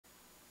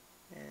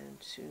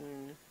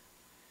soon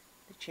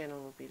the channel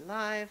will be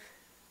live.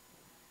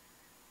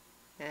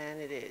 And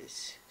it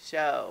is.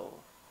 So,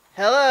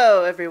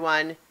 hello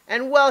everyone,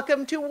 and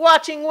welcome to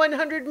Watching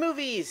 100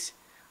 Movies.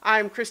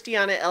 I'm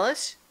Christiana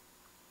Ellis.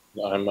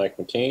 I'm Mike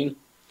McCain.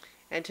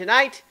 And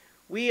tonight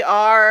we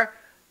are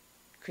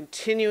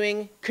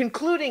concluding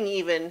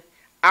even,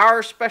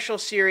 our special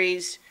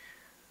series,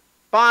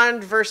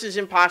 Bond vs.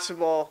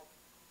 Impossible,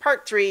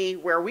 Part 3,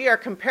 where we are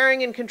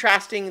comparing and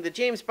contrasting the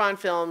James Bond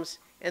films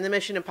and the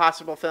Mission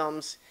Impossible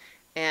films.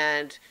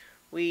 And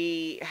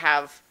we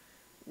have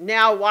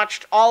now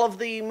watched all of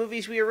the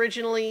movies we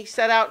originally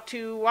set out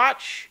to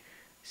watch.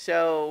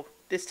 So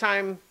this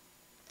time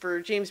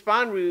for James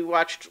Bond, we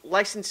watched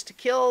License to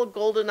Kill,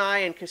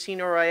 GoldenEye, and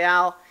Casino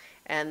Royale.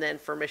 And then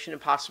for Mission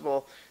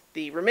Impossible,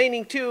 the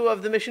remaining two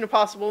of the Mission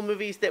Impossible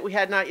movies that we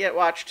had not yet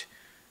watched,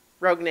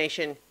 Rogue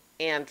Nation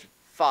and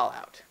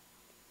Fallout.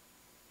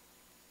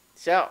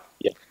 So,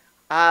 yeah.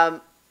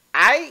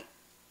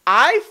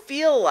 I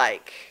feel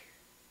like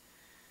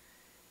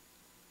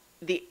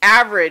the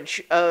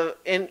average of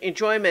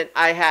enjoyment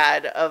I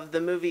had of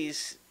the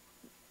movies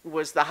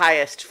was the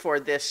highest for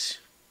this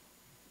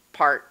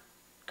part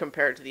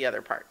compared to the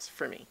other parts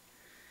for me.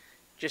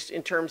 Just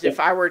in terms, if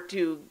I were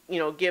to,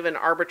 give an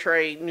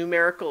arbitrary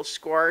numerical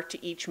score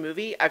to each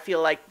movie, I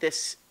feel like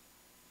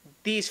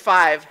these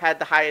five had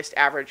the highest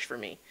average for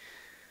me.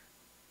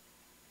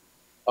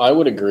 I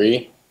would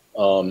agree.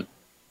 I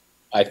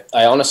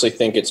honestly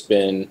think it's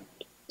been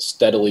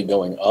steadily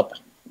going up.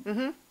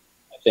 Mm-hmm.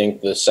 I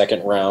think the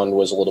second round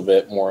was a little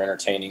bit more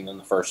entertaining than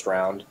the first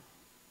round.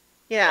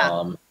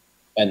 Yeah.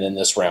 And then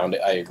this round,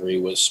 I agree,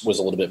 was a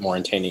little bit more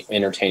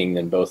entertaining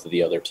than both of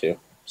the other two.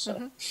 So.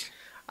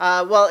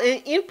 Mm-hmm. Well,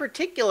 in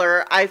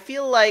particular, I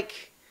feel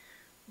like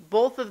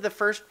both of the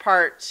first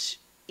parts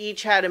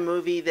each had a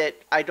movie that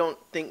I don't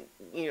think,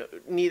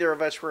 neither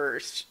of us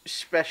were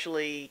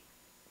especially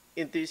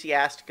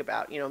enthusiastic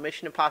about.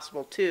 Mission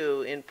Impossible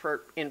 2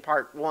 in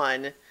part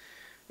 1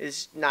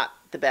 is not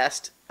the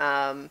best.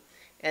 And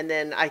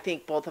then I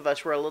think both of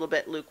us were a little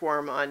bit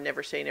lukewarm on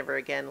Never Say Never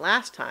Again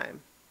last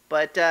time.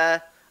 But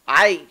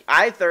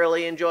I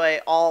thoroughly enjoy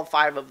all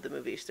five of the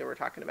movies that we're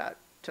talking about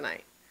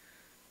tonight.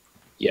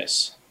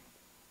 Yes.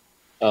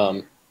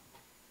 Yeah,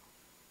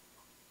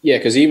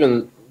 because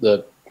even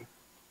the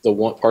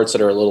parts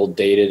that are a little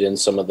dated in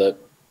some of the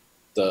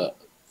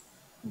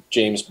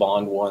James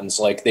Bond ones,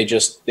 like they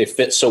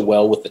fit so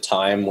well with the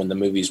time when the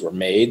movies were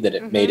made that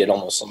it made it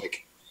almost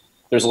like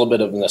there's a little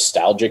bit of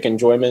nostalgic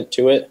enjoyment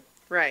to it.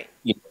 Right.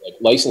 Like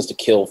License to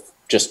Kill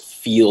just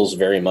feels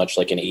very much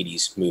like an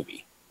 80s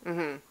movie.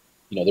 Mm-hmm.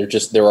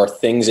 There are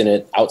things in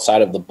it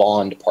outside of the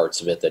Bond parts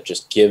of it that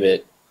just give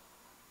it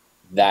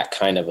that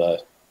kind of a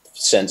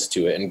sense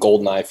to it. And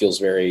GoldenEye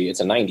feels it's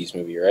a 90s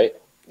movie, right?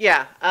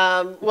 Yeah.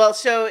 Well,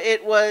 so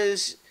it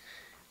was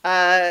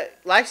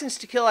License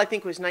to Kill, I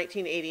think, was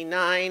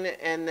 1989,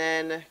 and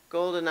then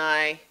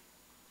GoldenEye.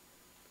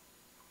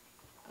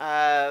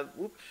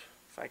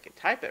 If I could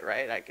type it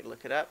right, I could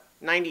look it up.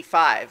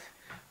 95,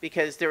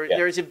 because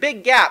there was a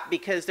big gap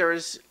because there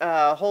was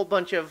a whole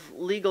bunch of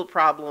legal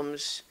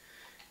problems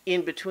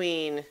in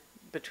between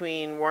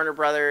Warner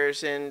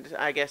Brothers and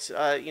I guess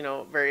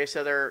various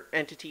other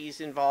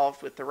entities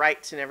involved with the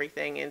rights and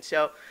everything. And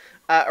so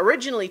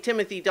originally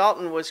Timothy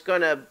Dalton was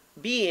going to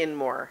be in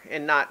more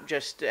and not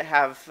just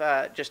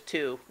have just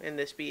two and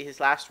this be his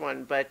last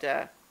one.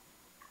 But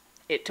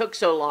it took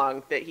so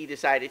long that he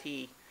decided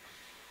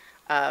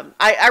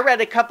I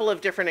read a couple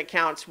of different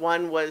accounts.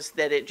 One was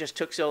that it just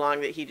took so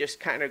long that he just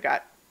kind of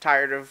got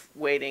tired of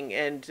waiting.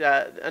 And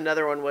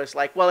another one was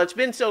like, well, it's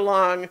been so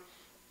long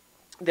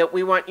that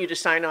we want you to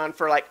sign on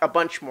for like a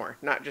bunch more,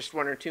 not just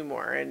one or two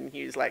more. And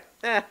he's like,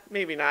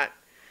 maybe not.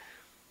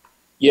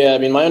 Yeah, I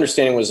mean, my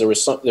understanding was there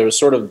was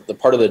sort of the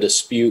part of the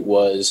dispute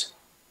was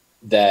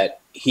that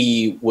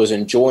he was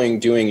enjoying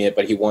doing it,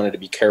 but he wanted to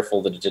be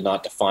careful that it did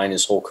not define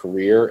his whole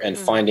career, and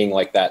finding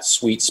like that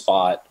sweet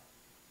spot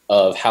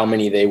of how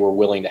many they were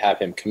willing to have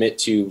him commit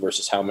to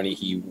versus how many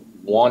he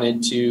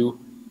wanted to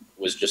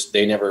was just,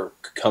 they never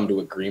could come to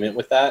agreement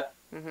with that.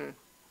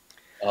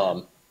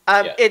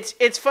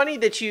 It's funny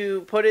that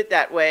you put it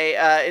that way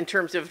in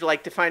terms of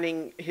like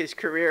defining his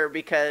career,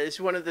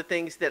 because one of the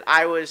things that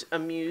I was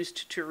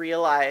amused to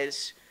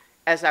realize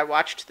as I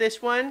watched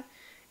this one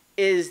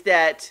is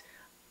that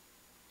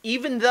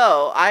even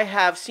though I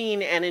have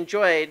seen and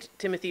enjoyed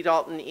Timothy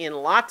Dalton in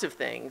lots of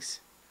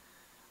things,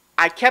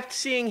 I kept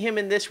seeing him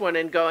in this one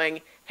and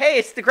going, hey,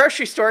 it's the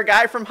grocery store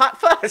guy from Hot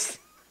Fuzz.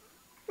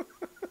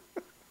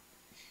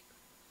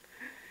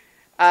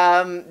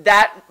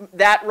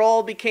 That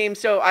role became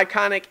so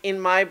iconic in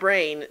my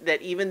brain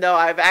that even though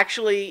I've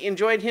actually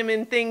enjoyed him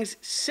in things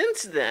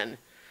since then,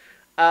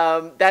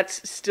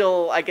 that's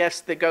still, I guess,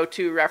 the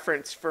go-to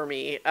reference for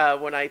me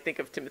when I think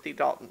of Timothy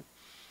Dalton.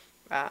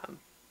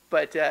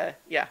 But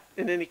yeah,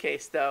 in any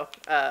case, though,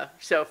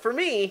 so for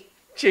me,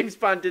 James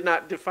Bond did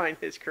not define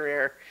his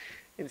career.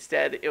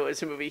 Instead, it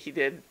was a movie he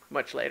did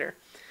much later.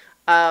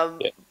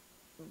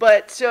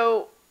 But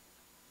so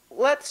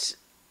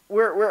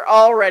we're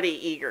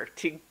already eager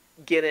to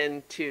get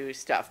into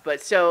stuff.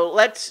 But so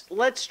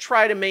let's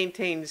try to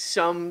maintain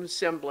some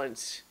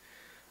semblance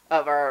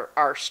of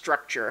our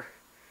structure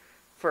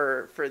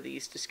for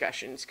these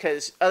discussions,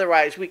 because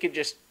otherwise we could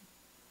just,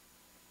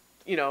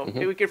 we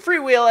could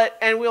freewheel it,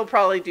 and we'll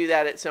probably do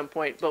that at some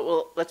point,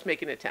 but let's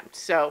make an attempt.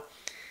 So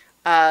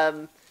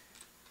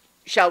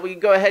shall we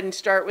go ahead and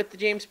start with the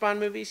James Bond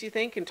movies, you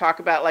think, and talk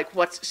about like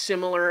what's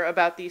similar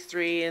about these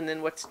three and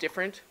then what's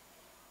different?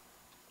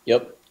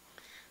 Yep.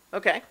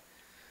 Okay.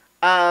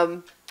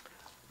 One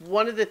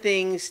of the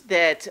things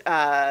that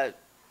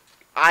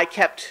I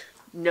kept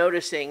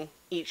noticing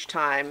each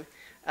time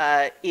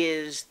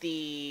is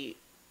the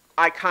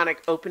iconic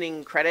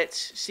opening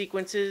credits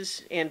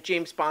sequences and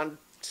James Bond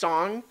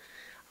song.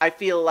 I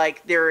feel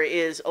like there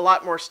is a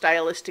lot more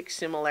stylistic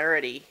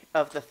similarity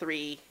of the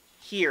three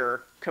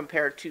here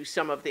compared to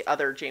some of the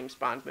other James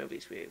Bond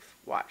movies we've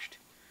watched.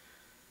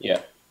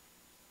 Yeah.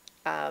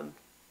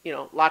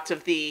 Lots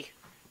of the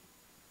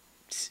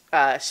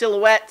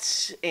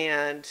silhouettes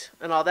and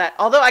all that.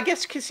 Although I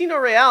guess Casino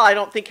Royale, I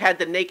don't think had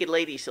the naked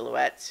lady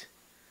silhouettes.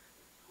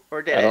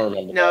 Or did I don't it?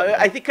 remember No,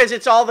 that. I think because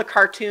it's all the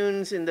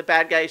cartoons and the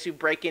bad guys who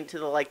break into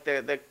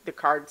the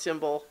card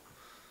symbol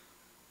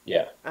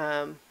Yeah.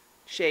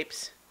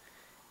 shapes.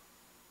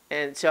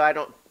 And so I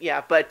don't,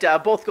 yeah, but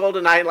both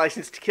GoldenEye and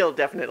License to Kill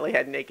definitely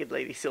had naked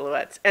lady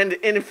silhouettes. And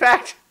in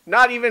fact,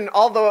 not even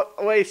all the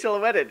way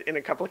silhouetted in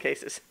a couple of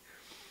cases.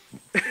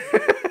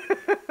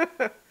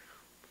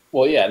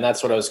 Well, yeah, and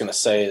that's what I was going to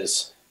say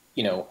is,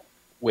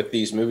 with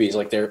these movies,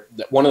 like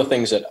one of the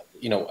things that,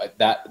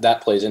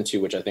 that plays into,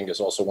 which I think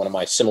is also one of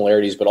my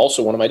similarities, but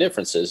also one of my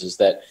differences, is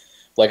that,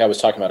 like I was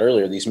talking about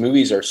earlier, these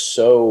movies are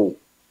so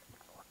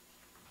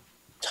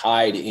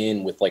tied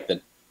in with like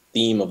the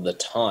theme of the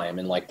time.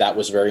 And like that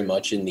was very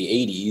much in the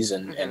 80s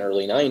and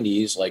early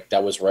 90s. Like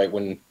that was right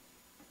when,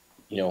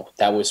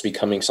 that was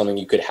becoming something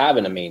you could have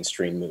in a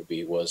mainstream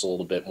movie, was a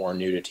little bit more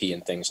nudity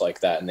and things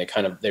like that.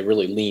 And they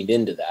really leaned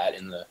into that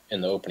in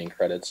the opening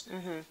credits.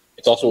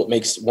 It's also what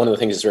makes one of the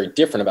things that's very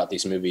different about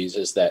these movies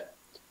is that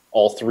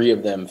all three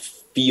of them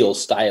feel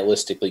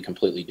stylistically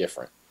completely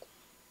different.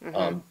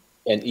 And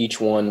each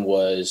one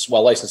was,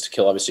 while License to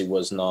Kill obviously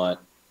was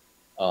not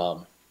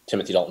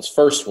Timothy Dalton's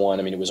first one.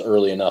 I mean, it was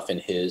early enough in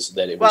his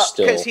that it was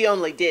still, because he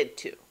only did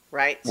two,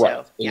 right?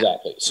 Right, So, yeah.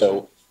 exactly.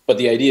 So, but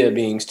the idea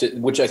being,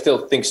 which I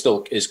still think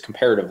is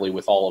comparatively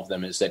with all of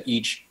them, is that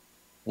each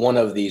one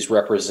of these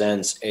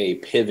represents a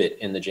pivot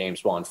in the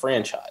James Bond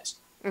franchise.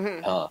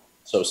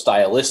 So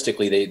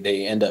stylistically,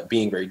 they end up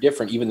being very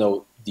different, even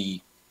though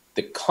the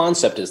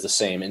concept is the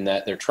same in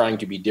that they're trying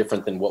to be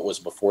different than what was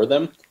before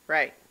them.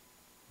 Right.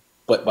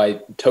 But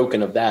by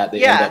token of that,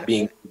 they end up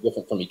being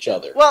different from each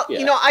other. Well,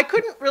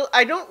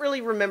 I don't really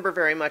remember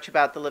very much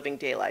about The Living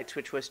Daylights,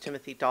 which was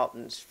Timothy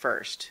Dalton's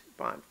first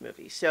Bond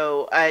movie.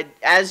 So,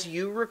 as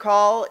you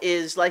recall,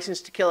 is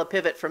License to Kill a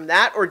pivot from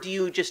that, or do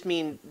you just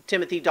mean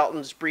Timothy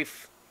Dalton's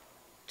brief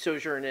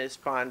sojourn as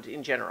Bond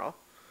in general?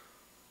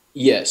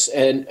 Yes,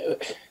 and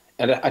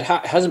it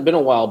hasn't been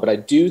a while, but I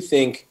do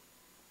think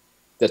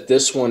that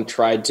this one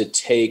tried to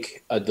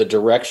take the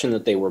direction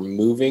that they were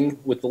moving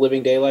with The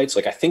Living Daylights.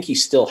 Like, I think he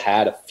still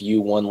had a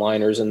few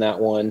one-liners in that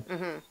one,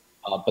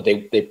 but they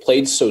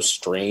played so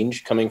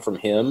strange coming from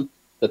him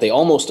that they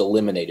almost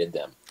eliminated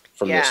them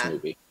from this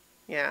movie.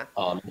 Yeah.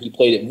 He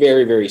played it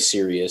very, very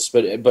serious,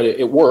 but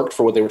it worked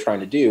for what they were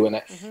trying to do.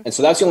 And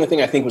so that's the only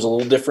thing I think was a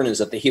little different, is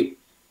that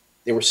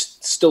they were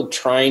still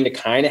trying to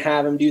kind of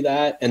have him do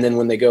that. And then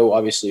when they go,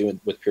 obviously,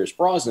 with Pierce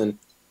Brosnan,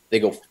 they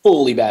go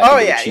fully back. Oh,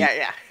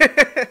 yeah.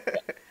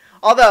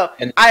 Although,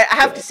 I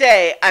have to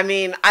say, I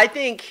mean, I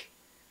think,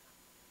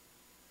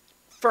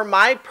 for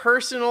my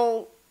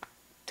personal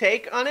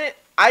take on it,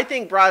 I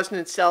think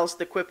Brosnan sells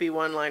the quippy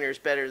one-liners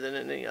better than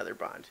any other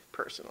Bond,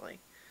 personally.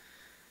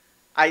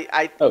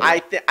 I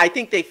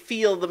think they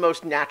feel the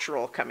most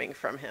natural coming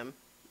from him,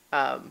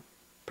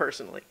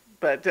 personally.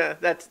 But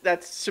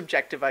that's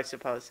subjective, I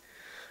suppose.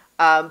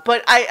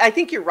 But I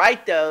think you're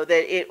right, though,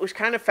 that it was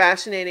kind of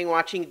fascinating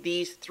watching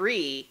these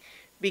three,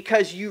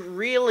 because you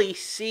really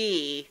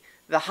see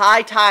the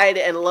high tide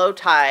and low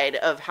tide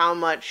of how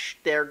much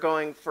they're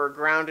going for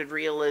grounded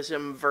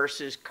realism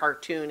versus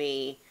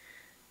cartoony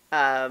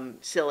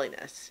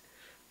silliness,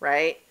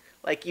 right?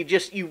 Like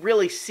you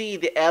really see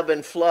the ebb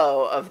and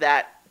flow of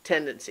that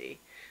tendency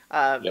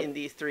in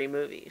these three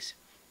movies.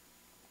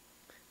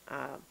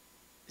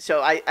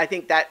 So I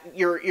think that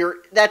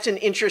that's an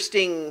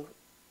interesting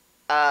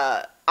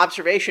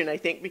observation, I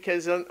think,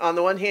 because on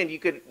the one hand, you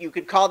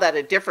could call that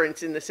a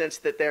difference in the sense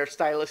that they're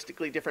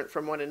stylistically different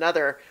from one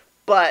another,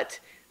 but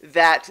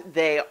that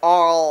they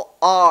all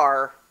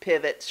are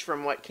pivots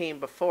from what came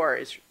before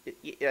is,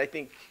 I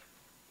think,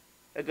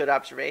 a good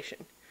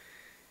observation.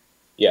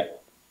 Yeah.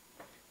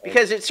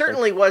 Because it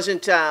certainly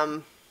wasn't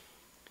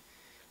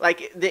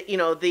like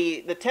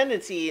the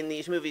tendency in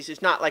these movies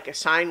is not like a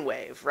sine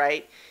wave,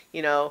 right?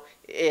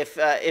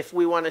 If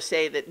we want to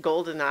say that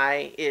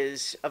GoldenEye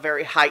is a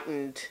very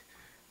heightened,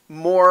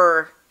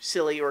 more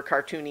silly or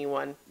cartoony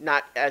one,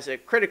 not as a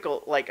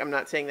critical, like, I'm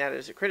not saying that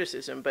as a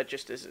criticism, but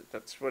just as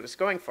that's what it's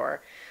going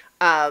for.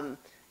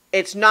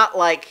 It's not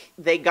like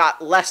they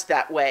got less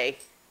that way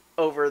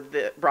over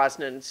the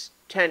Brosnan's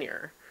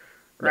tenure,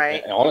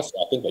 right? And honestly,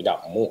 I think they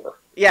got more.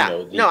 You Yeah,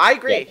 know, no, I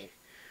agree.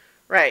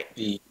 Right.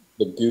 the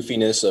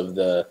goofiness of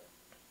the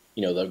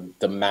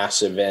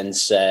massive end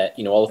set,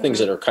 all the things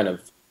Mm-hmm. that are kind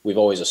of we've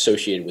always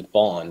associated with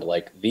Bond.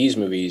 Like these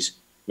movies,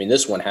 I mean,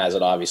 this one has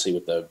it obviously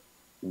with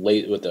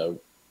the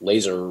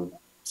laser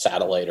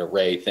satellite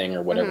array thing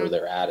or whatever Mm-hmm.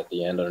 they're at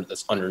the end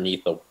that's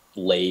underneath the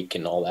lake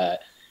and all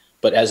that.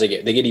 But as they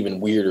get even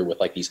weirder with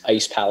like these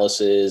ice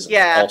palaces and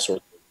Yeah. all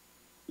sorts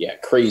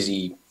of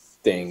crazy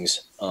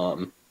things.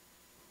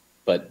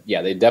 But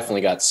yeah, they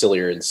definitely got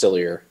sillier and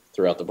sillier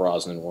throughout the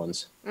Brosnan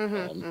ones. Mm-hmm.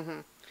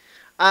 Um,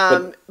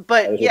 Mm-hmm.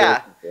 but that But was what they were yeah,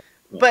 looking for.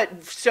 Yeah.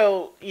 but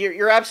so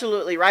you're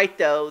absolutely right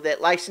though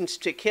that License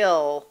to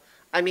Kill.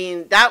 I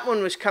mean, that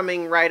one was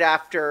coming right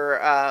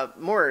after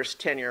Moore's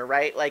tenure,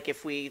 right? Like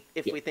if Yeah.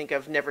 we think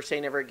of Never Say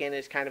Never Again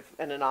as kind of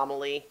an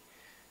anomaly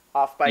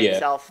off by Yeah.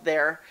 itself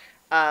there.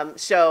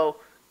 So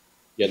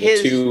Yeah, the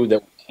his two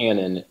that were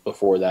canon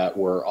before that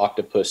were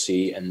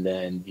Octopussy and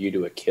then View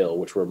to a Kill,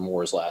 which were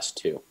Moore's last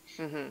two.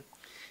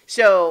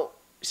 So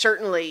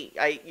certainly,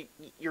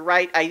 you're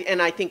right.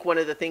 I think one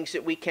of the things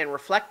that we can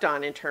reflect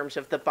on in terms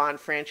of the Bond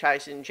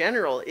franchise in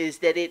general is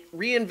that it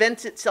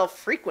reinvents itself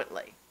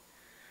frequently.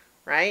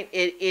 Right?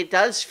 It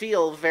does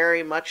feel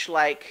very much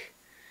like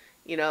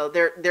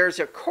there's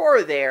a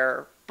core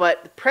there,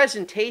 but the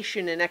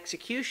presentation and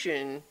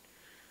execution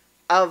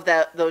of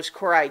those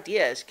core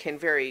ideas can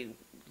vary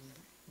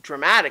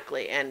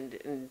dramatically,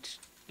 and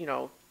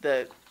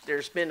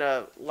there's been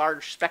a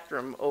large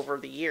spectrum over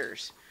the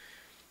years.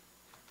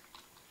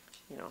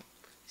 you know.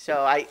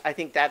 So I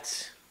think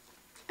that's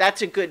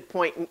a good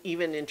point,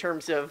 even in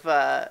terms of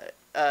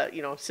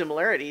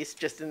similarities,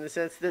 just in the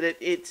sense that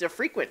it's a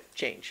frequent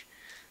change.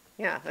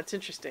 Yeah, that's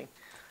interesting.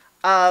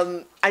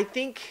 I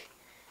think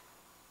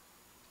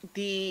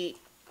the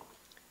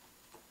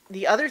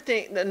another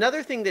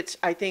thing that's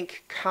I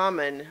think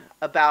common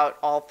about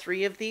all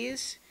three of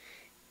these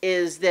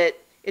is that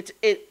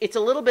it's a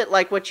little bit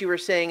like what you were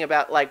saying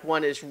about like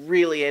one is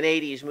really an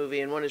 80s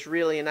movie and one is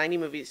really a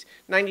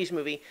 90s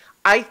movie.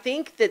 I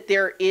think that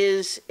there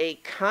is a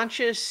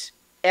conscious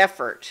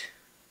effort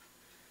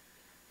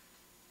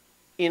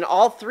in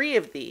all three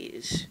of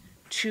these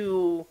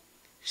to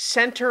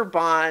center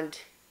Bond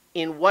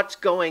in what's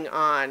going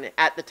on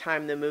at the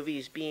time the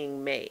movie's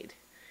being made,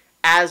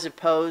 as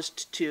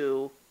opposed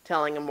to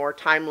telling a more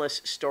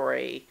timeless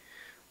story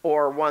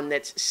or one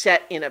that's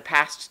set in a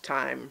past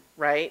time,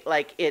 right?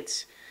 Like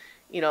it's,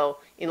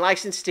 in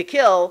License to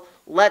Kill,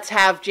 let's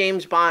have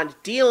James Bond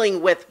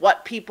dealing with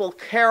what people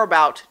care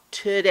about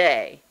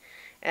today.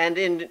 And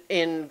in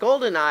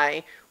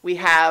GoldenEye, we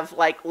have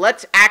like,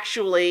 let's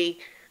actually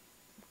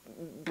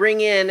bring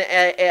in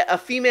a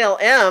female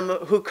M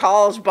who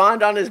calls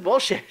Bond on his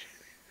bullshit.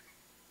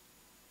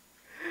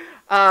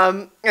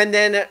 And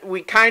then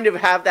we kind of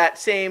have that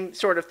same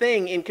sort of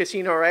thing in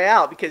Casino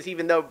Royale, because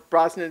even though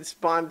Brosnan's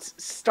Bond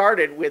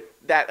started with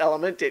that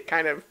element, it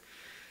kind of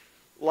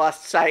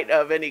lost sight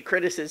of any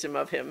criticism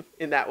of him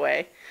in that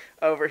way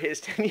over his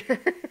tenure.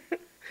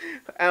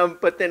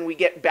 But then we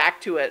get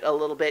back to it a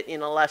little bit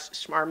in a less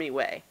smarmy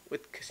way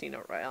with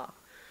Casino Royale.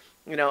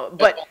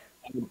 But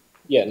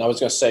Yeah, and I was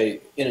going to say,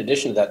 in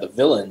addition to that, the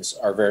villains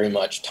are very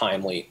much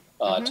timely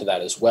to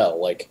that as well.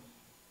 Like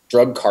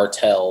drug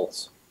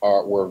cartels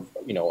were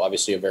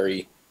obviously a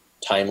very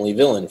timely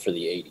villain for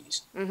the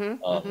 80s,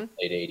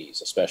 late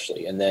 80s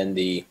especially. And then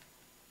the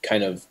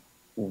kind of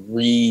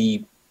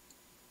restart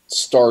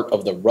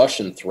of the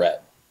Russian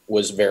threat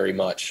was very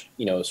much,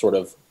 sort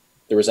of,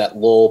 there was that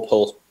lull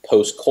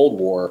post Cold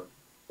War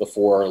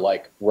before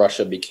like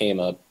Russia became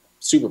a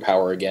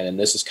superpower again. And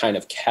this is kind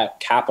of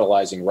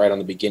capitalizing right on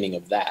the beginning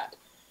of that.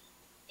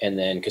 And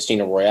then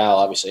Casino Royale,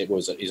 obviously,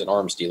 he's an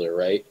arms dealer,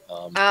 right?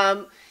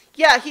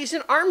 Yeah, he's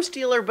an arms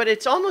dealer, but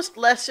it's almost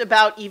less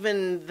about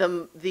even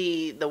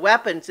the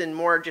weapons and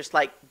more just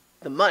like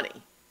the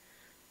money,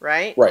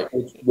 right? Right,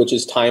 which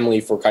is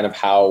timely for kind of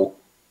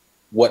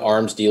what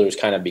arms dealers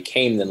kind of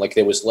became then. Like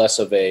there was less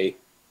of a,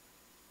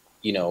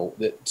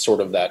 sort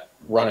of that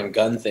run and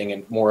gun thing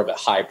and more of a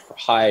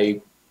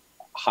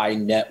high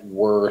net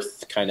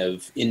worth kind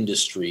of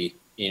industry,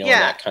 Yeah.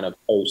 that kind of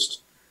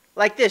post.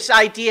 Like this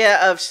idea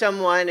of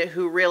someone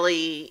who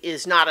really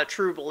is not a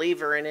true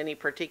believer in any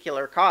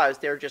particular cause.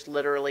 They're just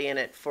literally in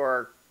it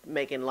for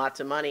making lots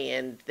of money,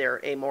 and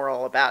they're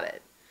amoral about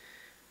it.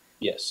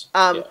 Yes.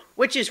 Yeah.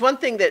 Which is one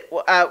thing that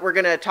we're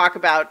going to talk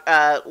about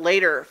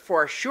later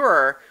for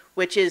sure,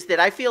 which is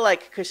that I feel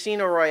like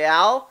Casino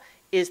Royale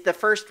is the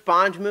first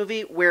Bond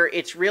movie where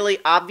it's really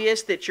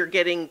obvious that you're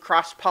getting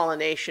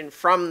cross-pollination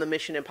from the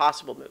Mission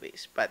Impossible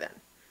movies by then.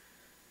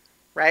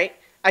 Right?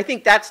 I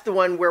think that's the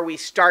one where we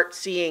start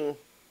seeing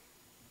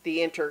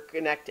the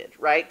interconnected,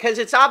 right? Because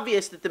it's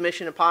obvious that the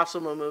Mission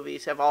Impossible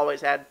movies have always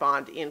had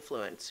Bond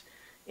influence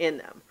in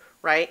them,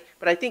 right?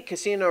 But I think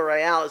Casino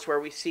Royale is where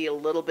we see a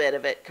little bit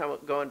of it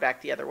going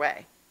back the other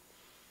way.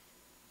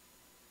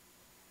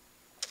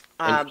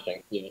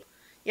 Interesting. Yeah.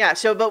 Yeah.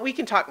 So, but we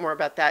can talk more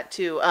about that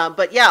too.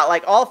 But yeah,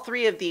 like all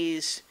three of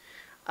these,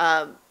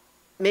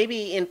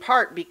 maybe in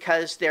part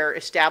because they're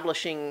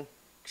establishing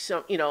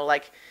some,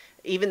 like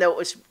even though it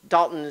was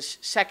Dalton's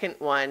second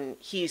one,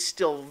 he's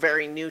still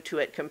very new to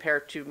it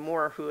compared to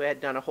Moore, who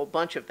had done a whole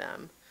bunch of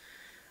them.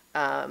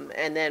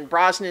 And then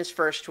Brosnan's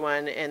first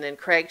one, and then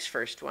Craig's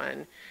first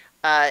one.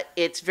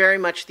 It's very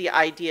much the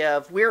idea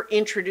of we're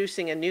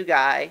introducing a new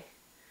guy,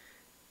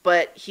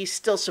 but he's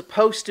still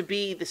supposed to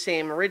be the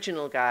same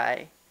original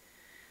guy.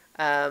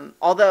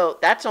 Although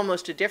that's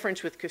almost a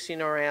difference with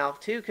Casino Royale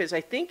too, because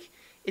I think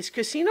is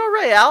Casino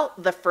Royale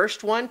the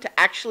first one to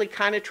actually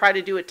kind of try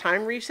to do a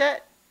time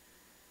reset?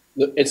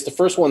 It's the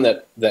first one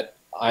that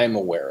I'm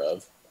aware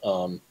of.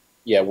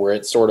 Yeah, where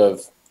it's sort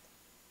of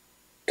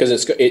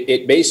because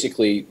it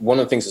basically one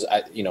of the things is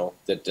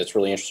that's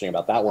really interesting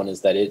about that one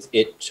is that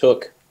it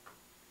took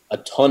a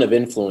ton of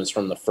influence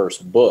from the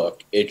first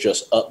book. It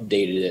just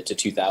updated it to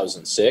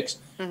 2006.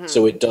 Mm-hmm.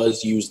 So it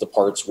does use the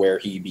parts where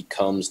he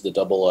becomes the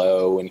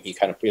 00 and he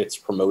kind of gets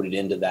promoted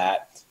into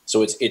that.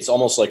 So it's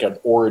almost like an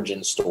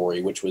origin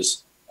story, which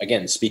was,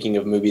 again, speaking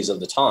of movies of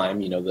the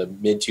time, the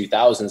mid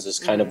 2000s is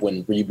kind of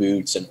when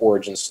reboots and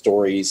origin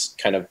stories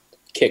kind of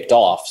kicked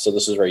off. So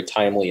this is very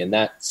timely in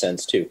that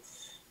sense too.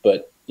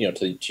 But,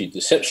 to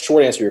the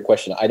short answer to your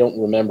question, I don't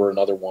remember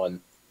another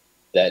one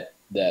that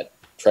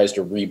tries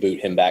to reboot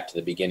him back to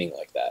the beginning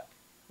like that.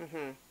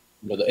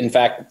 Mm-hmm. In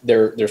fact,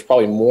 there's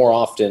probably more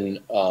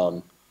often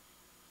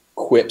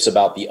quips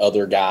about the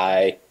other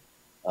guy,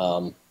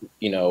 and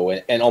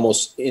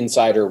almost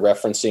insider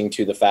referencing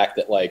to the fact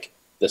that like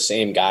the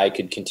same guy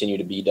could continue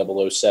to be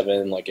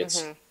 007. Like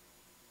it's,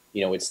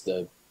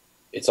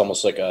 it's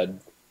almost like I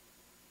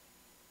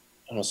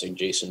don't say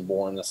Jason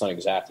Bourne. That's not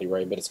exactly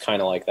right, but it's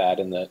kind of like that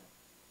in that,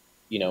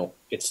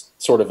 it's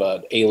sort of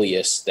an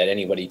alias that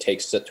anybody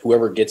takes, that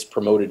whoever gets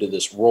promoted to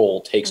this role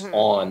takes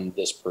on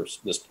this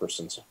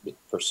person's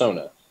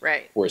persona.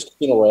 Right. Whereas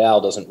Casino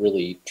Royale doesn't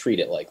really treat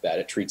it like that.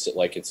 It treats it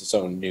like it's its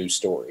own new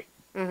story.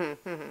 Yeah,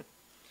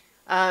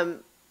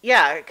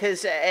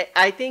 because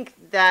I think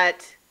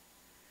that,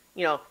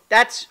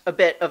 that's a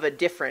bit of a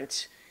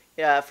difference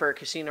for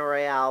Casino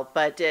Royale,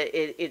 but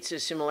it's a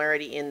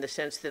similarity in the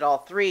sense that all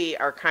three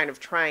are kind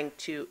of trying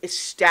to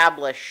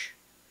establish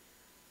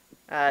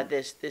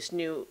this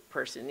new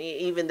person,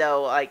 even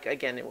though, like,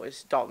 again, it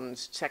was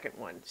Dalton's second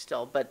one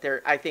still, but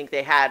I think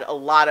they had a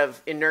lot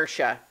of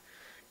inertia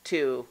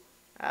to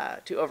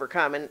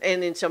overcome, and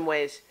in some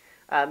ways,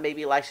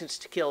 maybe License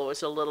to Kill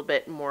was a little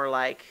bit more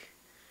like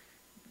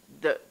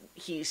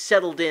he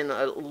settled in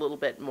a little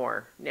bit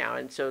more now,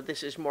 and so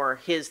this is more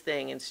his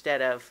thing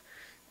instead of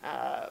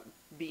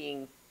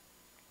being,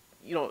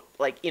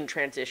 like in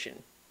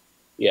transition.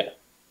 Yeah.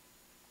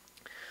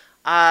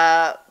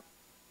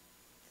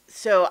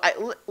 So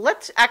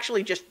let's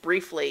actually just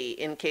briefly,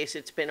 in case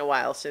it's been a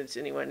while since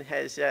anyone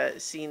has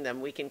seen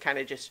them, we can kind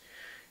of just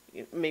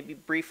maybe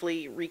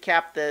briefly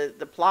recap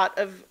the plot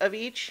of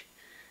each.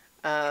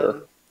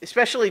 Sure.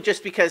 Especially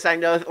just because I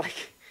know that,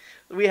 like,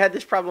 we had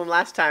this problem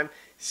last time.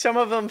 Some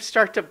of them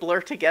start to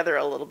blur together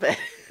a little bit.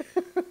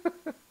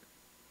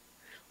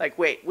 Like,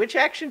 wait, which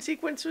action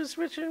sequence was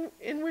which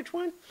in which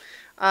one?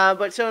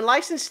 But so in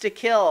License to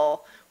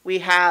Kill, we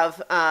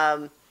have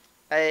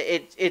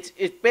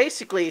it's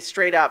basically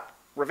straight up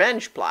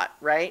revenge plot,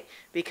 right?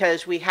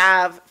 Because we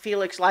have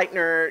Felix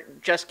Leitner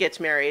just gets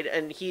married,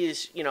 and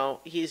he's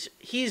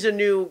a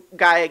new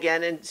guy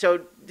again, and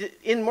so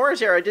in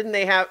Moore's era, didn't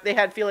they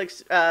had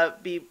Felix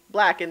be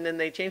black, and then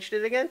they changed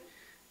it again?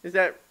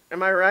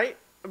 Am I right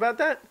about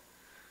that?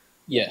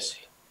 Yes.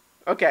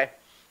 Okay.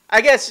 I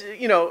guess,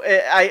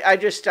 I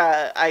just,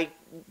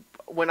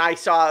 when I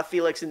saw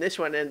Felix in this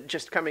one, and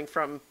just coming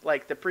from,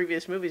 like, the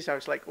previous movies, I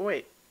was like,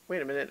 wait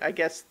a minute. I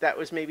guess that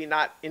was maybe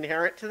not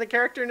inherent to the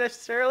character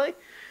necessarily.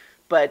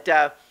 But,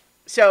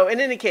 so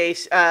in any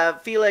case,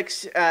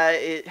 Felix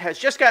has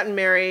just gotten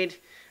married,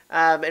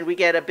 and we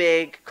get a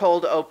big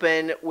cold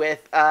open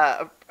with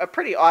a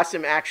pretty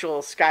awesome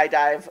actual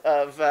skydive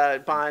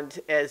of Bond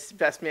as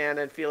best man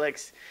and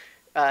Felix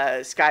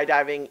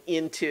skydiving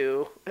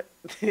into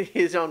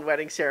his own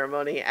wedding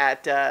ceremony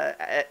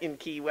in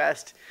Key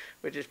West,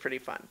 which is pretty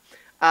fun.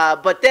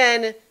 But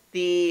then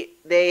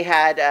they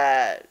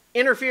had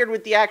interfered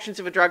with the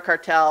actions of a drug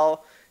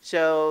cartel,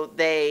 so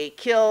they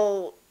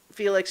kill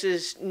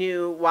Felix's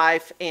new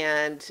wife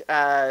and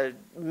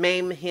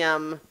maim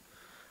him,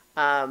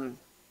 and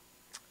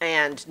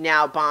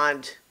now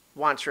Bond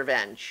wants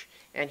revenge.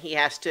 And he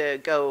has to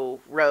go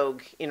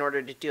rogue in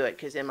order to do it,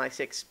 because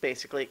MI6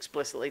 basically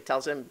explicitly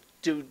tells him,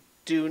 do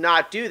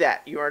not do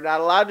that. You are not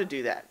allowed to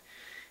do that.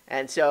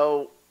 And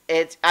so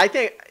I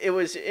think it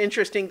was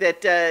interesting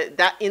that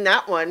that in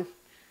that one,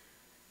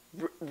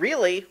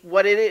 really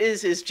what it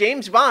is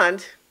James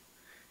Bond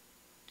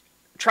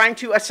trying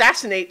to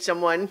assassinate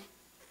someone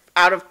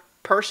out of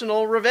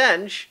personal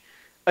revenge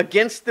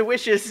against the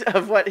wishes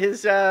of what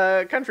his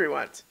country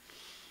wants.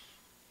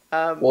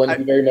 Well,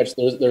 and very much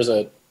there's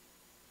a,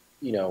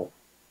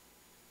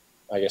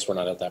 I guess we're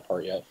not at that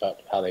part yet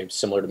about how they're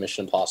similar to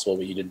Mission Impossible,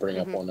 but you did bring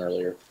up one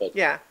earlier. But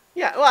yeah,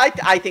 Yeah, well,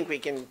 I think we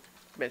can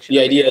mention The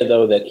that we idea, did.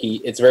 though, that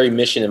it's very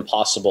Mission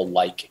Impossible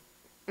like,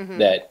 Hmm.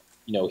 that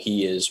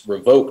he is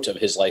revoked of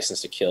his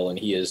license to kill, and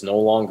he is no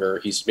longer,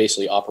 he's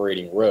basically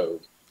operating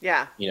rogue.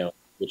 Yeah,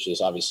 Which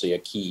is obviously a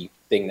key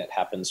thing that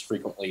happens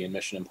frequently in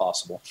Mission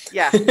Impossible.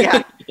 yeah,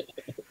 yeah,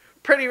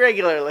 pretty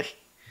regularly.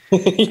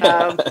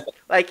 Yeah.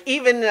 Like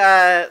even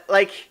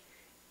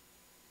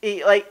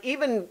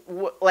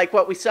like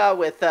what we saw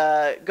with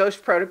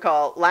Ghost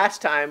Protocol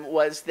last time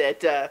was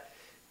that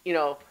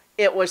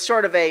it was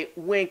sort of a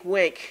wink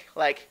wink,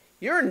 like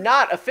you're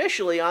not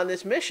officially on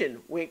this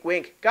mission, wink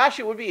wink, gosh,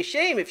 it would be a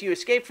shame if you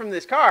escaped from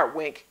this car,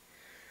 wink,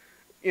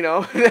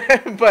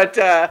 but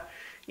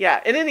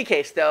yeah, in any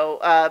case though,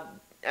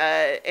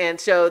 and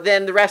so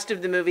then the rest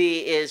of the movie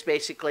is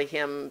basically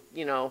him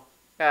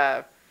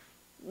uh,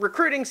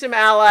 recruiting some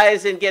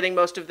allies and getting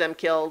most of them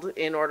killed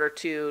in order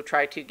to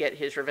try to get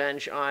his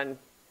revenge on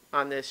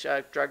this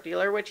drug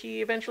dealer, which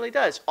he eventually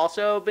does.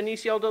 Also,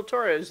 Benicio del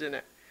Toro is in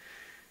it.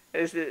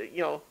 Is the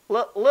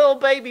little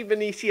baby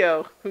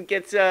Benicio who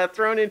gets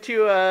thrown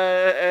into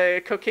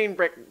a cocaine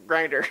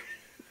grinder.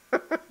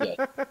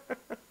 Yeah.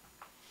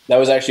 That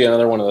was actually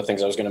another one of the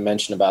things I was going to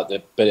mention about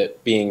that, but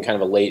it being kind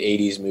of a late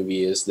 '80s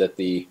movie, is that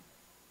the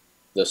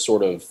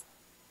sort of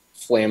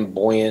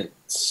flamboyant,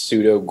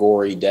 pseudo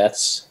gory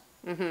deaths,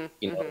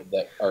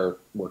 that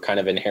were kind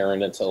of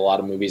inherent into a lot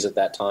of movies at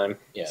that time.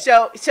 Yeah.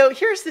 So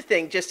here's the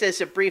thing, just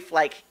as a brief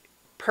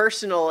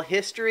personal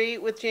history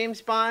with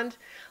James Bond,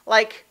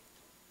 like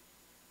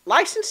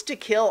License to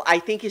Kill, I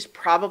think is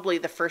probably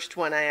the first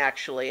one I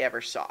actually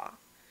ever saw.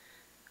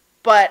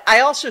 But I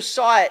also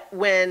saw it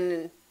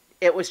when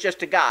it was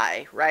just a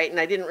guy, right? And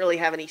I didn't really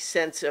have any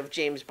sense of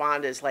James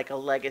Bond as like a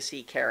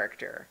legacy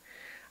character.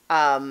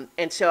 And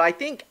so I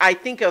think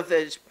of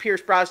as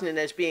Pierce Brosnan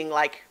as being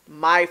like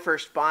my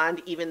first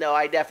Bond, even though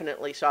I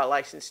definitely saw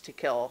License to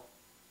Kill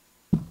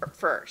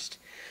first.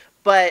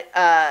 But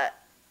I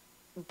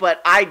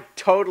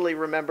totally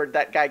remembered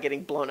that guy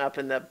getting blown up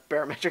in the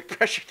barometric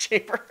pressure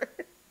chamber,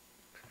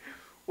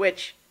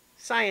 which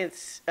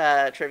science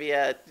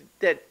trivia,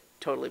 that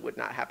totally would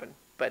not happen.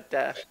 But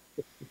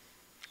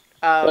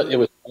But it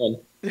was fun.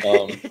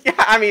 yeah,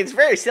 I mean it's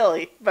very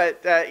silly,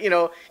 but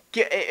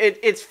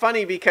it's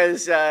funny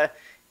because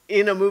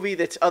in a movie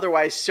that's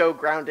otherwise so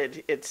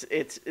grounded,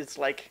 it's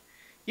like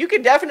you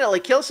could definitely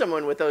kill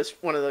someone with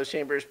one of those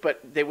chambers,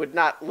 but they would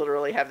not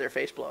literally have their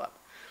face blow up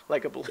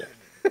like a balloon.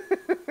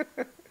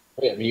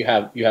 Yeah, I mean, you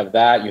have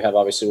that. You have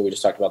obviously what we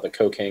just talked about, the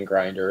cocaine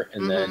grinder,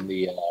 and Hmm. then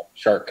the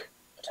shark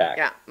attack.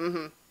 Yeah.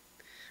 Hmm.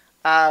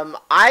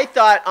 I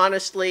thought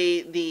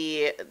honestly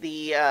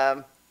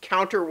the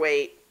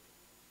counterweight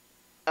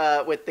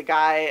with the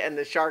guy and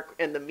the shark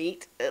and the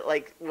meat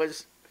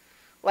was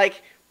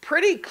like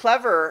pretty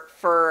clever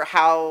for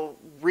how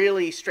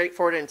really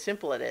straightforward and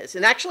simple it is.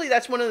 And actually,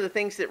 that's one of the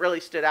things that really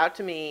stood out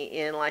to me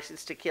in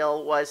License to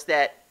Kill was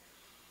that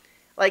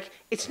like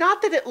it's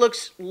not that it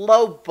looks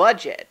low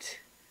budget,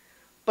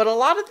 but a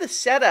lot of the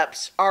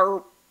setups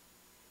are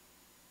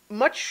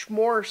much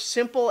more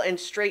simple and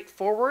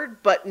straightforward,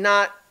 but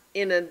not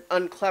in an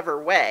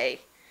unclever way.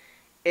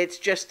 It's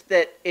just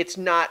that it's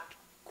not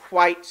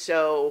quite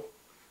so,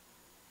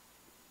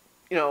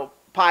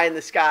 pie in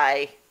the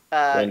sky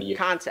Grandiose.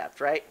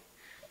 concept, right?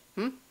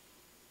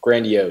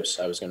 Grandiose,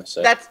 I was going to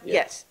say. That's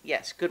Yeah.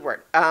 yes, good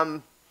word.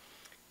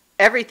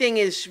 Everything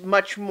is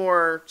much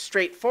more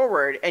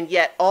straightforward, and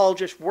yet all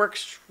just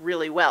works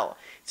really well.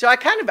 So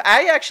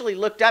I actually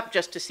looked up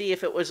just to see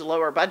if it was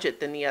lower budget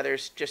than the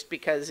others, just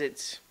because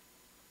it's,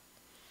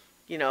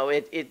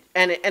 and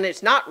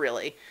it's not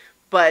really,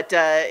 but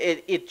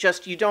it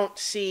just you don't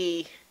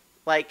see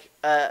like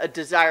a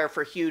desire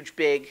for huge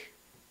big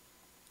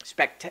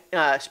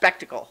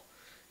spectacle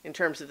in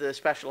terms of the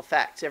special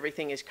effects.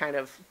 Everything is kind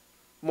of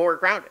more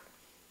grounded.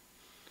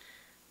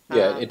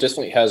 Yeah, it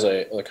definitely has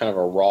a kind of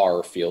a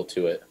rawer feel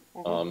to it,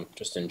 Mhm.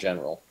 just in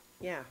general,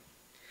 Yeah.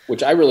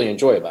 which I really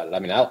enjoy about it. I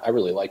mean, I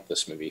really like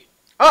this movie.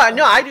 Oh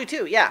no, I Um, do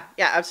too. Yeah,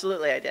 yeah,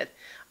 absolutely, I did.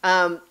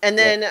 And yeah,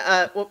 then,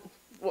 well,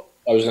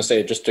 I was going to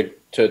say, just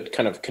to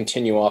kind of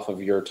continue off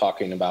of your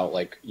talking about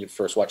like your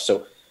first watch.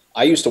 So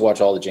I used to watch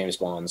all the James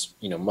Bonds,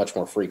 much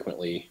more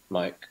frequently,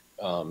 Mike,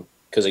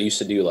 because I used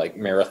to do like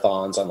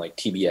marathons on like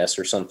TBS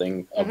or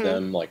something of mhm.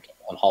 them, like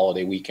on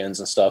holiday weekends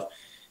and stuff.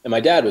 And my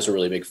dad was a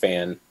really big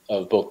fan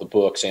of both the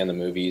books and the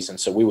movies, and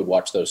so we would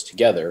watch those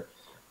together.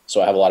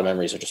 So I have a lot of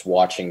memories of just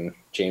watching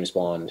James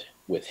Bond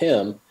with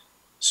him.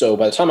 So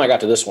by the time I got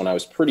to this one, I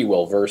was pretty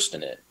well versed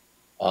in it.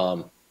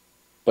 Um,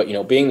 but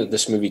being that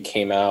this movie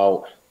came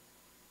out,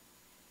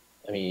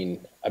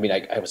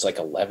 I was like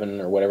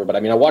 11 or whatever, but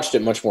I mean, I watched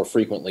it much more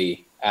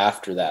frequently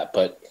after that.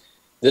 But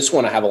this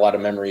one, I have a lot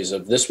of memories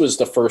of. This was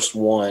the first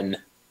one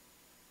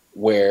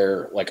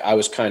where like I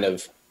was kind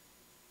of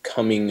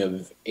coming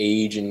of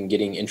age and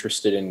getting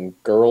interested in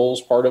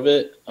girls, part of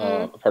it,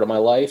 Mm. part of my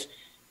life.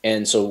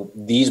 And so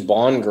these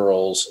Bond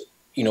girls,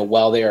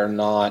 while they are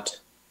not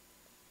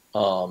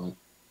um,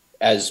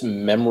 as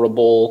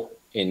memorable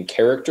in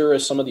character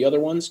as some of the other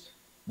ones,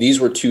 these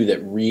were two that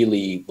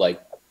really,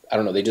 like, I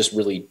don't know, they just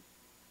really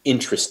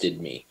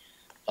interested me.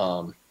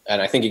 And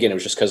I think again it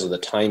was just because of the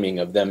timing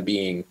of them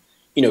being,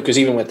 because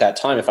even with that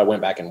time, if I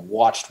went back and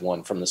watched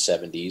one from the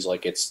 '70s,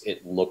 like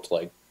it looked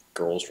like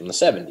girls from the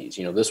 '70s.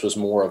 This was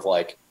more of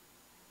like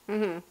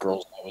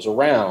girls that was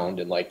around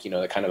and like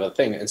that kind of a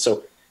thing. And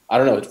so I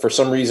don't know, for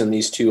some reason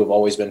these two have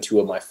always been two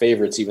of my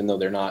favorites, even though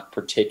they're not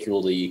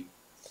particularly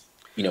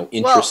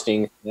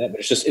interesting. But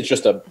it's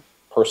just a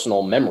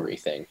personal memory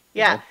thing.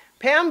 Yeah.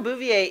 Pam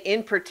Bouvier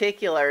in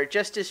particular,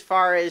 just as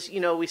far as,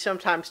 we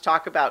sometimes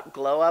talk about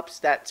glow ups,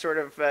 that sort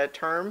of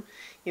term,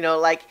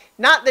 like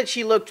not that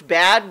she looked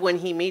bad when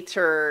he meets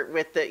her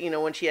with the,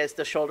 when she has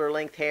the shoulder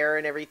length hair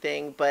and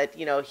everything, but,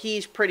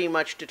 he's pretty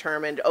much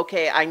determined,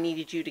 okay, I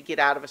needed you to get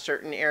out of a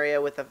certain area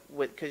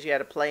because you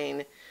had a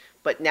plane,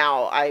 but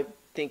now I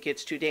think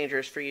it's too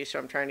dangerous for you, so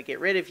I'm trying to get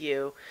rid of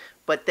you.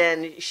 But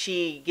then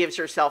she gives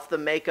herself the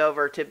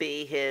makeover to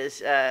be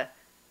his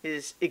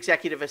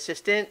executive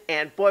assistant,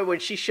 and boy, when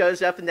she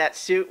shows up in that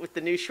suit with the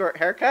new short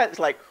haircut, it's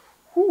like,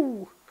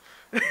 whoo.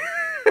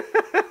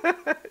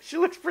 She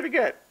looks pretty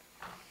good.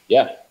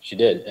 Yeah, she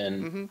did.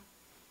 And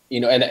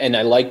and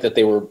I like that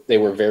they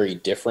were very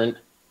different.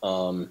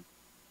 And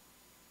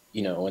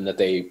that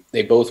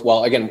they both,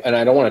 well, again, and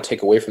I don't want to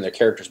take away from their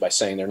characters by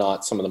saying they're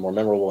not some of the more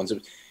memorable ones.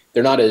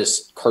 They're not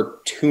as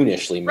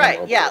cartoonishly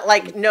memorable. Right, yeah,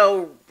 like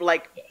no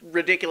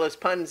ridiculous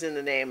puns in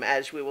the name,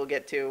 as we will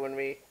get to when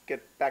we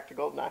get back to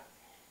Goldeneye.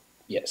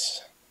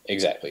 Yes,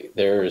 exactly.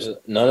 There's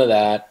none of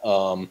that.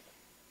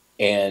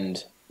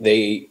 And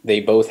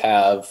they both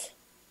have,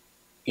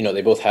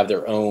 they both have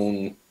their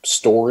own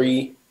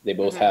story. They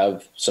both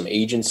have some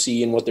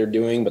agency in what they're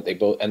doing, but they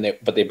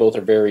both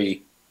are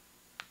very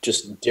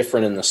just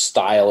different in the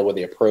style of what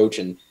they approach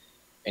and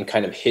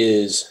kind of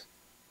his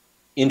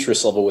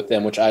interest level with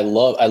them, which I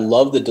love. I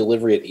love the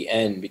delivery at the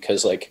end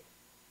because like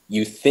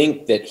you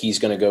think that he's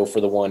going to go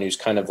for the one who's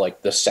kind of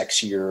like the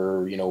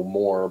sexier,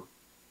 more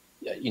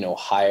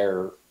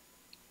higher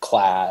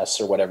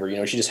class or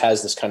whatever, she just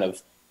has this kind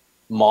of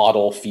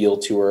model feel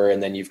to her.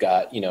 And then you've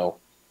got,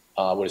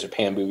 what is it,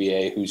 Pam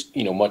Bouvier, who's,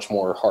 much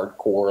more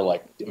hardcore.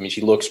 Like, I mean,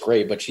 she looks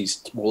great, but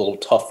she's a little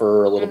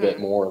tougher, a little bit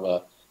more of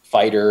a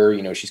fighter,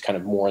 she's kind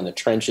of more in the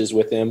trenches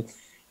with him.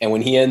 And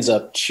when he ends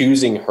up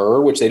choosing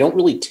her, which they don't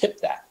really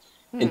tip that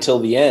until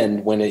the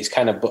end, when he's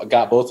kind of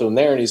got both of them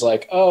there and he's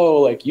like,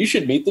 oh, like you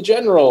should meet the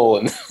general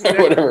and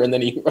whatever. And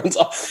then he runs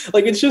off.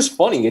 Like, it's just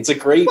funny. It's a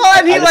great. Well,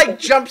 and he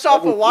jumps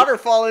off a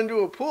waterfall into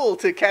a pool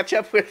to catch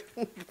up with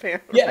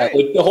Pam. Yeah. Right?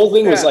 Like the whole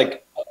thing was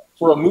like,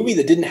 for a movie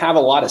that didn't have a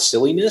lot of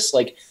silliness,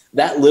 like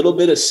that little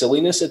bit of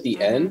silliness at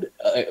the end,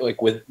 like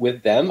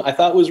with them, I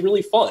thought was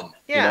really fun.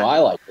 Yeah. I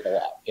liked it a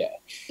lot. Yeah.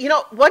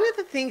 One of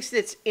the things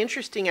that's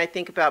interesting, I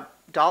think, about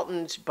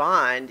Dalton's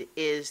Bond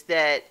is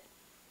that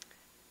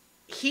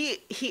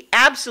he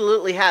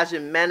absolutely has a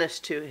menace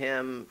to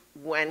him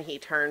when he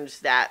turns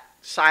that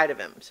side of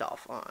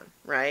himself on,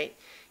 right?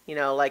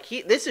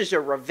 This is a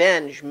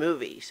revenge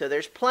movie, so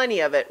there's plenty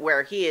of it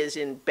where he is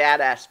in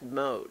badass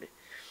mode.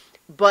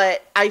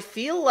 But I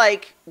feel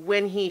like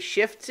when he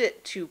shifts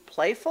it to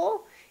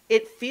playful,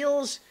 it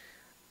feels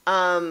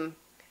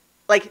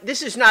like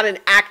this is not an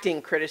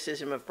acting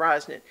criticism of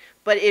Brosnan,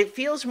 but it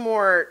feels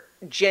more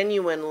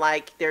genuine,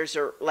 like there's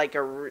a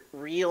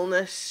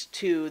realness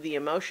to the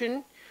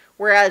emotion.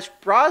 Whereas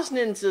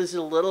Brosnan's is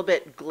a little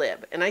bit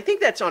glib. And I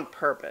think that's on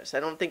purpose. I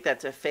don't think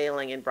that's a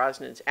failing in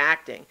Brosnan's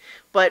acting.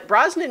 But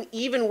Brosnan,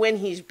 even when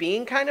he's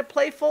being kind of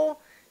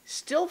playful,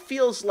 still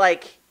feels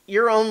like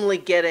you're only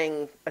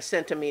getting a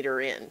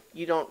centimeter in.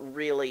 You don't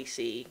really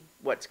see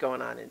what's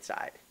going on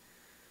inside.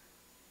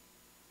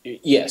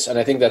 Yes, and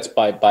I think that's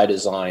by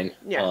design.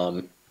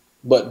 Yeah.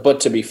 But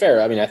to be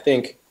fair, I mean, I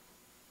think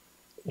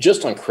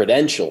just on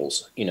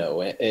credentials,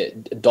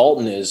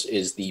 Dalton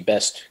is the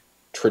best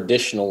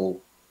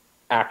traditional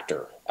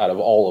actor out of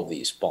all of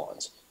these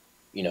Bonds.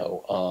 He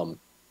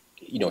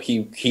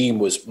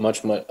was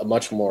much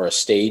more a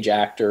stage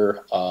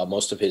actor.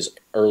 Most of his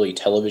early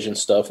television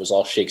stuff was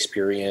all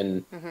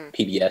Shakespearean,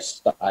 PBS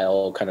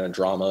style kind of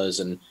dramas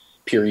and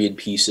period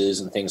pieces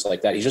and things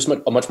like that. He's just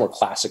a much more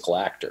classical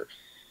actor.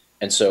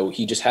 And so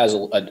he just has a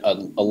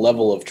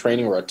level of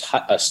training or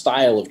a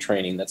style of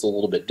training that's a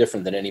little bit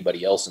different than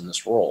anybody else in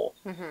this role.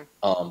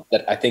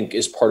 That I think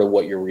is part of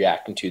what you're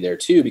reacting to there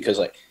too, because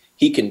like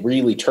he can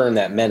really turn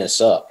that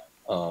menace up,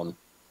 from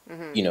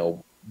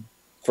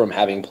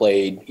having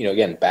played,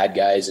 again, bad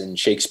guys in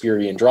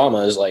Shakespearean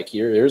dramas. Like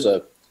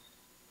but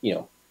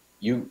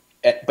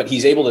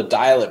he's able to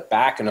dial it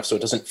back enough so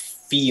it doesn't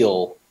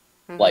feel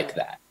like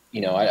that.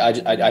 I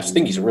just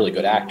think he's a really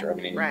good actor. I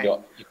mean,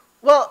 right.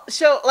 Well,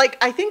 so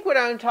I think what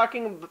I'm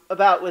talking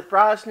about with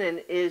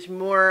Brosnan is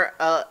more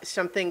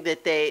something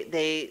that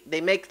they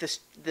make the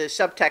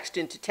subtext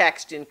into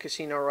text in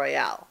Casino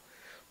Royale.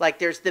 Like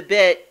there's the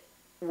bit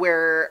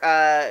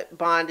where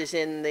Bond is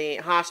in the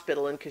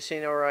hospital in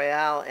Casino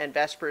Royale and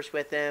Vesper's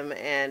with him,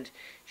 and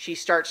she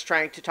starts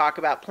trying to talk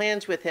about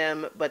plans with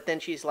him, but then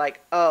she's like,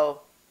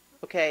 oh,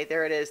 okay,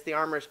 there it is, the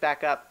armor's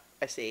back up,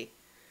 I see.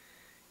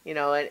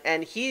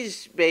 And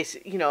he's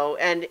basically,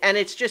 and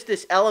it's just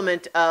this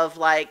element of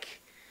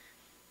like,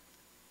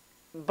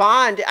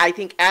 Bond, I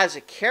think, as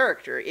a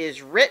character,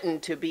 is written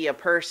to be a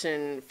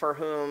person for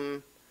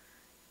whom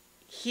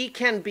he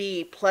can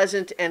be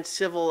pleasant and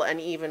civil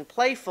and even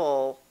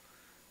playful,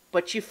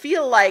 but you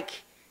feel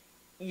like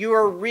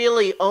you're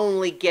really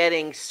only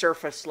getting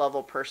surface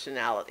level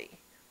personality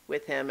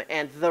with him,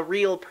 and the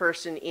real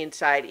person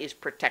inside is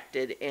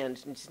protected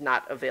and is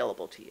not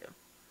available to you.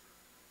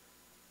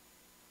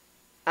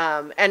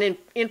 And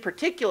in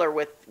particular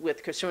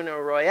with Casino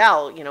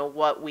Royale, you know,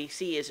 what we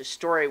see is a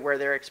story where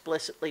they're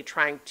explicitly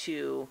trying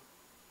to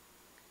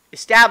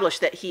establish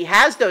that he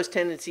has those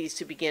tendencies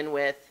to begin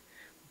with,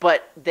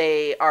 but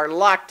they are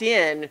locked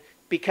in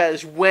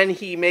because when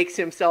he makes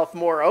himself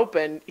more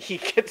open, he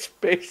gets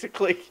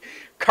basically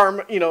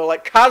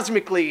like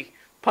cosmically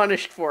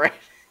punished for it.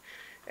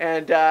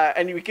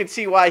 And you can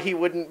see why he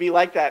wouldn't be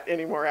like that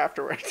anymore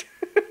afterwards.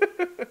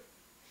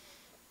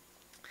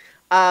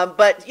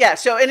 But yeah,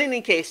 so in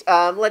any case,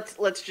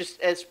 let's just,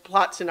 as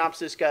plot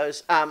synopsis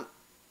goes,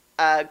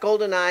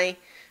 GoldenEye.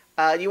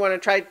 You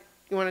want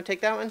to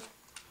take that one?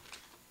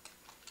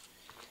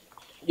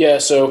 Yeah.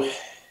 So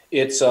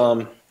it's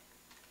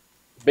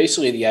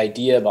basically the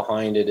idea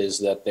behind it is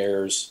that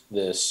there's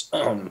this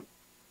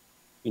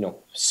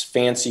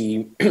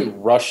fancy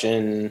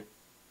Russian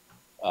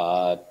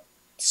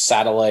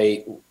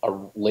satellite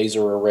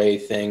laser array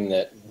thing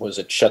that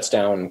shuts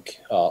down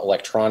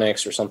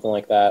electronics or something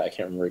like that. I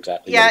can't remember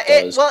exactly what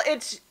it does. Well,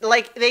 it's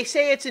like they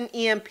say it's an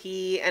EMP,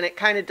 and it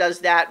kind of does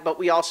that, but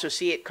we also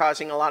see it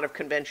causing a lot of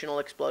conventional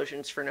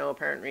explosions for no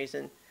apparent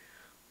reason.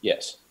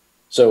 Yes.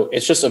 So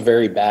it's just a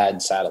very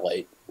bad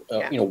satellite,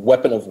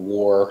 weapon of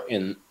war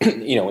in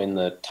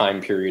the time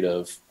period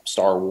of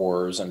Star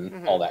Wars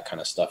and all that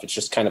kind of stuff. It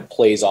just kind of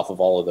plays off of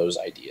all of those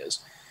ideas.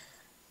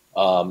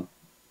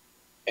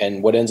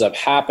 And what ends up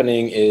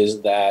happening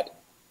is that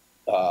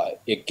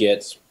it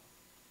gets,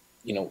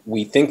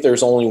 we think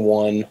there's only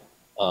one.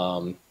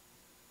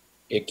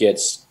 It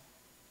gets,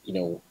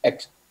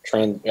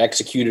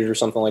 executed or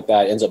something like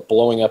that. It ends up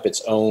blowing up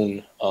its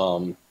own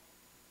kind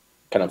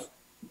of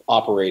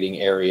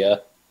operating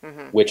area,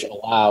 which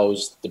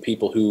allows the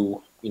people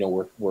who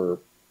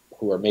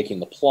who are making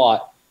the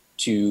plot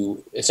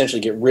to essentially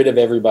get rid of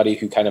everybody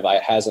who kind of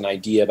has an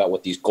idea about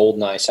what these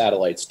GoldenEye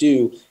satellites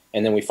do.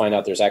 And then we find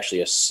out there's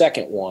actually a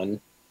second one.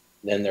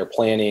 Then they're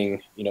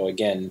planning,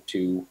 again,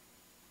 to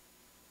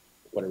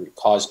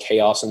cause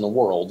chaos in the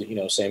world.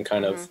 Same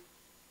kind of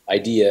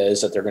idea is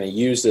that they're going to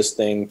use this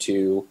thing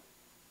to,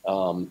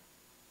 London,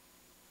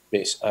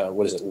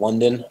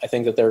 I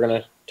think that they're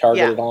going to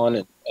target it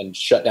on and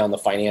shut down the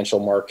financial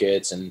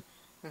markets and,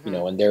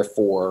 and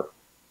therefore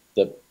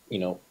the,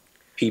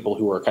 people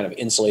who are kind of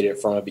insulated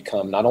from it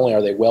become, not only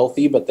are they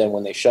wealthy, but then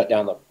when they shut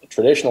down the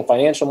traditional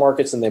financial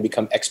markets, then they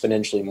become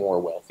exponentially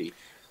more wealthy.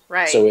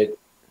 Right. So it's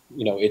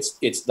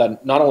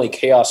not only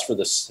chaos for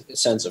the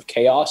sense of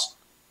chaos,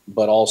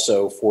 but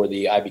also for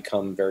the I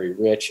become very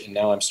rich. And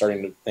now I'm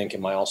starting to think,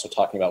 am I also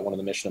talking about one of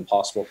the Mission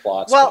Impossible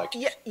plots? Well,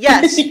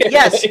 yes,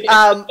 yes.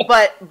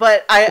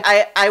 But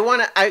I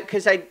want to,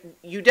 because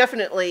you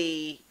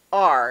definitely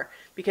are,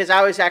 because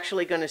I was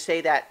actually going to say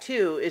that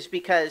too, is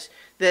because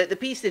the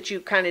piece that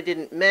you kind of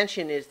didn't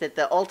mention is that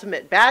the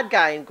ultimate bad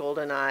guy in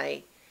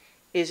GoldenEye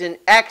is an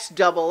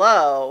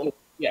XOO,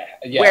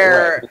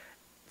 where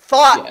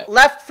thought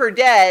left for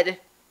dead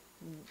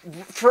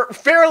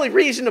fairly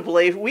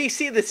reasonably. We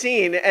see the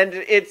scene, and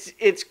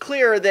it's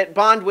clear that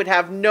Bond would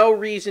have no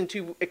reason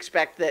to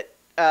expect that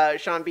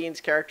Sean Bean's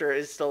character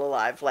is still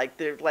alive.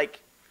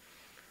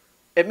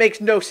 It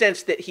makes no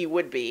sense that he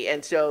would be,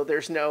 and so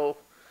there's no.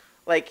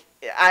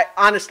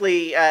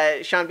 Honestly,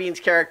 Sean Bean's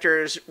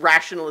character's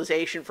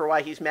rationalization for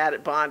why he's mad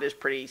at Bond is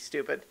pretty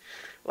stupid.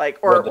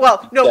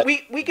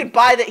 We could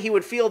buy that he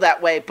would feel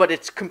that way, but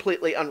it's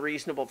completely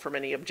unreasonable from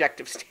any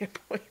objective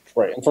standpoint.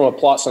 Right, and from a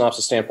plot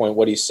synopsis standpoint,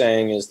 what he's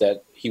saying is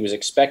that he was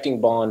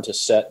expecting Bond to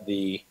set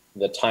the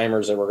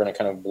timers that were going to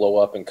kind of blow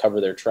up and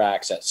cover their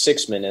tracks at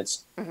 6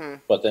 minutes,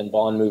 but then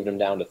Bond moved him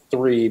down to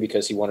 3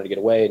 because he wanted to get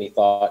away and he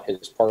thought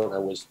his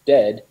partner was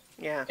dead.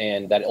 Yeah.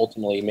 And that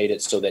ultimately made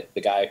it so that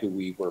the guy who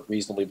we were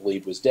reasonably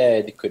believed was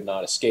dead could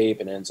not escape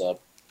and ends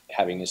up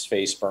having his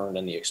face burned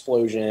in the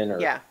explosion or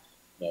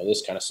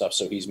this kind of stuff.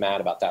 So he's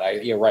mad about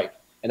that. You're right.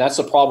 And that's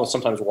the problem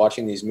sometimes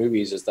watching these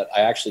movies is that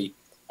I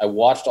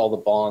watched all the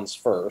Bonds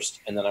first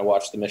and then I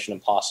watched the Mission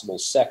Impossible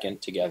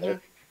second together.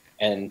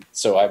 And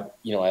so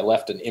I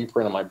left an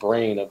imprint on my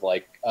brain of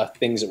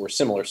things that were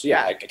similar. So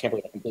I can't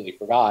believe I completely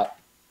forgot,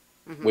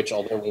 which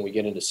although when we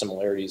get into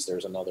similarities,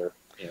 there's another.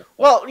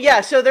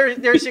 So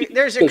there's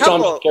a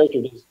couple. Sean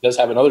character does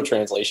have another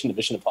translation to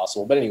Mission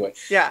Impossible, but anyway.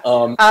 Yeah.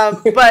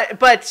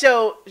 But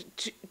so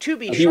to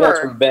be sure, he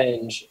wants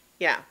revenge.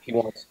 Yeah. He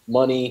wants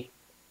money,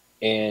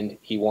 and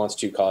he wants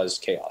to cause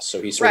chaos. So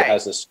he sort of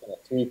has this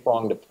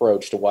three-pronged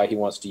approach to why he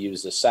wants to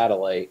use the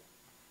satellite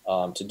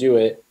to do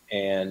it,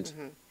 and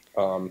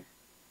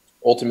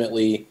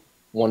ultimately,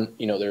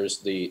 there's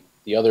the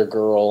other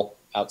girl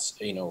there's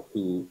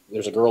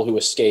a girl who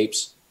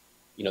escapes.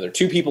 There are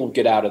two people who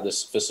get out of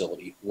this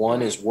facility.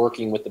 One is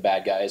working with the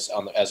bad guys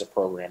as a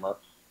programmer.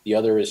 The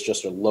other is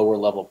just a lower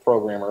level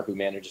programmer who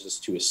manages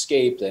to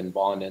escape. Then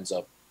Bond ends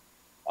up,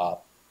 uh,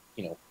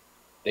 you know,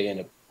 they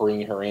end up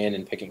bringing her in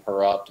and picking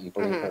her up and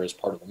bringing her as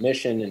part of the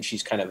mission, and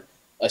she's kind of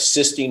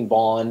assisting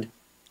Bond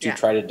to Yeah.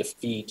 try to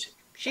defeat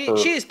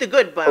She's the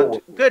good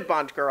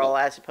Bond girl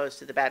as opposed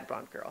to the bad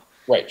Bond girl.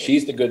 Right,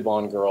 she's the good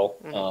Bond girl,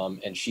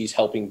 and she's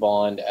helping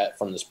Bond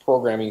from this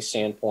programming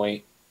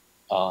standpoint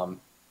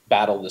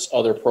battle this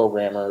other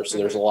programmer. So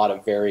there's a lot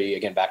of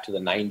again, back to the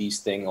 90s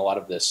thing, a lot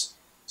of this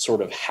sort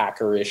of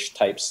hackerish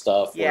type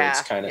stuff where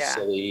it's kind of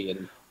silly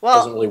and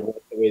doesn't really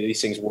work the way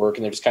these things work,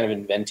 and they're just kind of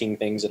inventing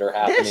things that are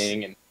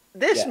happening.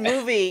 This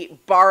movie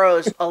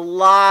borrows a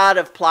lot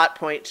of plot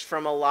points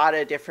from a lot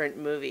of different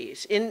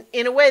movies in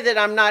a way that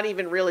I'm not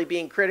even really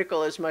being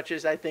critical as much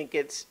as I think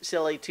it's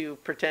silly to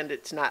pretend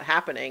it's not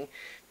happening.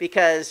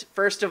 Because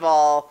first of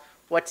all,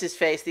 what's his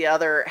face? The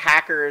other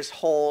hacker's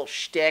whole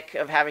shtick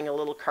of having a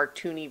little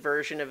cartoony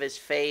version of his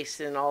face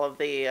and all of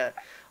the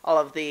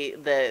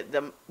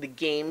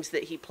games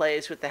that he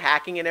plays with the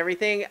hacking and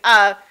everything.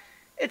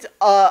 It's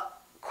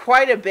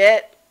quite a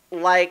bit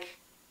like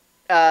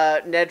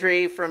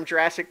Nedry from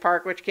Jurassic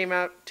Park, which came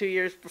out 2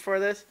 years before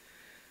this.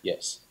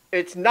 Yes.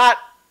 It's not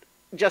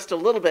just a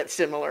little bit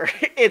similar.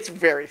 It's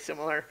very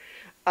similar.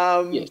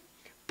 Yes.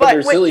 But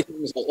there's silly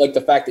things like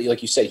the fact that,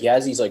 like you said, he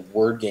has these like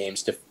word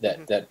games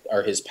that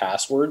are his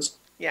passwords.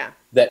 Yeah.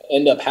 That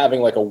end up having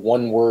like a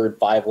 1-word,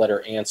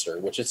 5-letter answer,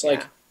 which it's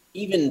like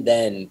even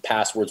then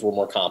passwords were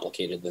more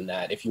complicated than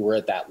that if you were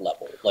at that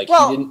level. Like you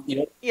don't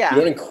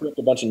encrypt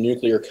a bunch of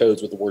nuclear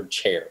codes with the word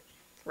chair.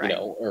 Right. You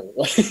know,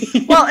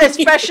 well,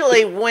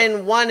 especially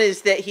when one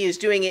is that he is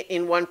doing it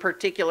in one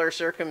particular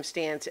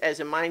circumstance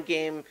as a mind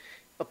game,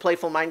 a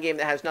playful mind game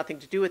that has nothing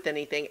to do with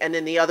anything, and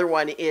then the other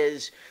one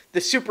is the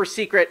super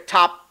secret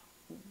top-notch,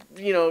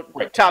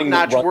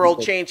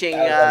 world-changing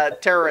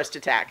terrorist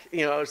attack.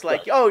 You know, it's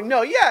like, oh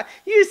no, yeah,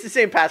 you use the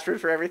same password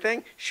for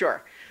everything,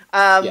 sure.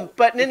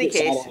 But in any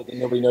case, that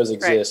nobody knows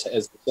exists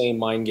as the same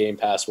mind game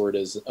password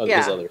as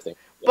other things.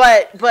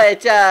 Yeah.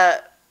 But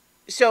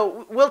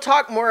so we'll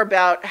talk more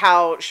about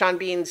how Sean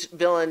Bean's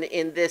villain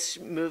in this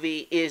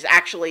movie is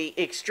actually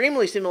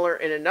extremely similar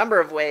in a number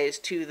of ways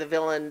to the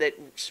villain that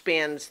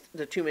spans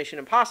the 2 Mission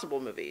Impossible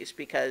movies.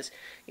 Because,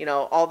 you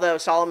know, although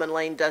Solomon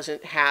Lane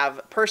doesn't have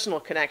a personal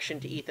connection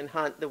to Ethan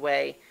Hunt the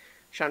way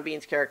Sean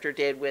Bean's character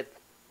did with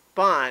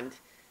Bond,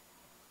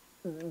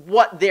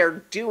 what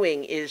they're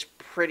doing is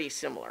pretty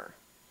similar.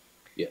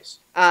 Yes.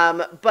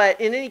 But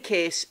in any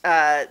case,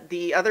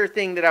 the other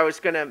thing that I was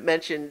going to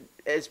mention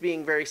as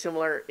being very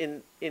similar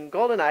in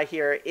GoldenEye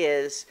here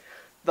is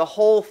the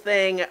whole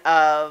thing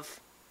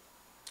of,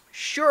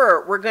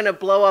 sure, we're going to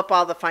blow up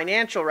all the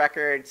financial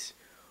records,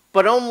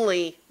 but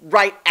only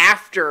right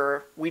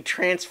after we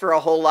transfer a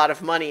whole lot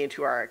of money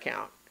into our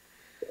account.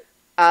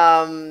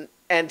 And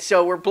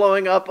so we're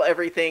blowing up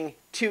everything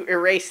to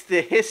erase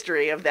the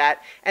history of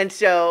that. And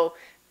so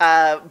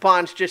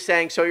Bond's just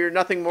saying, so you're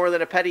nothing more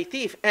than a petty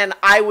thief. And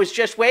I was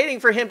just waiting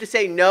for him to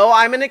say, no,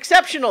 I'm an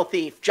exceptional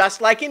thief,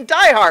 just like in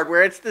Die Hard,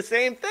 where it's the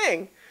same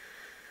thing.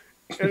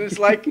 And it's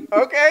like,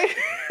 okay.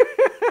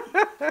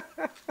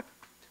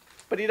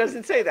 But he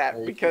doesn't say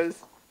that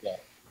because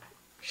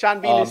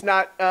Sean Bean is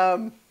not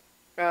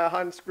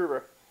Hans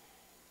Gruber.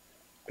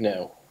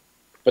 No.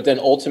 But then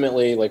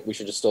ultimately, like, we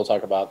should just still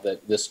talk about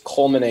that this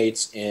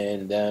culminates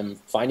in them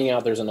finding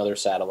out there's another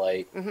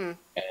satellite and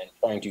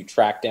trying to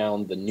track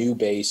down the new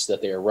base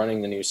that they are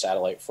running the new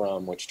satellite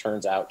from, which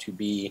turns out to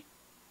be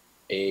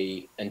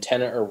a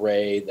antenna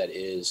array that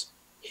is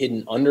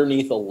hidden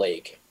underneath a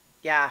lake.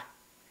 Yeah.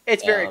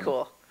 It's very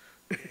cool.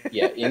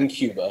 In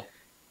Cuba,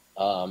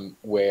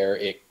 where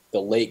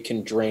the lake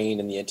can drain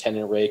and the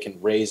antenna array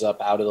can raise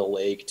up out of the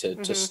lake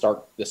to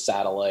start the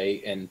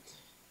satellite. And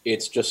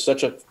it's just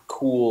such a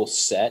cool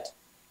set.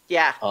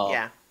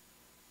 Yeah,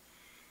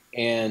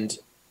 And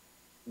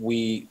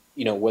we,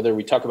 whether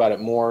we talk about it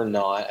more or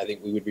not, I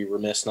think we would be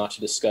remiss not to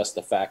discuss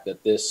the fact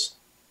that this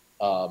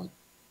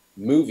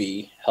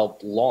movie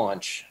helped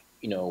launch,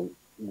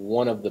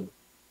 one of the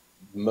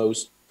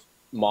most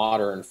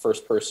modern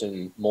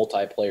first-person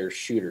multiplayer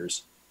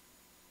shooters.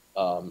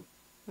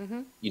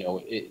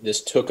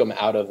 This took them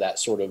out of that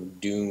sort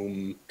of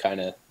Doom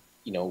kind of,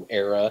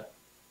 era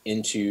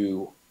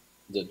into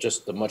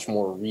the much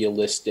more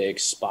realistic,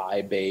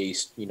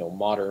 spy-based,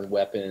 modern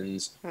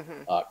weapons,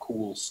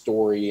 cool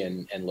story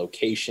and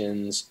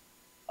locations,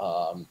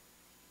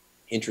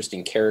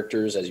 interesting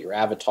characters as your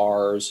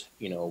avatars,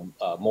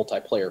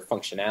 multiplayer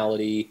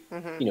functionality,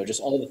 just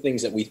all the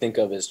things that we think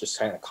of as just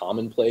kind of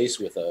commonplace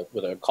with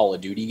a Call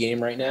of Duty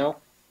game right now,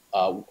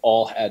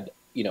 all had,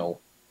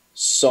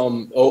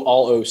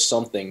 all owe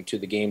something to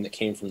the game that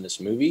came from this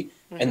movie.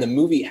 And the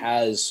movie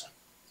has...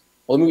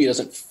 Well, the movie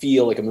doesn't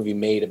feel like a movie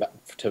made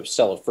to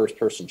sell a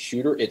first-person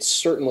shooter. It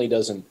certainly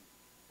doesn't.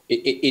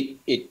 It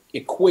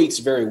equates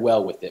very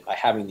well with it by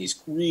having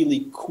these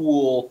really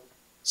cool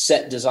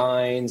set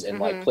designs and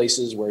like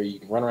places where you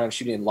can run around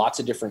shooting lots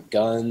of different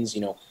guns.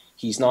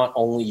 He's not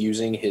only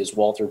using his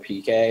Walther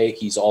PK.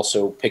 He's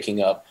also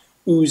picking up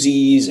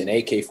Uzis and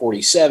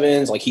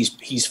AK-47s. Like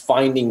he's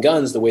finding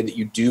guns the way that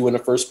you do in a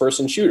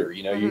first-person shooter.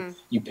 You know,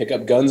 you pick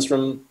up guns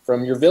from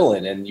your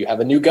villain, and you have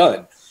a new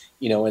gun.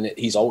 You know, and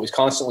he's always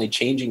constantly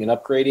changing and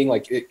upgrading.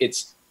 Like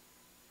it's,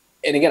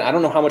 and again, I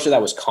don't know how much of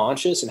that was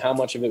conscious and how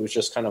much of it was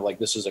just kind of like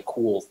this is a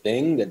cool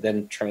thing that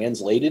then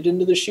translated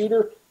into the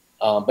shooter.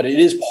 But it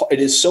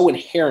is so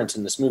inherent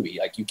in this movie.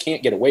 Like you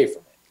can't get away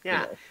from it.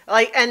 Yeah, you know?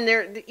 Like, and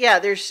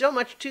there's so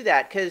much to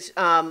that because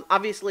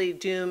obviously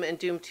Doom and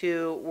Doom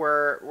 2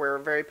 were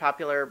very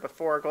popular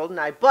before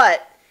GoldenEye,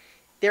 but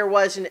there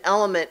was an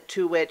element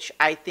to which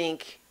I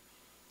think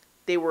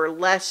they were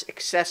less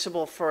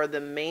accessible for the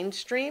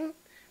mainstream,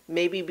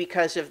 maybe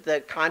because of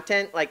the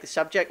content, like the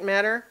subject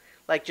matter,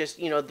 like just,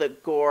 you know, the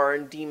gore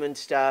and demon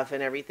stuff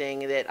and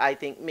everything, that I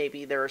think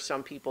maybe there are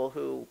some people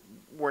who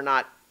were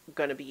not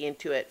going to be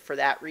into it for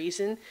that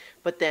reason.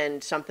 But then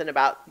something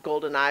about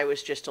GoldenEye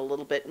was just a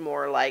little bit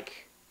more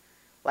like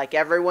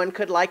everyone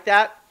could like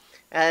that.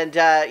 And,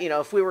 you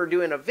know, if we were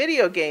doing a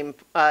video game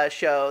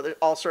show, there's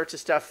all sorts of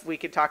stuff we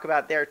could talk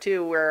about there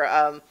too,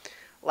 where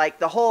like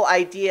the whole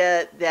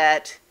idea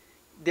that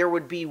there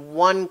would be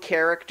one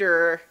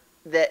character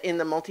that in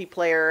the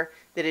multiplayer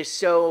that is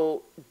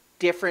so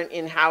different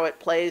in how it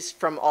plays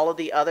from all of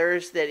the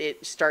others that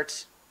it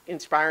starts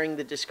inspiring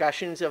the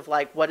discussions of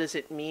like, what does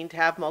it mean to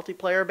have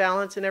multiplayer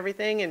balance and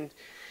everything. And,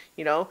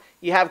 you know,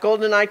 you have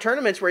GoldenEye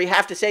tournaments where you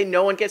have to say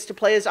no one gets to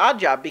play as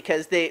Oddjob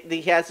because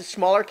he has a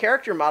smaller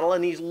character model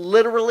and he's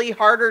literally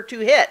harder to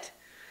hit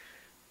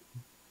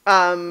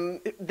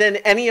than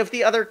any of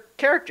the other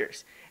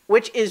characters,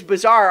 which is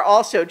bizarre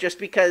also just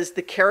because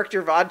the character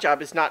of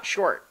Oddjob is not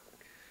short.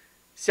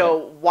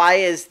 So why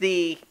is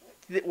the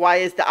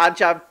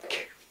Oddjob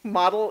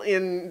model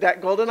in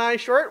that GoldenEye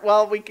short?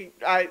 Well,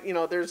 you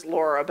know, there's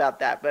lore about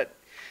that,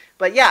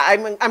 but yeah,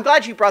 I'm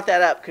glad you brought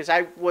that up because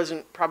I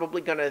wasn't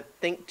probably going to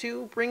think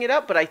to bring it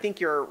up, but I think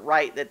you're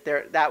right that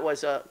that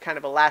was a kind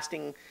of a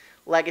lasting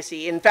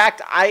legacy. In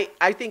fact, I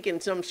think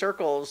in some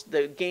circles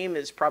the game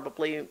is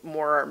probably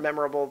more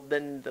memorable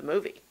than the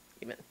movie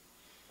even.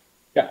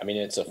 Yeah, I mean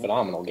it's a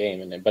phenomenal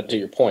game, but to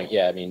your point,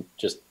 yeah, I mean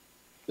just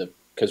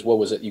because what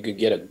was it? You could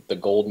get the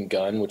golden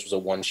gun, which was a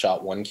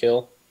one-shot,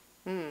 one-kill.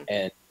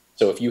 And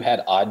so if you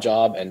had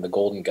Oddjob and the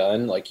golden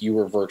gun, like you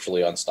were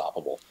virtually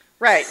unstoppable.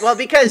 Right. Well,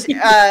 because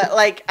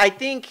like I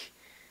think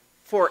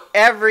for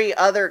every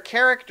other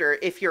character,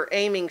 if you're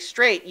aiming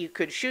straight, you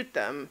could shoot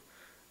them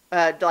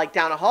like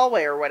down a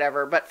hallway or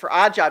whatever. But for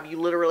Oddjob, you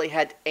literally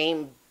had to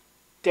aim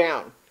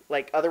down.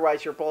 Like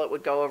otherwise, your bullet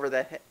would go over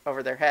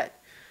their head.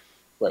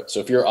 Right.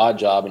 So if you're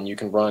Oddjob and you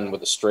can run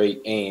with a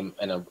straight aim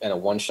and a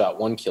one-shot,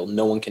 one-kill,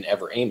 no one can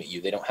ever aim at you.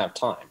 They don't have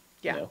time.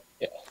 Yeah. You know?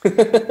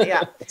 Yeah.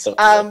 Yeah. So,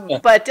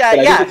 but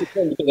yeah.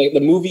 The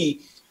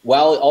movie,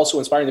 while also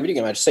inspiring the video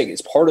game, I just say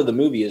it's part of the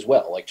movie as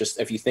well. Like just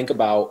if you think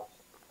about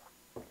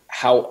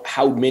how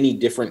many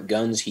different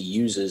guns he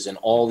uses and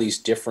all these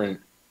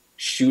different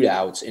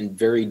shootouts in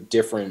very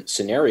different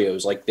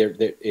scenarios, like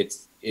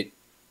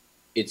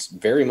it's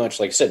very much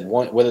like I said,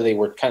 whether they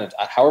were kind of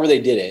however they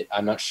did it,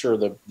 I'm not sure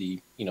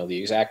the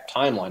exact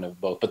timeline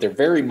of both, but they're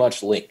very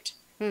much linked.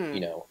 You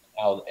know,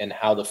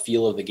 how the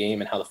feel of the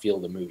game and how the feel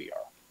of the movie are.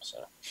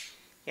 So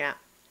yeah.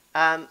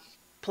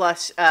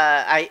 Plus,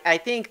 I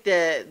think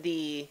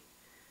the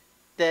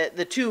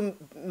two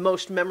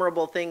most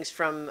memorable things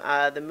from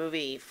the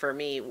movie for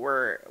me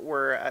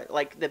were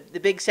like the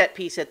big set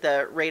piece at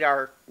the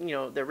radar, you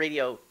know, the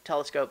radio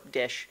telescope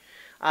dish,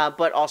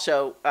 but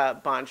also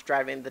Bond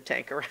driving the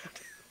tank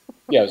around.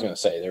 Yeah, I was going to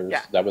say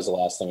that was the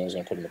last thing I was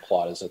going to put in the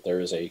plot is that there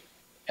is a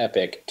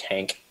epic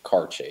tank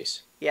car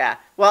chase. Yeah,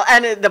 well,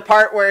 and the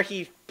part where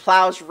he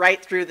plows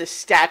right through the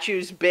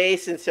statue's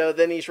base, and so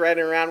then he's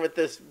riding around with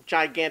this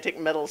gigantic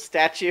metal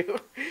statue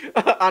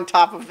on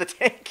top of the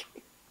tank.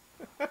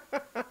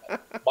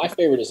 My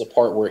favorite is the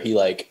part where he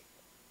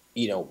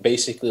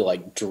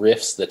basically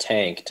drifts the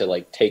tank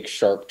to take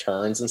sharp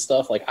turns and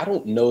stuff. Like, I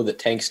don't know that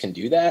tanks can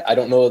do that. I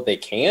don't know that they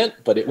can't,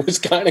 but it was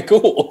kind of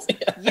cool.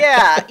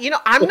 Yeah,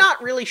 I'm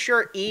not really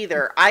sure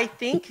either. I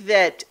think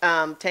that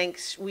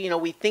tanks,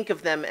 we think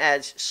of them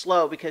as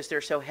slow because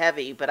they're so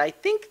heavy, but I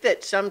think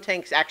that some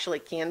tanks actually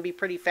can be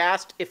pretty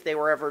fast if they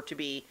were ever to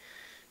be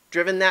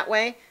driven that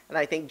way. And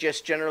I think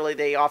just generally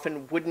they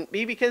often wouldn't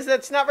be because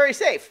that's not very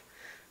safe.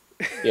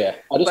 Yeah,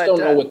 I just don't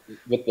know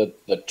with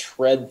the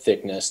tread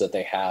thickness that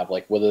they have,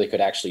 like whether they could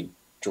actually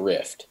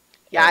drift.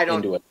 Yeah, I don't.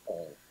 Into it,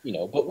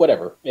 but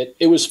whatever.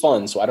 It was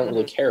fun, so I don't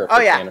really care. If oh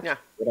yeah.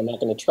 But I'm not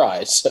going to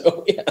try.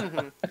 So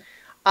yeah.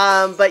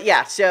 But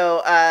yeah,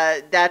 so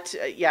that's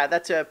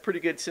a pretty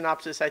good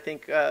synopsis, I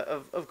think,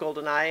 of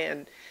GoldenEye,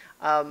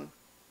 and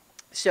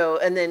so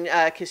and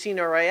then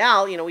Casino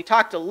Royale. We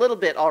talked a little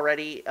bit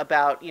already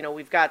about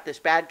we've got this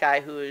bad guy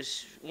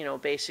who's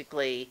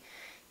basically.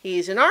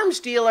 He's an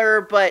arms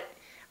dealer, but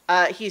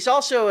he's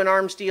also an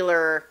arms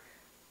dealer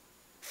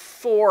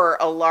for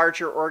a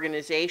larger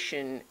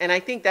organization. And I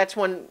think that's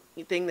one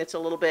thing that's a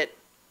little bit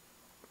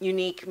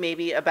unique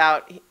maybe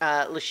about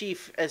Le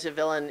Chiffre as a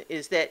villain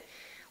is that,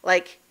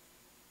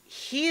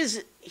 he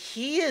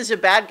is a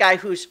bad guy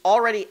who's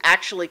already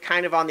actually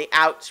kind of on the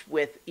outs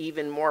with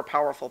even more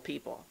powerful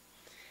people.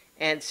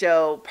 And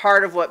so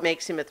part of what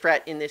makes him a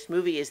threat in this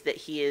movie is that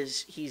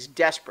he's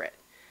desperate,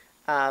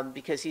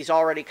 because he's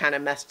already kind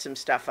of messed some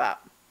stuff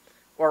up,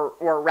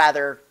 or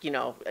rather,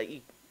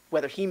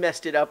 whether he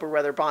messed it up or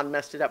whether Bond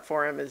messed it up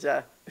for him is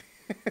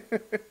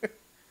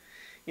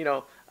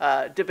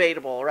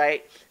debatable,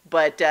 right?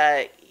 But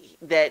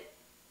that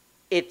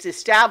it's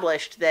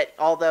established that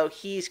although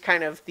he's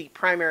kind of the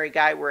primary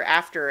guy we're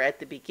after at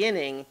the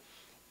beginning,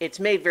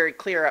 it's made very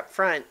clear up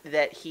front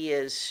that he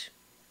is,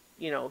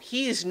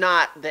 he's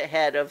not the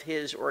head of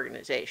his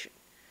organization.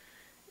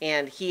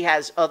 And he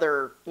has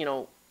other,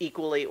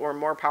 equally or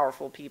more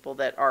powerful people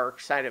that are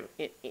kind of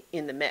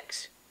in the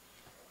mix.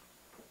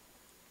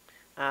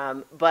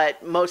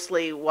 But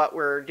mostly what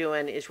we're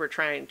doing is we're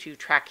trying to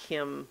track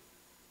him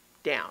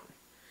down.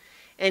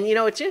 And,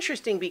 it's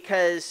interesting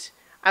because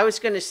I was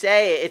going to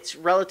say it's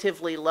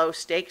relatively low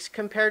stakes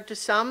compared to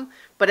some,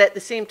 but at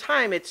the same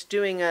time, it's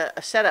doing a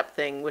setup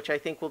thing, which I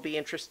think will be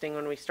interesting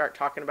when we start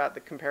talking about the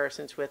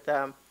comparisons with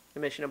the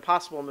Mission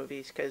Impossible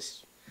movies,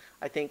 because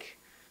I think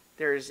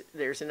there's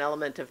an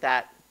element of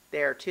that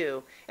there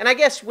too. And I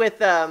guess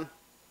with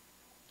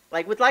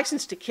with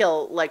License to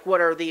Kill,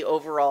 what are the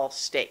overall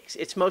stakes?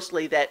 It's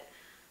mostly that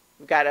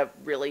we've got a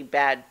really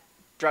bad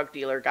drug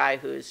dealer guy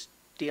who's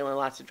dealing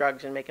lots of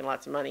drugs and making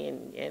lots of money,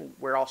 and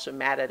we're also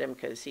mad at him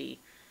because he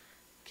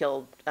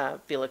killed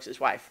Felix's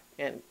wife,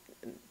 and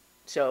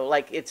so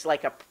it's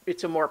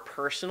a more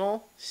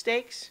personal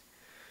stakes.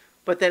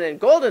 But then in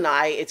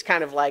GoldenEye, it's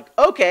kind of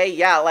okay,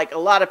 yeah, a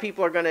lot of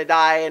people are going to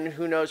die, and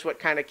who knows what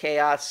kind of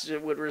chaos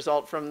would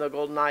result from the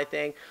GoldenEye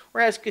thing.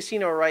 Whereas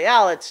Casino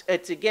Royale,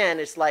 it's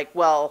again,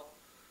 well,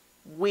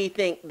 we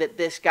think that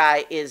this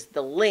guy is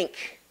the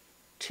link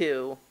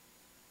to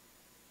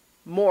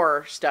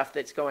more stuff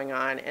that's going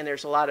on, and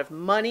there's a lot of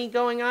money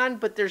going on,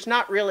 but there's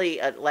not really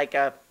an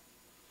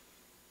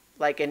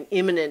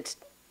imminent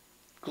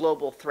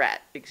global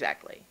threat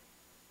exactly.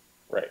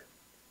 Right.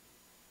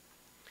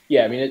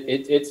 Yeah, I mean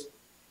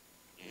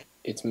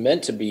it's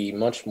meant to be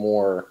much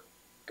more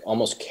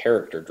almost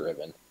character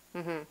driven.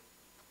 Mm-hmm.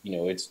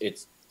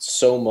 It's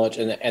so much,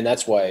 and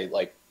that's why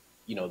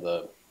the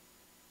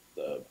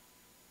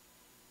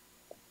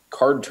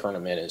card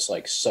tournament is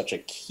such a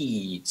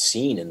key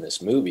scene in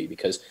this movie,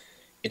 because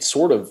it's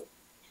sort of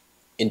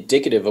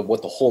indicative of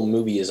what the whole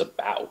movie is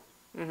about.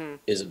 Mm-hmm.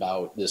 Is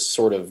about this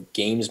sort of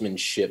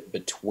gamesmanship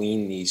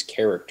between these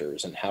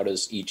characters, and how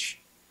does each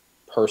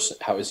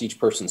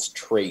person's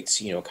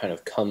traits, kind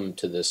of come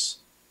to this,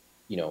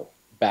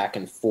 back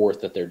and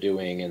forth that they're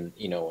doing, and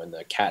and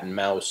the cat and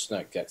mouse.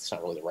 That's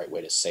not really the right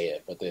way to say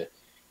it, but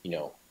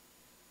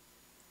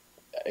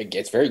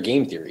it's very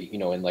game theory,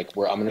 and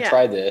where I'm going to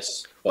try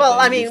this. Well,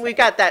 I mean, we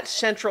got that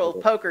central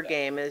poker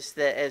game as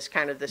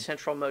kind of the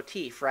central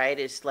motif, right?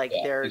 Is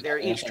they're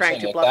each trying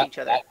to bluff each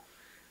other.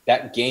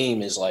 That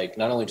game is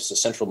not only just a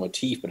central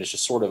motif, but it's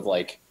just sort of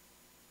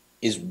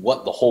is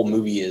what the whole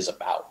movie is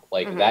about.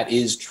 Mm-hmm. That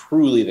is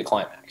truly the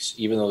climax,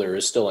 even though there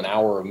is still an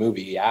hour of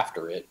movie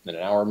after it and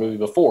an hour of movie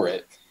before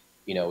it.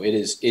 It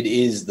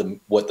is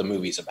what the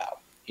movie's about.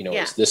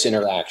 It's this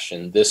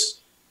interaction,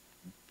 this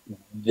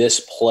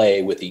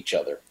play with each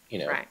other.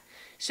 Right.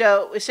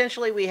 So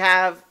essentially, we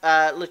have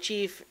Le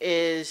Chiffre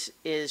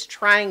is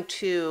trying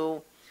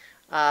to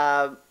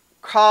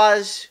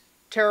cause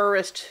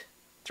terrorist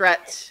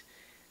threats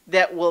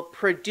that will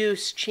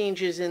produce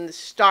changes in the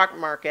stock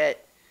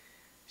market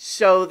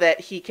so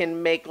that he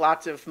can make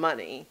lots of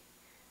money.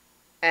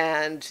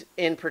 And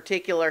in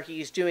particular,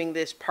 he's doing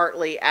this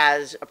partly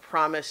as a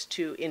promise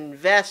to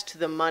invest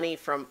the money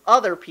from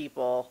other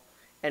people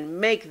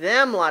and make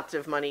them lots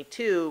of money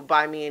too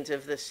by means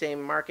of the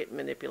same market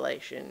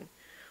manipulation,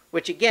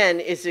 which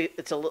again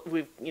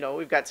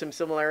we've got some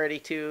similarity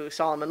to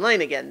Solomon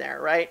Lane again there,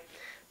 right?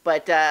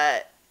 But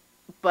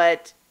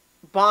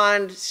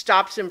Bond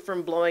stops him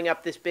from blowing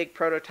up this big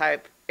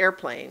prototype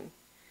airplane,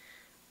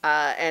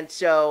 and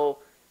so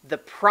the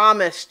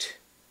promised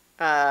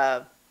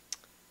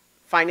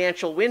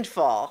financial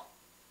windfall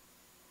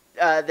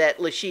that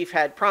Le Chiffre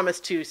had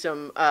promised to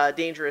some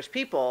dangerous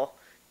people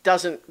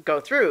doesn't go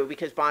through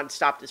because Bond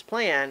stopped his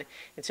plan.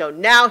 And so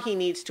now he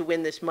needs to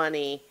win this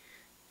money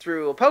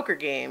through a poker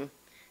game.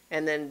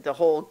 And then the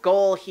whole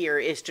goal here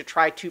is to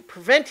try to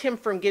prevent him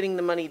from getting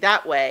the money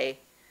that way,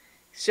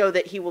 so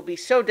that he will be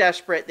so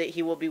desperate that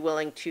he will be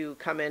willing to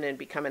come in and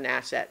become an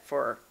asset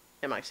for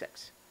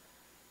MI6.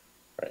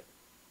 Right.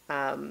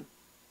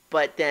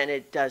 But then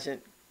it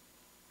doesn't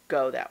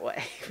go that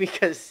way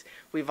because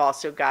we've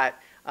also got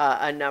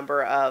a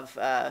number of,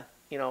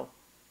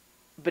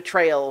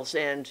 betrayals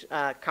and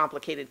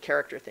complicated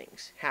character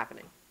things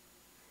happening.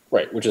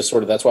 Right, which is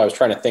sort of, that's why I was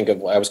trying to think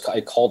of,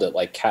 I called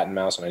it cat and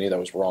mouse, and I knew that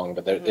was wrong,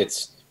 but mm-hmm.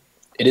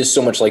 It is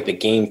so much like the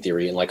game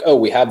theory, and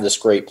we have this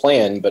great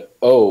plan, but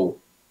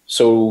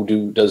so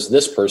does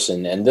this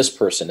person and this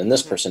person and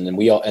this mm-hmm. person,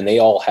 and they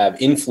all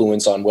have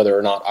influence on whether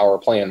or not our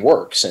plan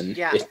works, and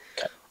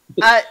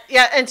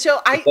and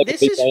so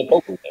this is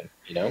poker game,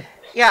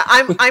 Yeah,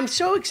 I'm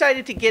so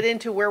excited to get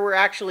into where we're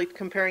actually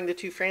comparing the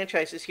two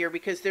franchises here,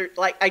 because they're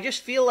like, I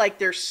just feel like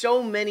there's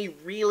so many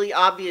really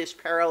obvious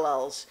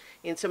parallels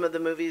in some of the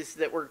movies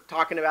that we're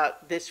talking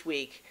about this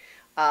week.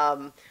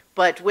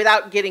 But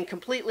without getting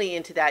completely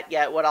into that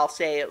yet, what I'll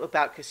say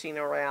about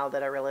Casino Royale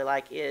that I really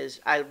like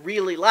is I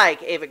really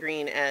like Ava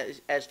Green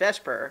as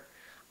Vesper.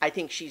 I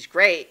think she's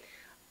great.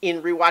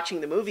 In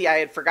rewatching the movie, I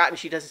had forgotten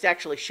she doesn't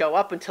actually show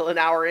up until an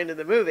hour into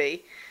the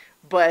movie.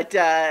 But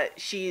I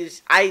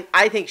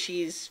think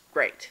she's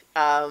great.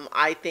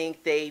 I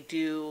think they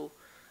do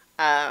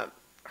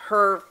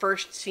her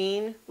first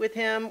scene with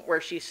him where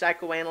she's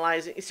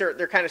psychoanalyzing, so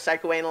they're kind of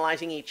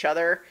psychoanalyzing each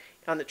other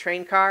on the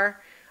train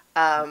car,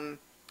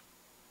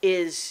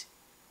 is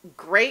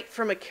great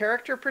from a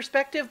character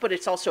perspective, but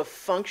it's also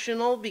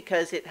functional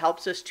because it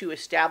helps us to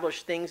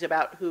establish things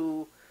about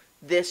who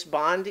this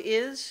Bond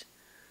is,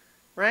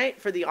 right?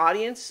 For the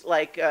audience,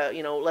 like,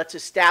 let's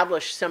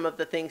establish some of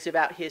the things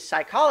about his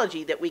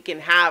psychology that we can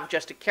have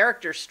just a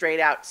character straight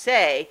out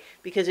say,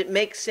 because it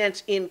makes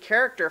sense in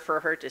character for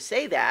her to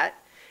say that.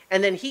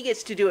 And then he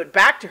gets to do it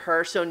back to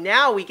her. So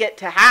now we get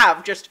to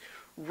have just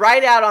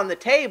right out on the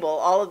table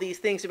all of these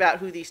things about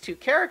who these two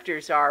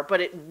characters are,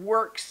 but it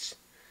works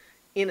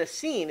in a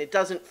scene. It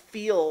doesn't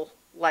feel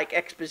like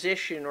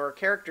exposition or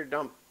character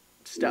dump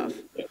stuff.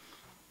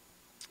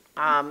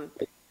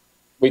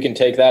 We can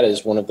take that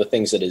as one of the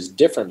things that is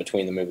different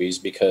between the movies,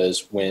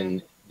 because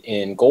when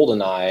in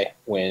GoldenEye,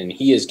 when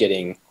he is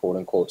getting quote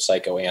unquote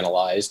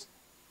psychoanalyzed,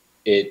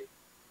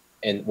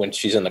 and when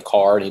she's in the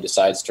car and he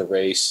decides to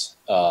race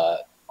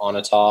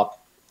Onatopp,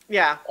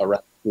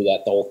 around through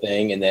that whole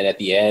thing, and then at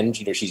the end,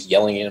 she's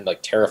yelling at him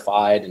like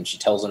terrified, and she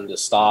tells him to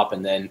stop,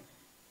 and then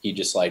he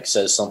just like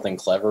says something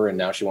clever, and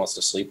now she wants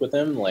to sleep with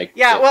him. Like,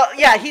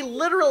 he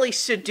literally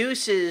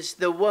seduces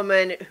the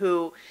woman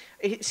who.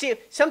 See,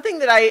 something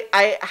that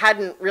I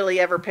hadn't really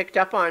ever picked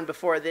up on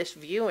before this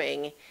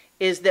viewing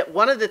is that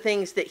one of the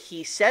things that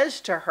he says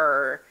to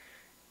her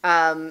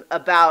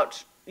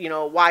about,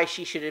 why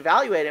she should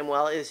evaluate him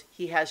well is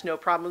he has no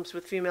problems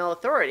with female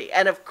authority.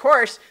 And of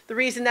course, the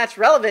reason that's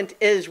relevant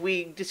is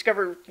we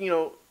discover,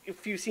 a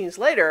few scenes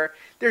later,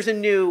 there's a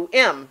new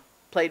M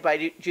played by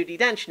Judi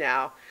Dench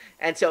now.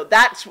 And so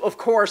that's, of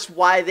course,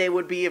 why they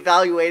would be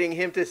evaluating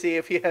him to see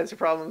if he has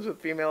problems with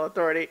female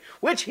authority,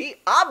 which he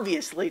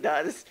obviously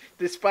does,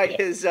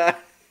 despite his.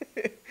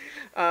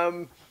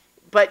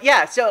 But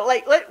yeah, so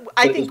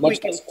I think we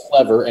can. As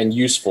clever and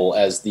useful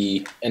as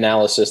the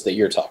analysis that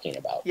you're talking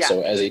about. Yeah.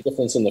 So as a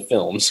difference in the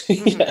films.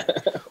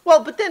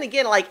 Well, but then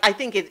again, I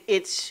think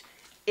it's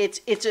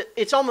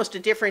almost a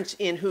difference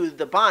in who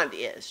the Bond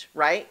is,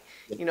 right?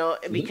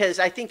 Because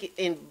I think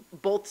in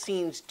both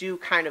scenes do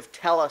kind of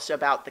tell us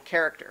about the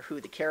character, who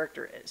the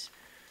character is.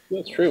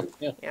 That's true.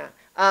 Yeah. Yeah.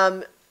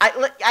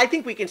 I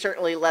think we can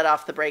certainly let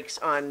off the brakes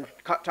on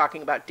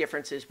talking about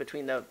differences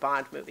between the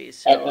Bond movies.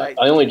 So I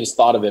only just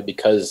thought of it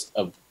because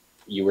of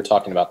you were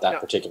talking about that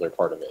particular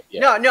part of it.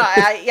 Yeah. No.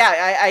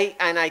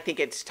 I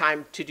think it's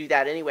time to do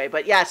that anyway.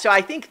 But yeah, so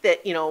I think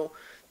that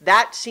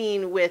that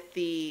scene with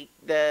the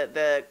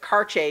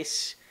car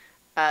chase.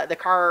 The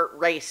car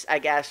race, I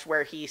guess,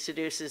 where he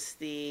seduces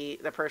the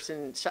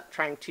person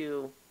trying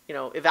to,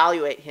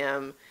 evaluate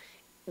him,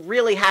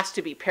 really has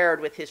to be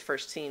paired with his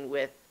first scene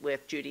with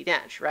Judi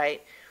Dench,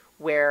 right?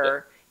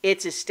 Where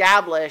it's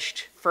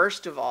established,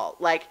 first of all,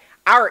 like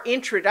our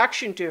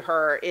introduction to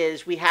her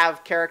is we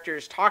have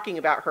characters talking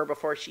about her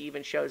before she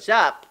even shows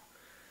up,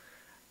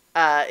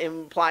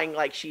 implying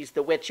like she's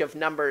the witch of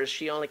numbers.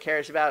 She only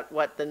cares about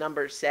what the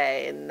numbers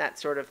say and that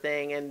sort of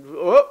thing. And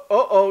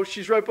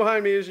she's right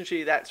behind me, isn't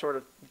she? That sort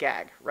of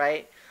gag,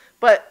 right?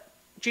 But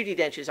Judi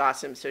Dench is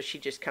awesome, so she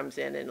just comes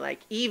in and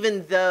like,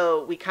 even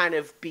though we kind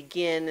of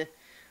begin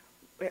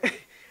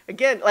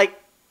again, like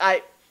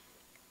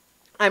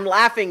I'm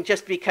laughing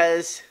just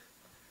because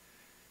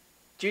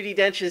Judi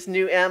Dench's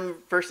new M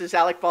versus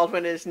Alec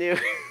Baldwin is new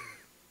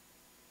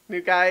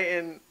guy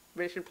in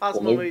Mission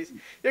Impossible movies.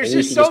 There's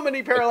just so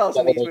many parallels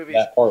in these movies.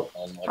 That part,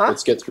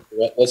 let's get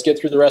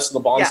through the rest of the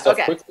Bond stuff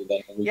quickly,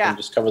 then, and we can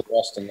just cover the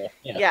rest in the.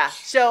 Yeah.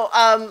 So,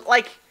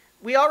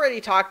 we already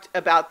talked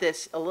about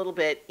this a little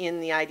bit in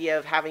the idea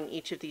of having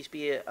each of these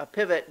be a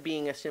pivot,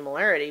 being a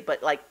similarity,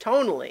 but like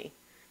tonally,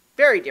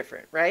 very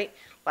different, right?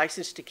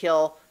 License to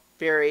Kill,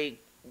 very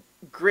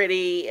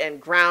gritty and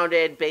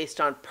grounded, based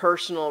on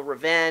personal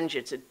revenge.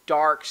 It's a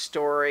dark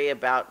story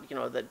about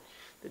the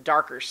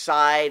darker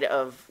side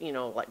of,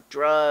 like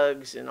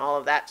drugs and all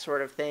of that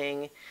sort of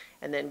thing.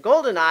 And then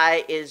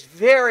GoldenEye is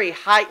very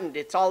heightened.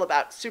 It's all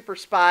about super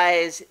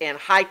spies and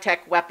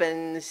high-tech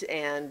weapons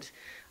and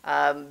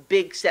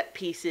big set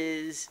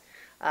pieces.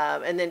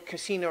 And then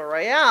Casino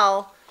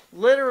Royale,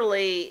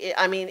 literally,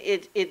 I mean,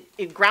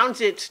 it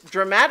grounds it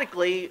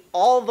dramatically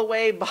all the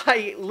way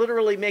by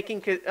literally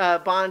making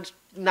Bond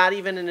not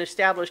even an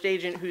established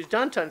agent who's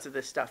done tons of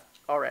this stuff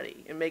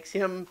already. It makes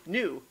him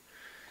new.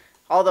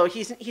 Although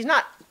he's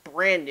not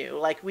brand new.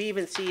 Like we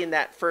even see in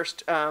that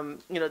first,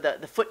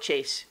 the foot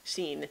chase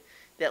scene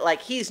that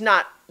like he's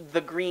not the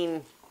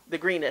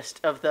greenest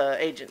of the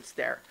agents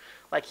there.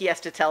 Like he has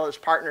to tell his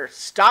partner,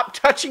 "Stop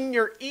touching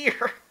your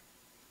ear."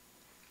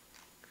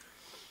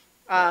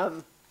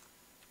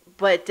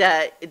 But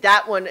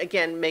that one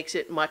again makes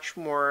it much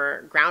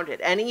more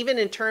grounded, and even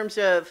in terms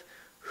of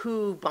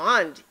who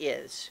Bond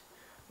is,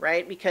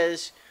 right?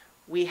 Because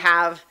we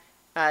have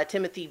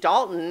Timothy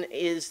Dalton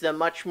is the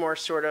much more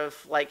sort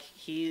of like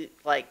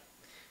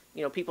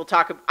people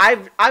talk.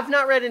 I've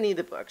not read any of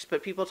the books,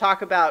 but people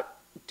talk about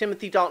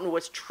Timothy Dalton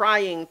was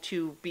trying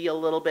to be a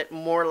little bit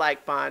more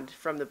like Bond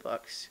from the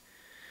books,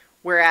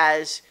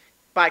 whereas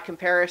by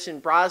comparison,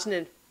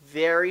 Brosnan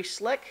very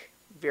slick,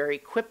 very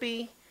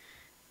quippy.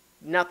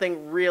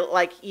 Nothing real,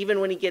 like,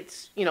 even when he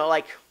gets,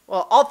 well,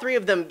 all three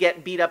of them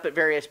get beat up at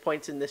various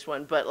points in this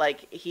one, but,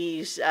 like,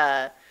 he's,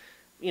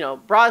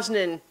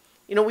 Brosnan,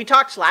 we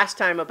talked last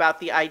time about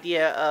the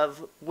idea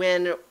of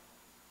when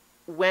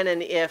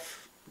and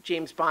if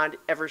James Bond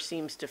ever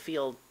seems to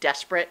feel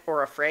desperate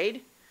or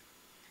afraid.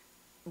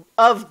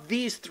 Of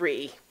these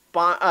three,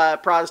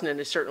 Brosnan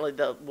is certainly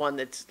the one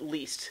that's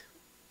least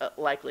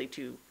likely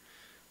to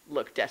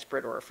look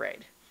desperate or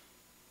afraid.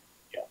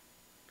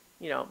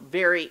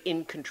 Very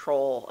in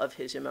control of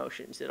his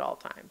emotions at all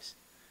times.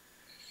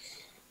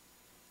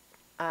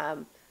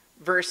 And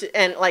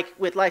like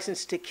with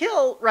License to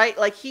Kill, right?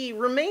 Like he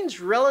remains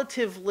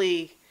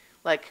relatively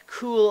like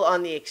cool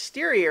on the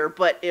exterior,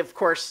 but of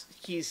course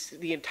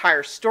the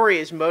entire story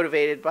is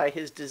motivated by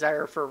his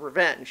desire for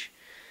revenge.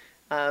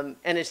 And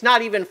it's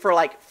not even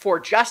for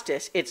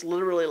justice. It's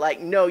literally like,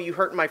 no, you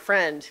hurt my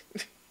friend,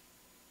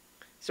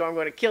 so I'm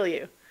going to kill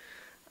you.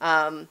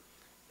 And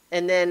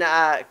then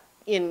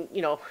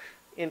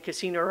in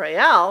Casino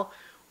Royale,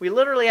 we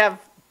literally have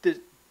the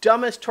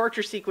dumbest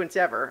torture sequence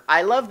ever.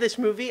 I love this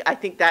movie. I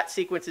think that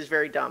sequence is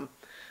very dumb.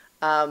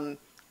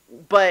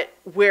 But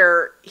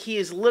where he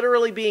is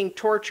literally being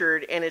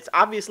tortured, and it's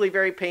obviously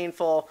very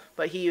painful,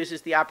 but he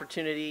uses the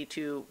opportunity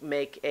to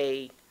make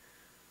a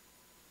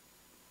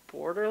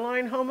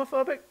borderline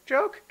homophobic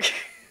joke.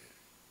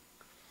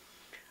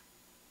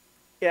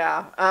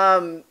 Yeah.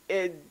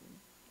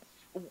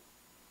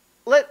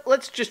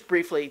 Let's just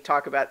briefly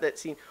talk about that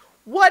scene.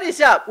 What is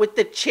up with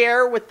the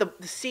chair with the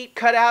seat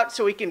cut out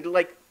so he can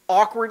like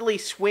awkwardly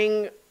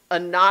swing a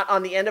knot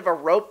on the end of a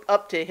rope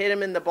up to hit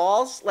him in the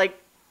balls? Like,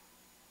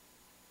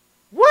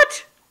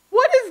 what?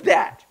 What is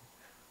that?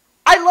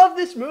 I love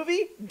this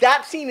movie.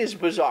 That scene is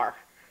bizarre.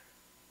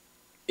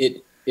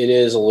 It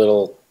is a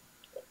little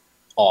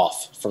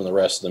off from the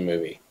rest of the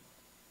movie.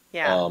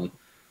 Yeah.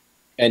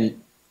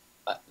 And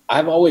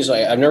I've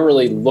never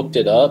really looked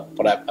it up,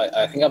 but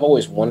I think I've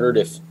always wondered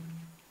if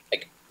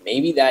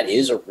maybe that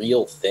is a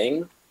real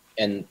thing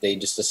and they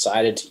just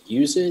decided to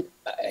use it.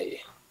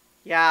 I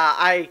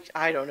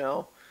don't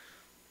know.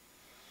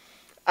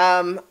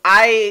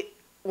 I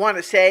want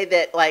to say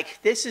that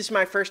this is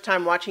my first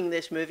time watching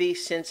this movie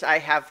since I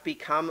have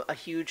become a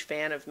huge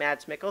fan of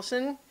Mads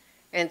Mikkelsen.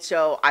 And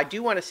so I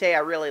do want to say I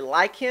really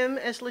like him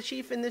as Le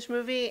Chiffre in this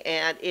movie,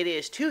 and it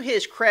is to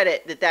his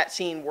credit that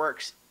scene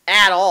works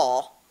at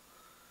all,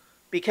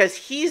 because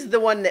he's the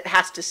one that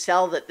has to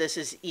sell that this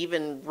is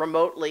even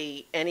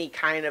remotely any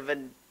kind of a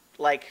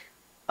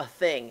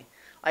thing.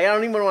 I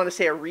don't even want to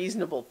say a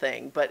reasonable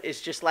thing, but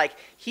it's just like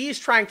he's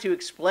trying to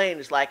explain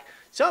is like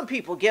some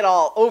people get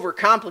all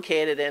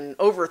overcomplicated and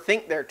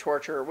overthink their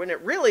torture when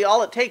it really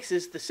all it takes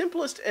is the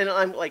simplest. And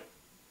I'm like,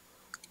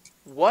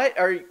 what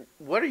are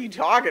you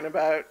talking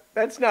about?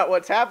 That's not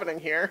what's happening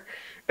here.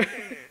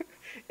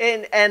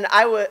 and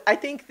I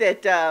think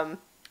that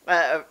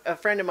a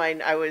friend of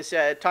mine I was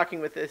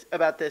talking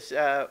about this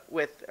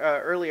with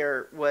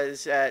earlier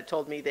was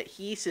told me that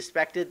he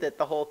suspected that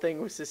the whole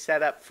thing was a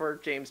setup for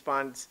James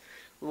Bond's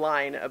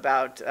line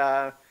about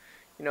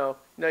no,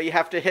 you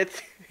have to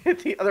hit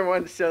the other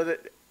one so that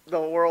the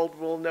world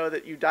will know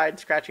that you died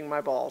scratching my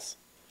balls.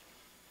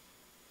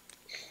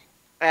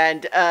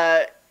 And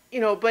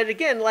but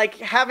again,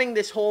 having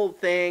this whole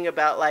thing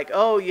about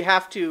oh, you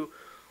have to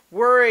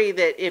worry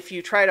that if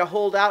you try to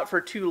hold out for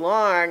too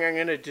long, I'm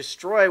going to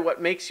destroy what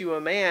makes you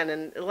a man.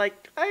 And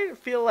I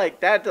feel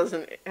like that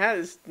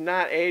has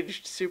not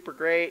aged super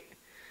great.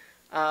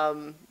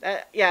 So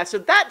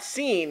that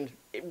scene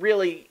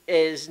really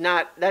is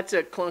not, that's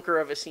a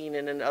clunker of a scene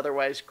in an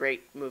otherwise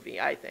great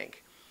movie, I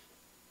think.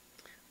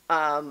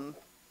 But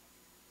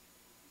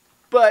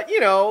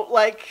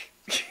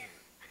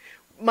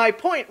my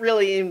point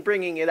really in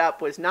bringing it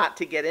up was not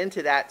to get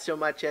into that so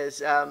much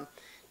as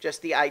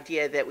just the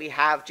idea that we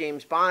have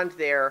James Bond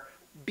there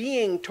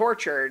being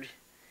tortured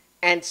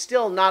and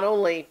still not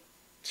only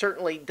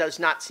certainly does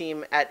not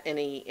seem at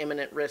any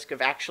imminent risk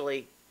of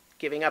actually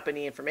giving up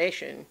any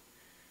information,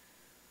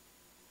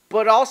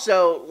 but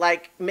also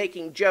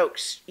making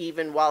jokes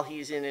even while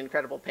he's in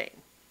incredible pain.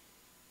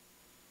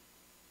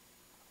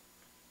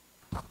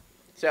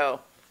 So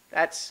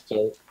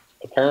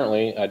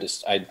apparently,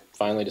 I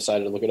finally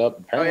decided to look it up.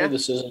 Apparently,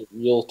 This is a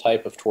real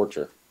type of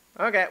torture.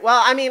 Okay.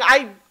 Well, I mean,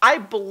 I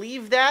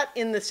believe that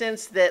in the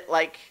sense that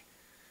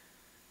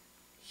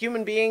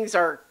human beings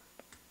are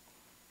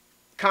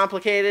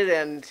complicated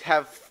and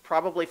have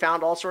probably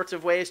found all sorts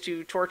of ways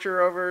to torture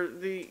over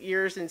the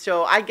years, and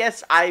so I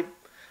guess I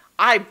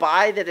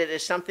buy that it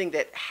is something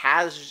that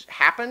has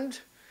happened.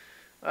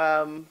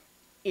 You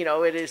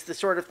know, it is the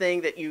sort of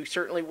thing that you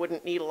certainly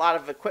wouldn't need a lot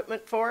of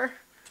equipment for.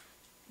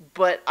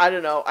 But I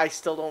don't know, I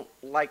still don't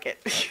like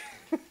it.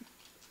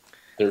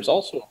 There's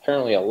also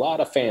apparently a lot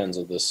of fans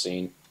of this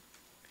scene.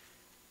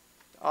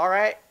 All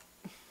right.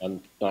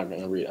 I'm not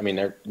going to read. I mean,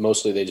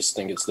 they just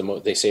think it's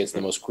they say it's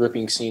the most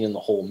gripping scene in the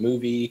whole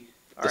movie.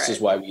 This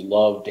is why we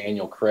love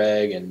Daniel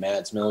Craig and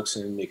Mads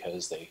Mikkelsen,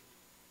 because they,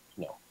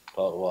 you know,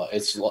 blah, blah, blah.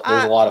 There's a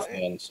lot of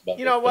fans about it.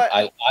 You know what?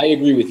 I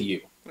agree with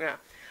you. Yeah.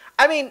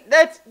 I mean,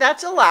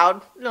 that's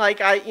allowed. Like,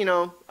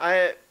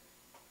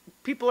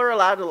 people are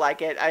allowed to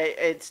like it.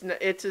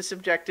 It's a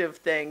subjective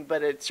thing,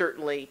 but it's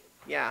certainly,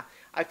 yeah.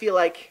 I feel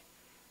like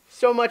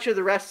so much of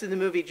the rest of the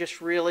movie just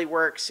really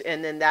works,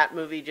 and then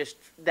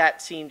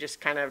that scene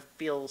just kind of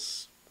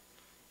feels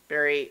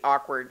very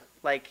awkward.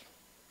 Like,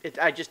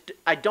 I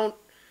don't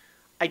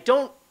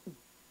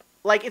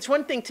like. It's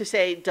one thing to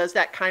say, does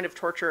that kind of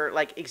torture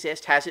like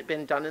exist? Has it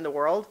been done in the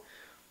world?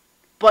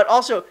 But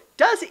also,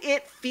 does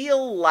it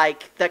feel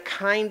like the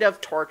kind of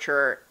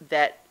torture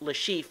that Le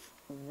Chiffre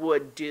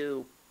would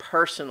do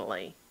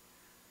personally?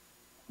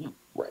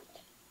 Right.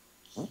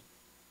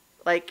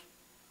 Like,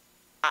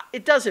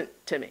 it doesn't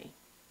to me.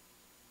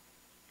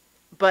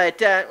 But,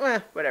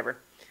 whatever.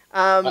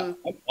 I'm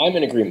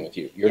in agreement with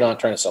you. You're not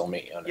trying to sell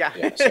me on it. Yeah.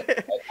 So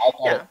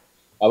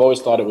I've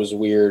always thought it was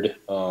weird.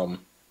 But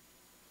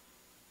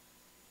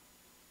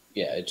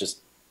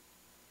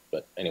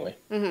anyway.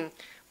 Mm-hmm.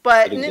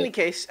 But in any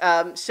case,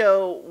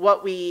 so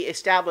what we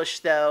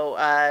established, though,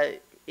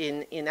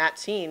 in that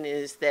scene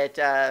is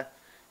that,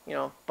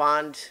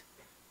 Bond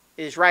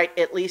is right,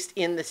 at least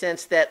in the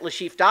sense that Le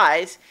Chiffre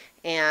dies,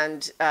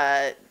 and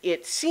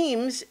it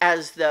seems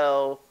as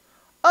though,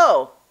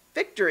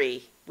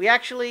 victory, we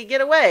actually get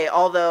away,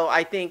 although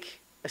I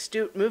think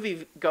astute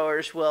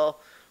moviegoers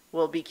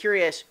will be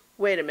curious,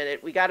 wait a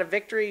minute, we got a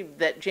victory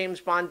that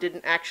James Bond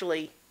didn't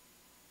actually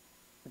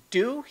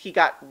do? He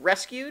got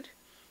rescued?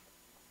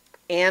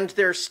 And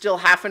there's still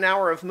half an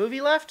hour of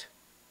movie left?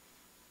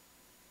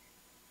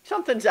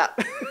 Something's up.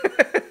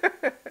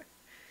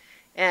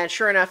 And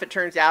sure enough, it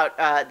turns out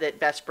that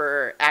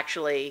Vesper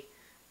actually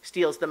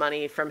steals the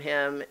money from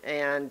him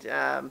and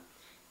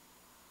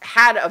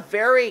had a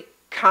very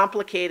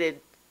complicated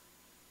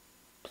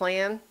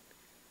plan.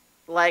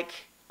 Like,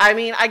 I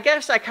mean, I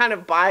guess I kind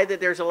of buy that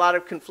there's a lot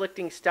of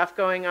conflicting stuff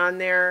going on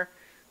there,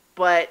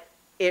 but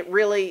it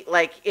really,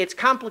 like, it's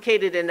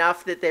complicated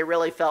enough that they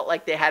really felt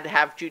like they had to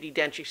have Judi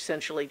Dench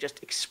essentially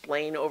just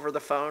explain over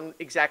the phone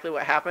exactly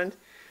what happened,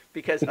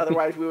 because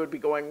otherwise we would be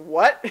going,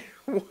 what?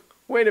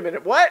 Wait a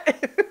minute, what?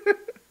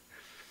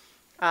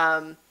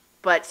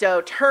 But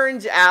so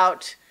turns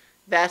out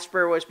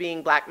Vesper was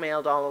being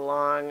blackmailed all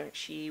along.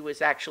 She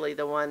was actually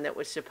the one that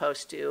was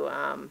supposed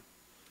to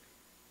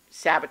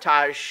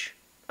sabotage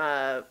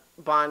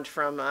Bond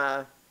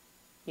from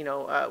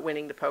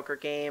winning the poker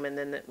game, and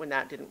then when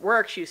that didn't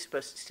work, she was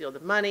supposed to steal the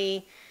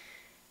money,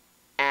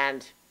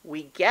 and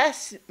we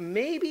guess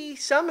maybe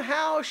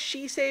somehow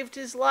she saved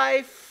his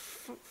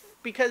life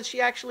because she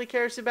actually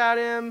cares about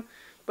him,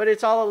 but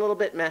it's all a little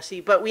bit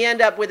messy. But we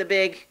end up with a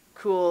big,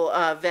 cool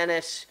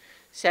Venice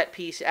set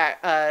piece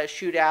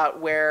shootout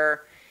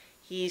where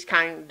he's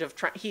kind of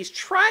he's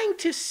trying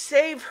to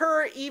save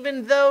her,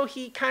 even though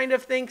he kind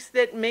of thinks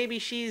that maybe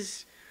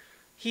he's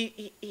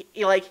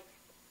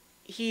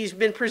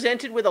been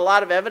presented with a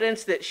lot of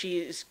evidence that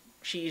she's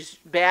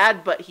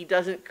bad, but he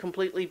doesn't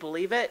completely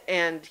believe it,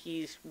 and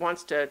he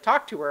wants to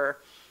talk to her,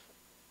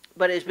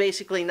 but is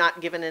basically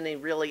not given any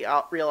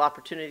real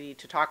opportunity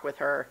to talk with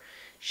her.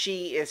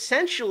 She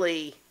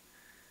essentially,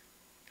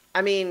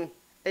 I mean,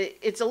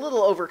 it's a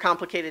little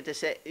overcomplicated to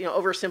say,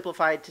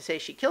 oversimplified to say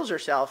she kills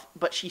herself,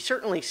 but she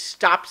certainly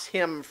stops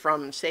him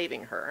from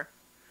saving her.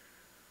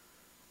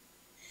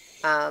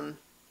 And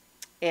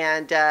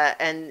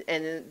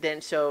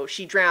then so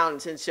she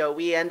drowns, and so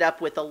we end up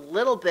with a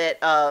little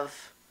bit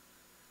of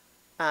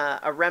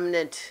a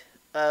remnant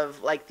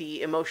of like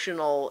the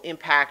emotional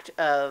impact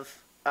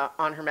of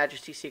on Her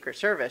Majesty's Secret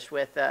Service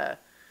with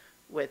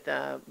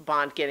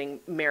Bond getting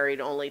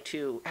married only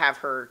to have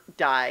her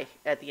die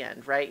at the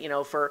end, right?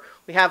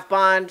 We have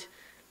Bond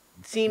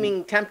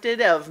seeming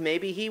tempted of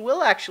maybe he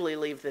will actually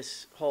leave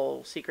this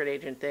whole secret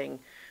agent thing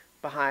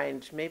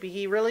behind. Maybe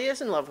he really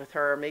is in love with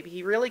her. Maybe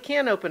he really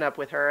can open up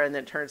with her. And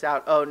then it turns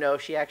out, oh no,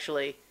 she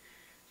actually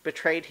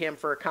betrayed him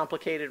for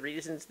complicated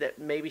reasons, that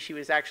maybe she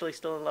was actually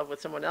still in love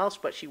with someone else,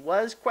 but she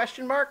was,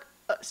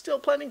 still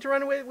planning to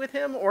run away with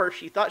him, or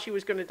she thought she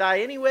was going to die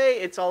anyway.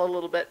 It's all a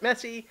little bit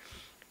messy.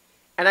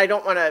 And I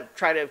don't want to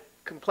try to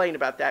complain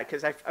about that,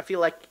 because I feel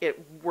like it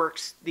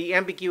works. The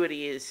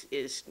ambiguity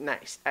is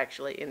nice,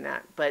 actually, in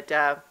that. But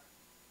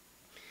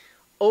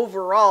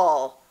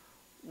overall,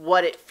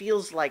 what it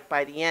feels like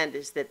by the end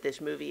is that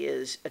this movie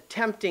is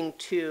attempting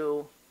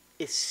to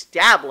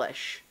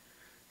establish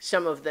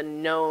some of the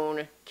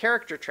known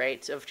character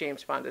traits of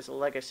James Bond as a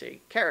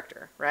legacy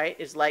character, right?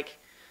 Is like,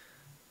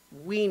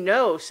 we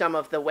know some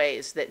of the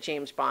ways that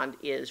James Bond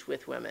is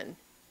with women.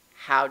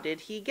 How did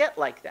he get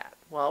like that?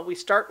 Well, we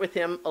start with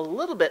him a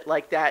little bit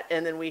like that,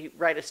 and then we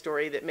write a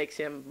story that makes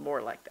him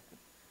more like that.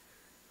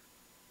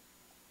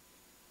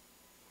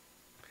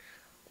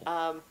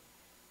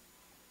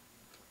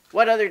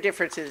 What other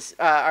differences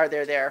are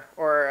there,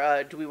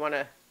 or do we want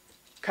to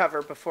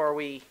cover before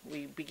we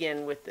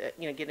begin with the,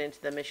 get into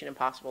the Mission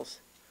Impossibles?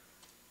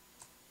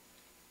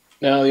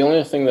 Now, the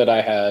only thing that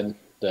I had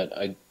that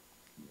I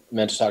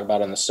meant to talk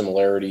about on the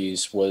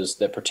similarities was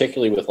that,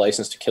 particularly with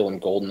License to Kill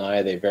and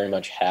GoldenEye, they very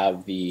much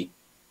have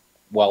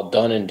while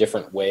done in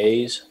different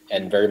ways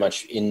and very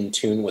much in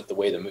tune with the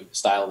way the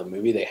style of the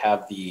movie, they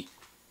have the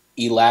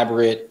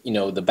elaborate,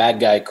 the bad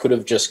guy could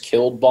have just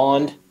killed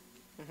Bond,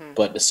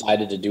 but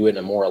decided to do it in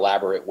a more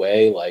elaborate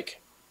way. Like,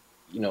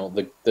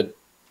 the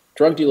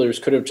drug dealers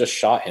could have just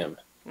shot him,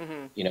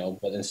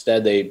 but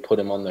instead they put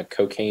him on the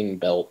cocaine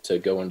belt to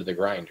go into the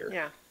grinder.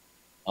 Yeah.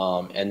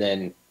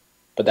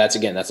 But that's a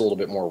little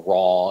bit more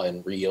raw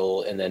and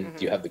real. And then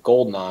you have the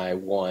GoldenEye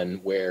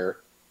one where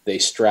they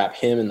strap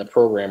him and the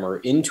programmer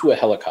into a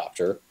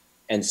helicopter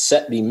and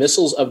set the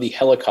missiles of the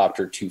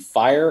helicopter to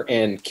fire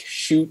and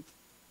shoot,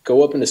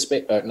 go up into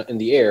space, in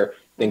the air,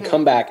 then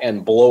come back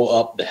and blow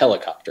up the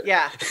helicopter.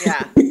 Yeah,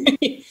 yeah.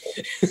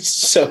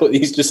 So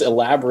these just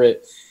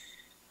elaborate,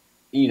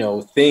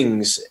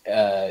 things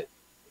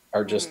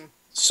are just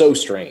so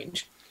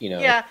strange.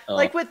 Yeah,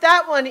 like with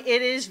that one, it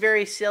is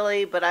very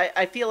silly, but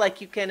I feel like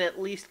you can at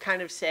least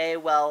kind of say,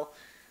 well,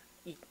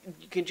 you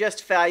can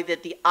justify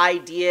that the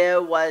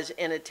idea was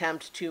an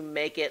attempt to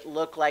make it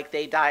look like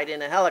they died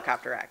in a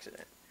helicopter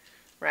accident,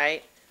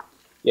 right?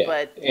 Yeah,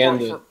 but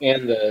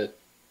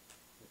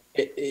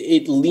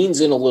it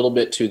leans in a little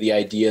bit to the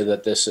idea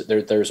that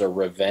there's a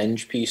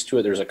revenge piece to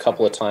it. There's a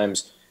couple of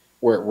times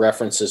where it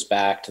references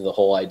back to the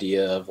whole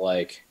idea of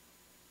like,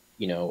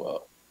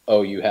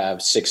 oh, you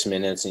have 6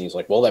 minutes, and he's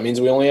like, well, that means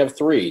we only have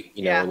 3,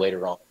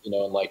 later on,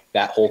 and like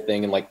that whole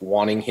thing, and like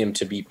wanting him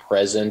to be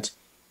present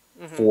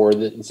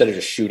instead of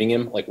just shooting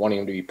him, like wanting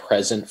him to be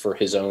present for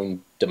his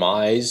own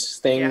demise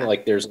thing. Yeah.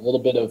 Like there's a little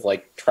bit of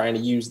like trying to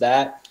use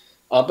that,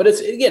 but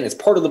it's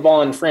part of the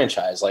Bond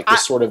franchise, like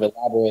this sort of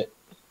elaborate.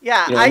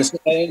 Yeah, and I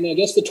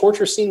guess the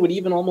torture scene would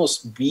even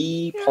almost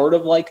be part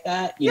of like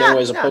that,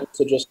 as opposed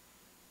to just,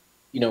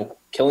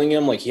 killing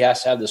him. Like he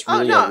has to have this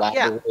really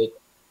elaborate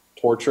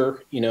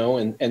torture,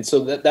 and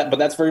so but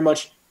that's very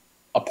much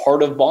a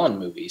part of Bond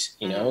movies,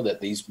 that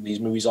these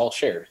movies all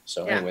shared.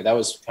 So anyway, that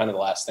was kind of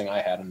the last thing I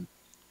had in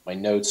my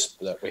notes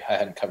that I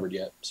hadn't covered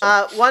yet.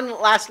 So.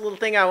 One last little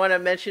thing I want to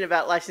mention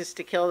about License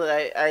to Kill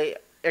that I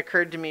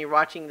occurred to me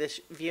watching this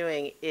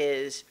viewing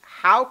is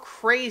how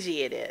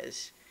crazy it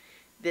is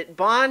that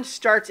Bond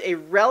starts a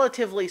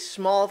relatively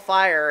small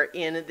fire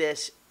in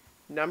this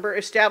number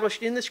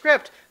established in the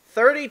script,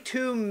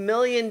 $32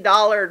 million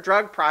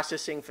drug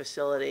processing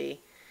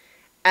facility.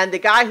 And the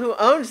guy who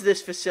owns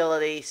this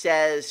facility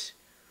says,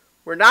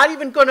 we're not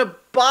even going to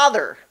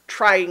bother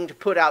trying to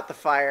put out the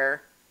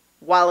fire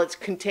while it's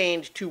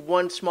contained to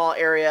one small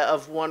area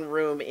of one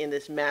room in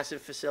this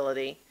massive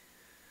facility.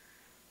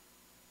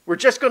 We're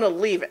just going to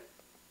leave it.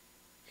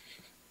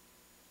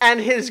 And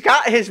his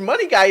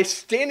money guy is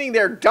standing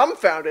there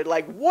dumbfounded,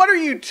 like, what are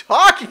you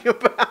talking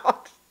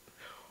about?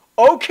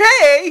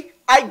 Okay,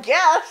 I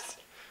guess.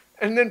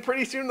 And then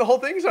pretty soon the whole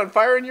thing's on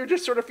fire, and you're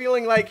just sort of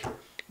feeling like,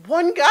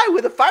 one guy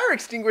with a fire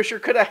extinguisher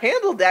could have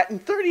handled that in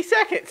 30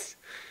 seconds.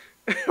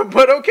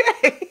 But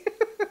okay.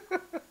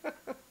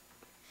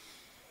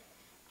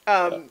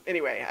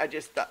 Anyway,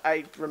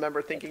 I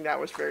remember thinking that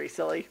was very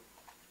silly.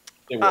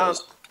 It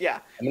was. Yeah.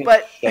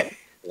 But shut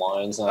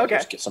lines on okay.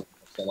 Just get something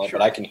like,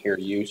 but I can hear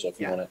you, so if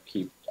you want to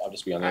keep, I'll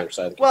just be on the other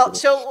side of the computer. Well,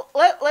 so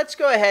let's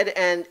go ahead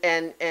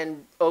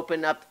and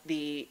open up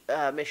the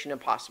Mission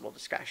Impossible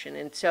discussion.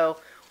 And so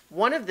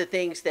one of the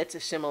things that's a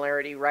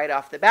similarity right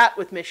off the bat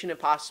with Mission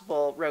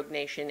Impossible Rogue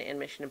Nation and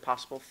Mission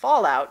Impossible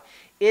Fallout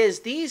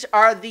is these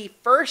are the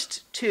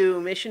first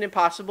 2 Mission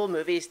Impossible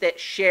movies that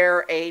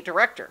share a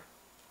director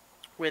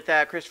with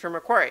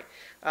Christopher McQuarrie,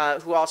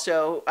 who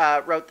also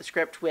wrote the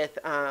script with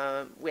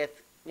Tom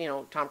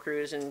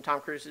Cruise and Tom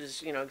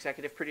Cruise's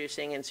executive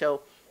producing. And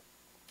so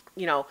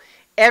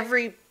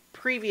every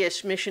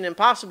previous Mission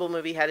Impossible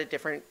movie had a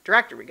different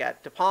director. We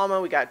got De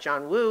Palma, we got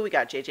John Woo, we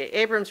got J.J.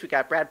 Abrams, we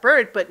got Brad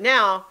Bird, but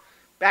now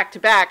back to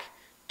back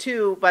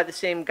 2 by the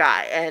same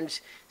guy. And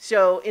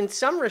so in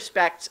some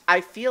respects,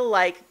 I feel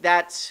like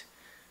that's,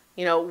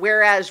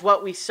 whereas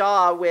what we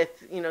saw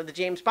with, the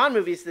James Bond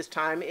movies this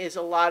time is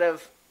a lot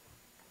of,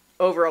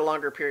 over a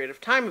longer period of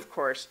time, of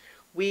course,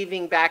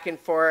 weaving back and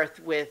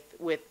forth with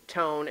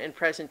tone and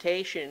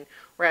presentation,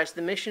 whereas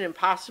the Mission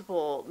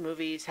Impossible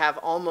movies have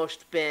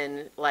almost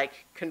been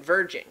like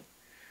converging,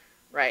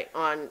 right,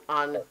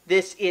 on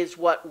this is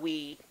what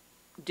we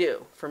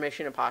do for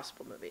Mission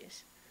Impossible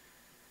movies.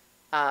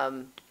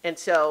 And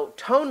so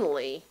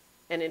tonally,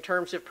 and in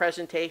terms of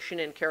presentation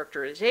and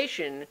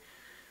characterization,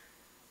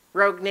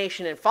 Rogue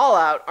Nation and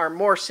Fallout are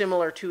more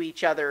similar to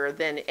each other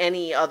than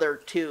any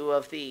other 2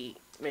 of the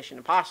Mission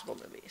Impossible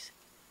movies.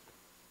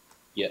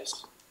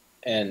 Yes.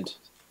 and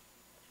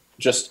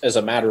just as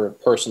a matter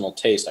of personal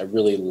taste, I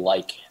really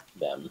like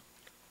them.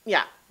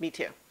 Yeah, me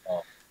too.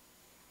 Um,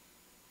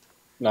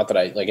 Not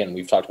that again,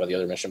 we've talked about the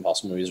other Mission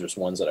Impossible movies. There's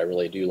ones that I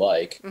really do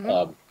like.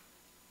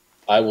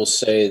 I will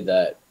say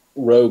that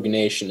Rogue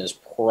Nation is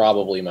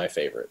probably my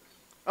favorite.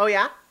 Oh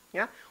yeah,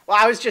 yeah. Well,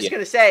 I was just Yeah.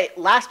 going to say,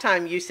 last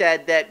time you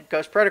said that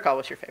Ghost Protocol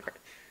was your favorite.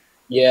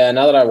 Yeah,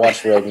 now that I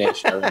watched Rogue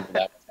Nation, I remember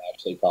that was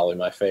actually probably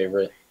my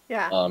favorite.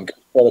 Yeah. Ghost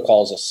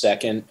Protocol is a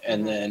second,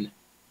 and then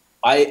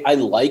I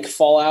like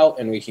Fallout,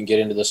 and we can get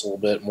into this a little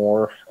bit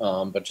more.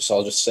 But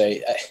I'll just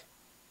say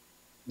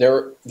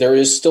there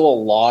is still a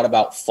lot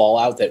about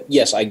Fallout that,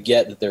 yes, I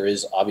get that there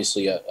is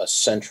obviously a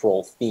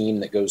central theme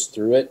that goes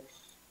through it.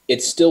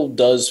 It still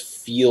does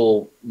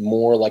feel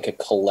more like a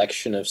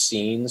collection of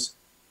scenes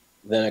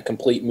than a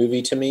complete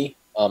movie to me.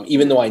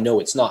 Even though I know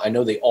it's not, I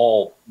know they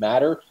all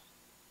matter.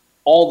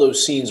 All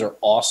those scenes are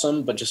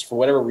awesome, but just for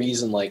whatever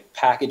reason, like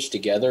packaged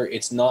together,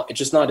 it's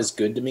just not as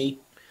good to me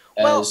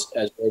as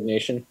Rogue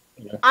Nation.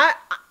 You know?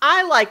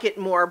 I like it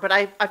more, but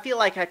I feel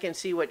like I can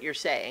see what you're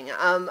saying.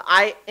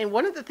 And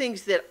one of the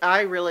things that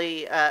I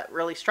really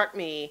really struck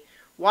me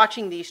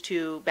watching these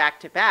two back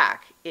to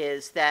back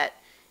is that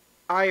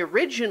I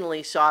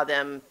originally saw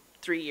them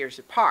 3 years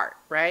apart,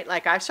 right?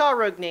 Like I saw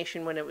Rogue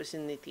Nation when it was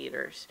in the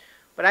theaters,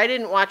 but I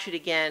didn't watch it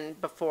again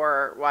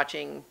before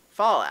watching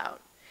Fallout.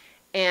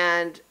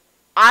 And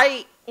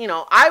I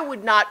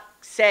would not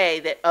say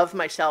that of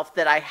myself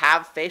that I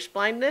have face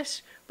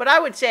blindness, but I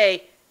would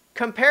say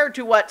compared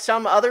to what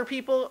some other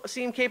people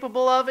seem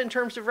capable of in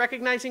terms of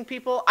recognizing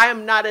people, I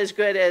am not as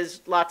good as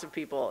lots of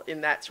people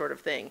in that sort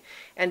of thing.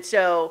 And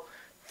so,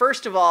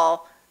 first of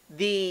all,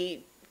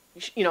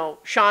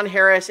 Sean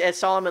Harris as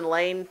Solomon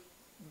Lane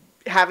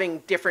having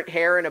different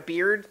hair and a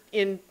beard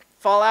in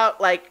Fallout,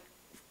 like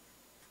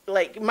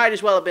might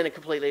as well have been a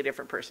completely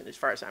different person as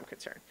far as I'm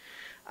concerned.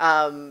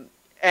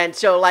 And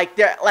so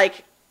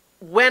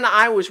when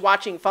I was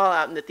watching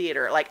Fallout in the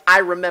theater, I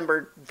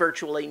remembered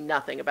virtually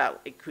nothing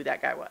about who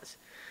that guy was.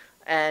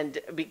 And,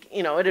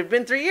 it had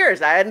been 3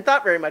 years. I hadn't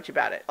thought very much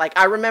about it.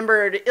 I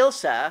remembered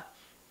Ilsa,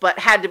 but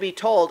had to be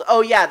told,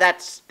 oh, yeah,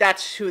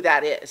 that's who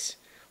that is.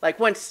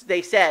 Once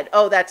they said,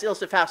 oh, that's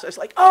Ilsa Faust, I was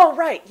like, oh,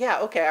 right, yeah,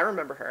 okay, I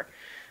remember her.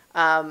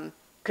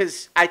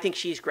 Because I think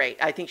she's great.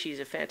 I think she's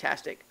a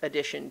fantastic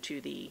addition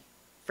to the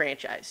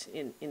franchise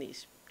in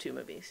these two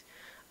movies.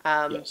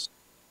 Yes.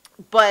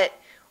 But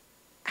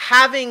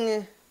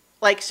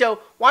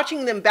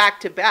watching them back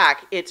to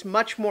back, it's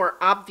much more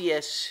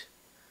obvious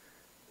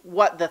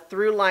what the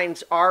through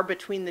lines are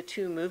between the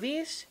two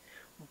movies.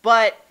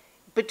 But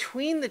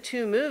between the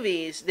two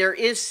movies, there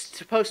is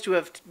supposed to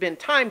have been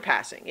time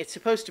passing. It's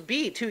supposed to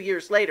be 2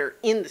 years later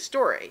in the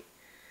story.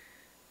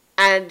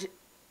 And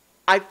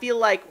I feel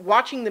like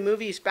watching the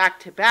movies back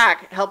to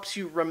back helps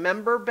you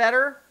remember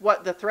better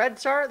what the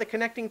threads are, the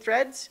connecting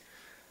threads,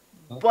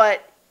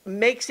 but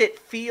makes it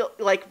feel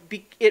like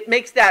it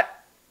makes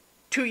that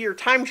 2 year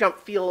time jump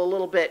feel a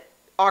little bit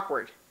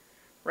awkward,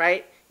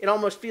 right? It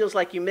almost feels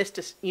like you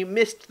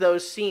missed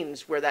those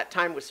scenes where that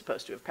time was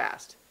supposed to have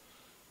passed.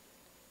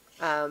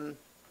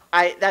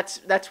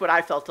 That's what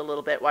I felt a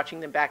little bit watching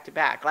them back to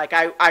back.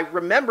 I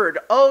remembered,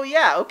 oh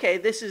yeah, okay,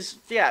 this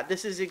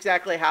is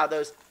exactly how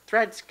those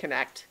threads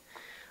connect.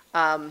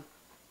 And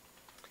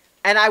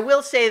I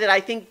will say that I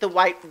think the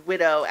White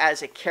Widow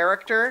as a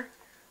character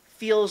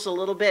feels a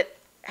little bit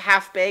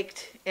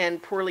half-baked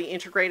and poorly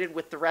integrated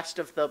with the rest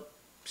of the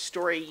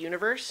story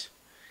universe.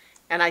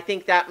 And I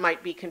think that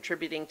might be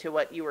contributing to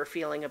what you were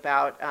feeling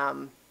about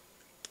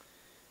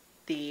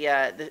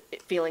the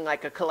feeling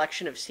like a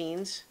collection of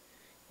scenes.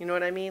 You know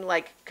what I mean?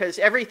 Because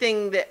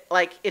everything that,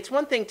 it's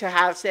one thing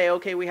to say,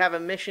 okay, we have a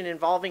mission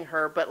involving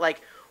her, but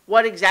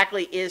what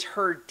exactly is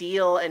her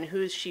deal and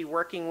who's she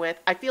working with?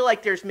 I feel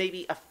like there's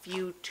maybe a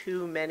few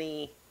too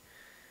many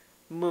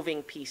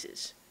moving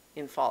pieces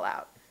in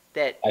Fallout.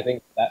 I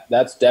think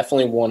that's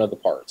definitely one of the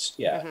parts.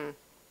 Yeah.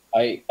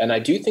 I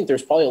do think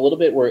there's probably a little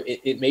bit where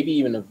it may be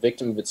even a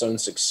victim of its own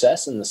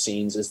success in the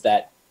scenes, is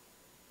that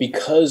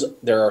because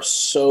there are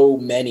so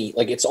many,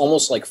 it's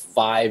almost like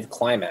 5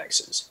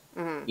 climaxes,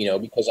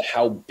 because of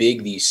how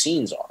big these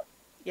scenes are.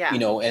 Yeah.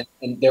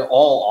 And they're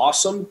all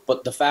awesome,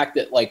 but the fact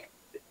that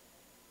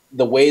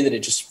the way that it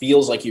just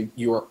feels like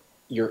you're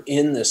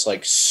in this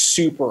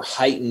super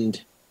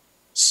heightened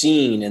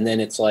scene, and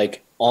then it's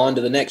on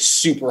to the next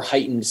super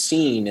heightened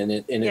scene, and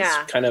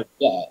it's kind of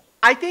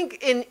I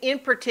think in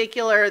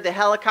particular the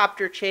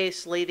helicopter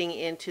chase leading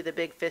into the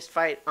big fist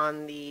fight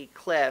on the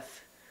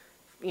cliff,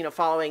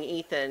 following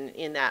Ethan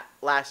in that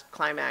last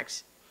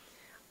climax.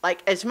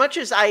 As much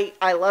as I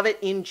love it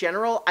in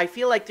general, I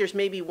feel like there's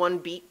maybe one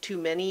beat too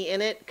many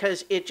in it,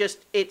 because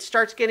it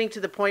starts getting to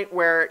the point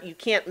where you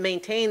can't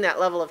maintain that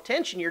level of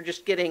tension. You're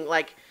just getting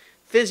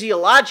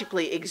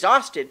physiologically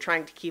exhausted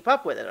trying to keep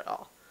up with it at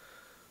all.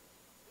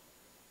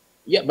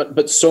 Yeah,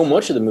 but so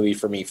much of the movie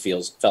for me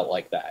felt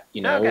like that,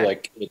 Okay.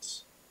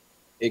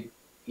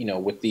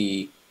 With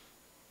the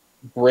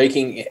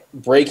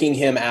breaking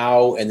him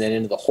out, and then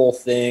into the whole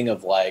thing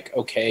of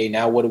okay,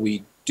 now what do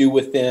we do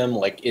with him?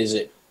 Is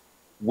it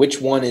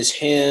which one is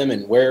him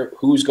and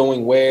who's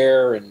going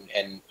where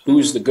and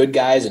who's the good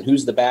guys and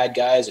who's the bad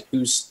guys and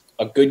who's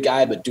a good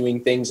guy but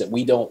doing things that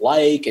we don't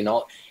like and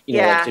all,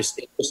 like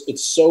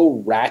it's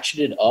so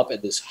ratcheted up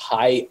at this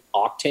high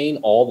octane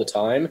all the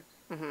time.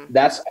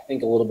 That's, I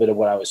think, a little bit of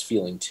what I was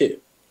feeling too.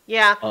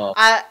 Yeah,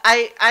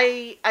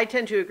 I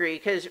tend to agree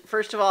because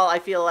first of all, I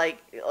feel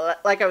like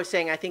I was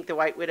saying, I think the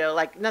White Widow,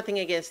 like nothing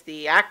against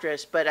the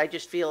actress, but I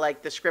just feel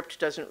like the script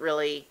doesn't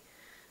really,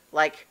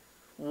 like,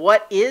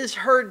 what is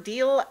her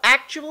deal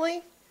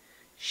actually?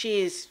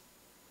 She's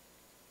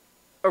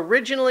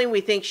originally,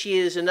 we think she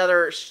is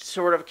another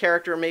sort of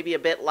character, maybe a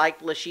bit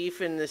like Le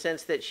Chiffre in the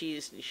sense that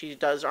she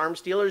does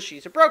arms dealers.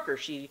 She's a broker.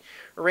 She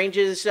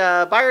arranges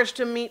buyers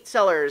to meet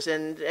sellers,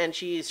 and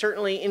she's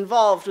certainly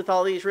involved with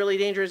all these really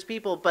dangerous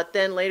people. But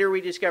then later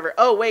we discover,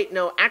 oh wait,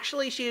 no,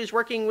 actually she is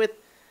working with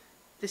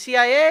the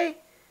CIA.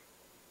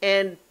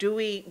 And do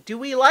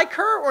we like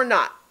her or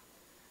not?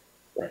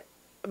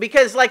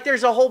 Because like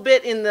there's a whole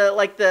bit in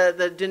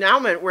the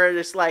denouement where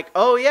it's like,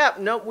 oh yeah,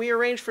 nope, we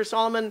arranged for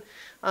Solomon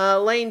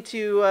Lane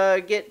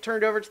to get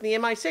turned over to the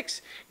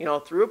MI6,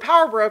 through a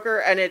power broker,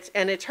 and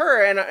it's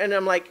her, and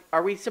I'm like,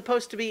 are we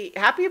supposed to be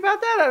happy about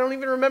that? I don't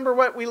even remember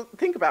what we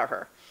think about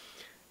her.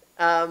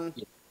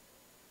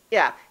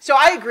 Yeah, so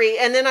I agree,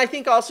 and then I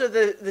think also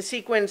the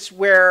sequence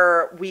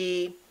where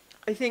I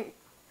think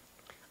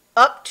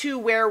up to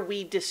where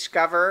we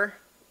discover,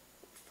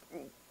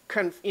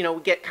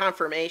 get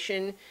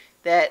confirmation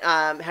that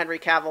Henry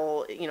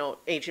Cavill,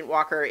 Agent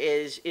Walker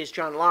is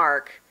John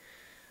Lark.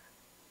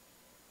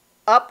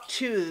 Up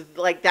to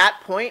like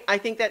that point, I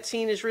think that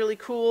scene is really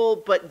cool.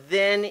 But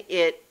then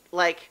it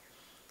like,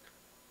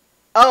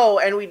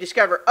 and we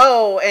discover,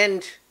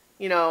 and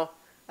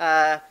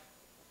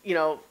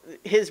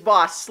his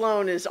boss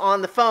Sloan is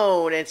on the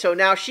phone, and so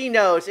now she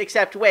knows.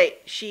 Except wait,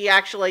 she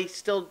actually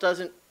still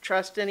doesn't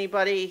trust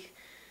anybody.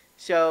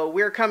 So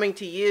we're coming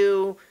to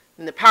you.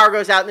 And the power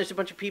goes out, and there's a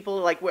bunch of people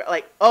like,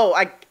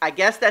 I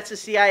guess that's the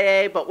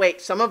CIA, but wait,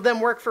 some of them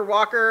work for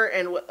Walker,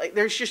 and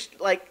there's just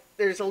like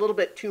there's a little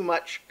bit too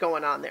much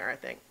going on there, I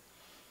think.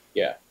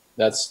 Yeah,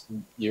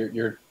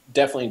 you're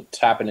definitely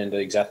tapping into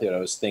exactly what I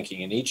was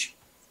thinking, and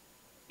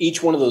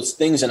each one of those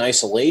things in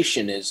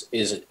isolation is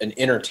an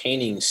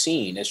entertaining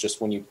scene. It's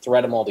just when you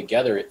thread them all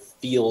together, it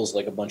feels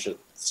like a bunch of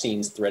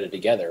scenes threaded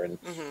together. And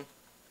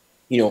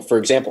for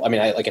example, I mean,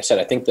 like I said,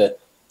 I think the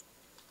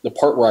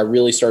part where I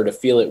really started to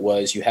feel it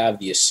was you have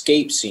the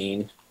escape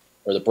scene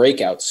or the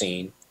breakout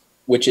scene,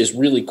 which is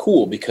really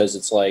cool because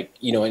it's like,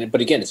 but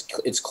again,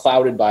 it's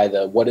clouded by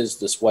what does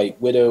this White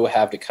Widow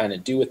have to kind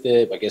of do with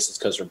it? I guess it's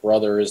because her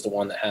brother is the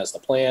one that has the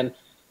plan.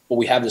 But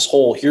we have this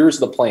whole, here's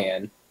the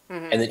plan.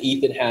 And then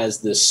Ethan has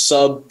this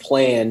sub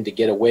plan to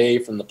get away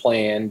from the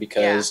plan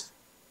because,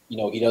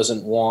 he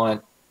doesn't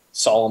want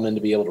Solomon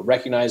to be able to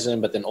recognize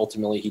him. But then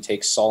ultimately he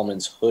takes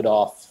Solomon's hood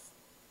off.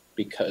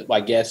 Because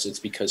I guess it's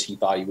because he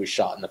thought he was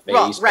shot in the face.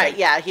 Well, right,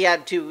 yeah, he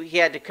had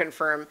to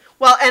confirm.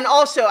 Well, and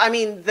also, I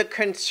mean, the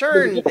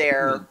concern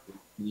there.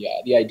 Yeah,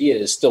 the idea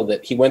is still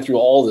that he went through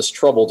all this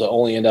trouble to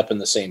only end up in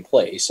the same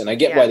place, and I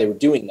get why they were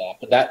doing that,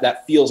 but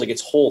that feels like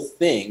its whole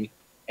thing.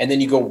 And then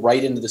you go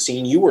right into the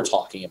scene you were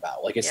talking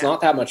about. Like it's not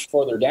that much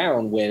further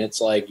down when it's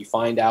like you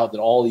find out that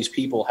all these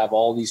people have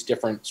all these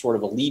different sort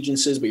of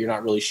allegiances, but you're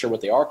not really sure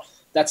what they are.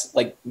 That's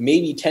like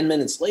maybe 10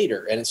 minutes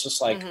later, and it's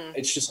just like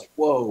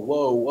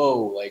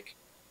whoa, like,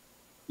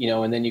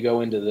 and then you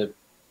go into the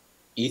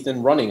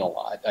Ethan running a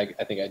lot. I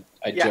think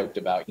I joked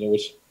about,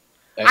 which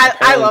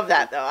I love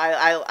that though.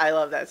 I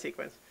love that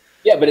sequence.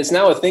 Yeah, but it's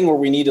now a thing where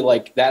we need to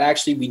like that.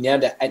 Actually, we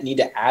need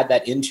to add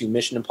that into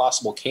Mission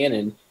Impossible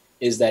canon.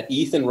 Is that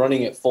Ethan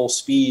running at full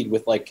speed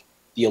with like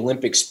the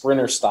Olympic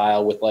sprinter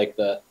style with like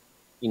the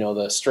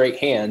straight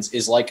hands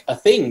is like a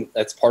thing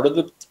that's part of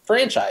the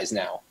franchise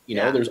now.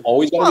 There's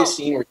always going to be a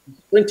scene where he's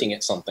sprinting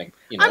at something.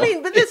 I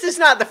mean, but this is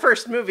not the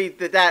first movie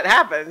that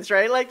happens,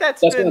 right? Like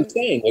that's what I'm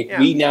saying. Like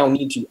we now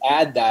need to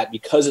add that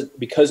because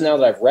now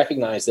that I've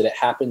recognized that it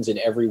happens in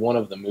every one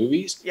of the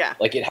movies. Yeah.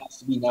 Like it has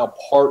to be now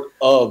part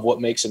of what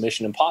makes a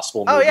Mission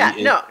Impossible movie. Oh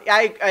yeah,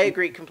 I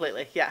agree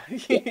completely. Yeah.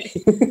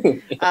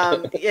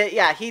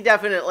 Yeah, he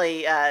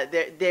definitely.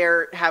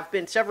 There have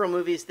been several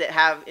movies that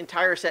have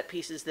entire set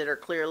pieces that are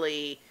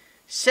clearly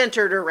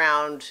centered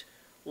around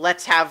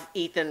let's have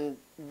Ethan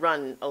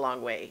run a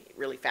long way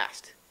really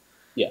fast.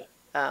 Yeah.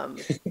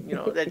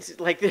 That's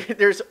like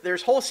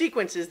there's whole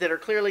sequences that are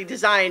clearly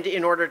designed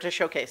in order to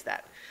showcase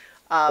that.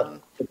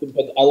 But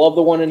I love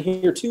the one in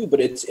here too, but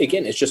it's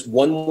just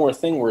one more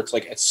thing where it's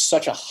like it's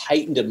such a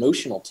heightened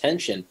emotional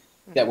tension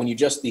that when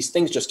these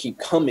things just keep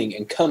coming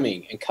and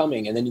coming and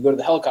coming, and then you go to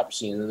the helicopter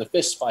scene and then the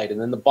fist fight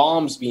and then the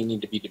bombs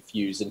need to be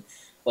defused, and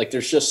like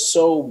there's just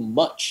so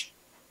much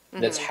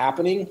that's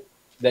happening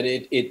that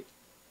it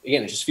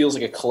just feels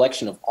like a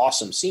collection of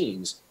awesome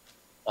scenes.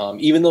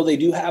 Even though they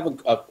do have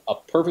a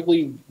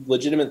perfectly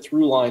legitimate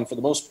through line for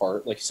the most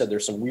part. Like you said,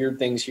 there's some weird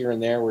things here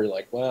and there where you're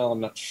like, well,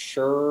 I'm not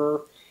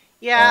sure.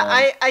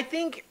 Yeah, I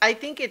think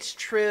it's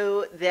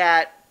true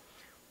that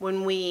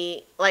when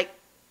we like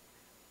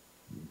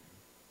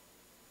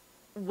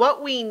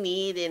what we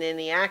need in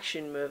any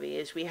action movie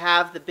is we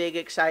have the big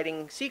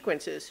exciting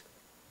sequences,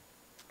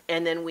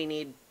 and then we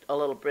need a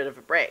little bit of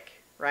a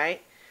break,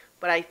 right?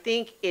 But I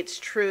think it's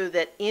true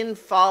that in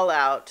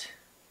Fallout,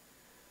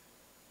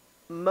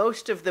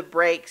 most of the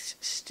breaks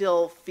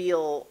still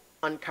feel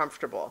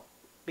uncomfortable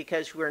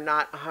because we're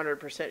not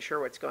 100% sure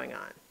what's going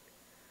on.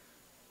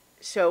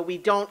 So we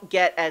don't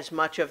get as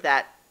much of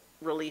that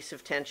release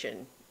of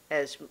tension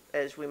as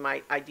we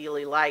might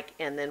ideally like,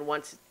 and then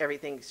once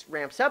everything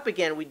ramps up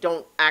again, we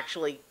don't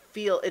actually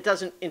feel, it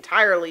doesn't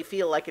entirely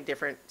feel like a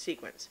different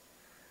sequence.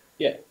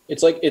 Yeah,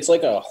 it's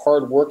like a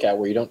hard workout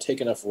where you don't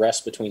take enough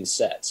rest between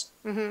sets.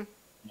 Mm-hmm. You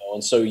know,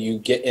 and so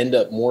you end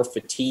up more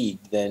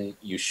fatigued than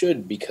you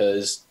should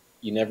because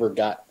you never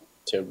got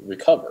to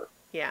recover.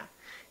 Yeah.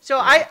 So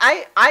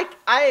I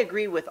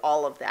agree with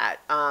all of that.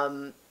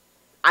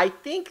 I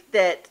think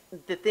that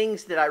the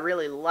things that I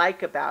really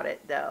like about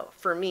it, though,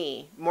 for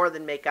me, more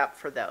than make up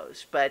for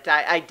those. But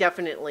I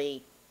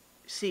definitely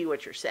see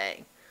what you're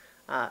saying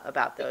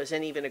about those,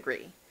 and even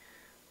agree.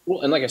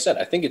 Well, and like I said,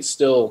 I think it's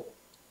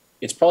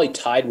probably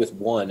tied with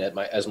one at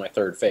as my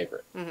third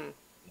favorite. Mm-hmm.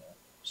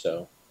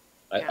 So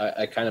Yeah.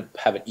 I kind of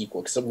have it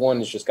equal because one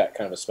has just got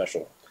kind of a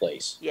special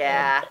place.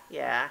 Yeah,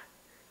 yeah.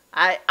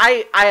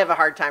 I have a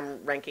hard time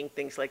ranking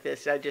things like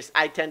this.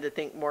 I tend to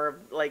think more of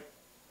like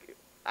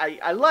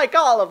I like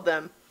all of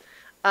them.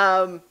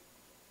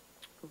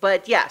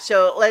 But yeah,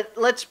 so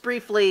let's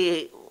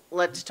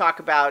talk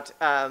about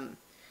the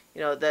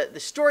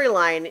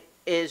storyline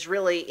is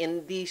really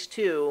in these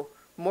two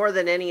more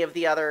than any of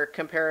the other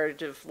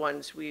comparative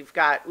ones we've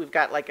got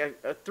like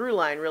a through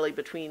line really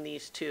between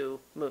these two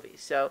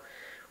movies. So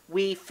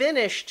we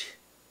finished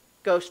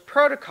Ghost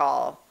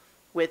Protocol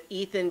with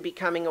Ethan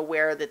becoming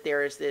aware that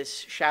there is this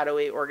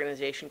shadowy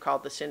organization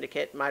called the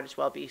Syndicate. Might as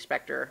well be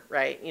Spectre,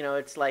 right?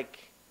 It's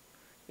like,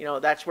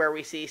 that's where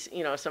we see,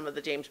 some of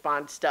the James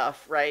Bond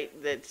stuff, right?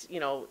 That's,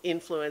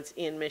 influence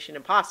in Mission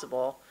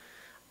Impossible.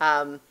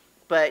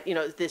 But,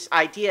 this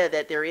idea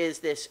that there is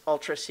this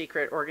ultra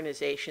secret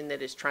organization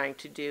that is trying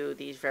to do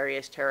these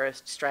various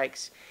terrorist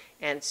strikes.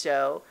 And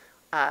so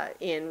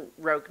in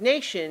Rogue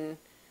Nation,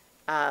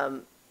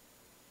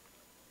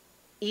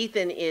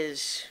 Ethan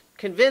is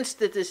convinced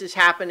that this is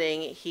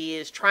happening. He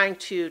is trying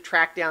to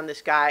track down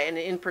this guy. And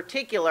in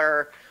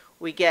particular,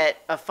 we get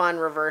a fun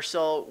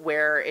reversal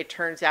where it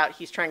turns out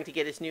he's trying to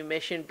get his new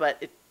mission,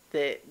 but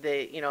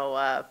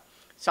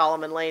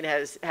Solomon Lane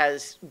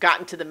has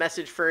gotten to the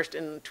message first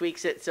and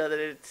tweaks it so that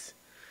it's,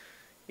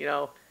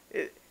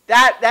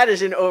 that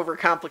is an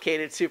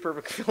overcomplicated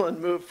supervillain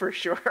move for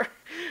sure,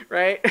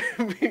 right?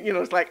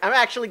 It's like, I'm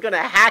actually going to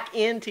hack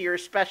into your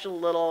special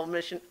little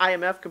mission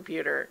IMF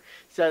computer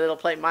so that it'll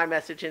play my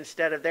message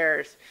instead of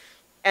theirs.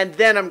 And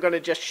then I'm going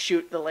to just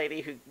shoot the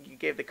lady who you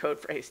gave the code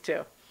phrase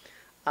to.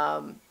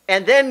 And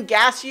then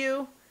gas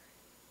you,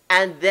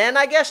 and then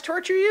I guess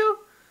torture you.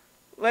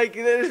 Like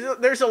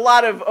there's a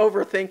lot of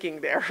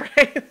overthinking there,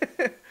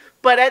 right?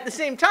 But at the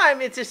same time,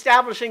 it's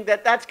establishing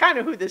that that's kind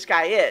of who this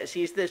guy is.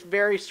 He's this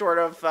very sort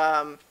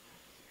of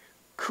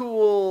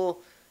cool,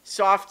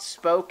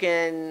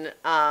 soft-spoken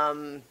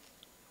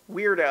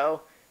weirdo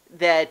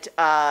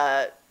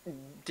that,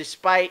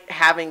 despite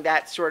having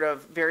that sort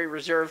of very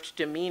reserved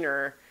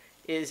demeanor,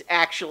 is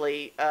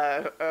actually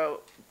a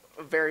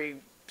very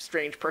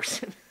strange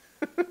person.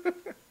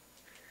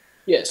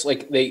 Yes,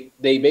 like they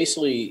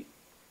basically,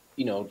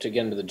 to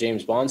get into the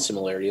James Bond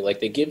similarity, like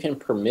they give him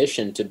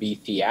permission to be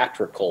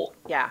theatrical.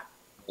 Yeah.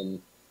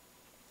 And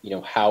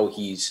how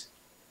he's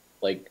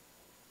like,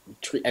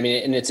 and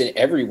it's in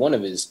every one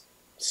of his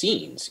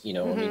scenes.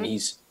 Mm-hmm. I mean,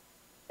 he's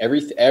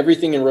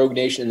everything in Rogue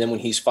Nation, and then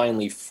when he's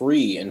finally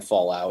free in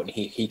Fallout, and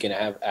he can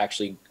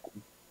actually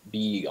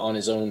be on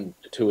his own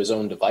to his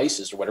own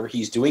devices or whatever,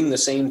 he's doing the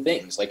same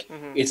things. Like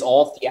Mm-hmm. it's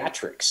all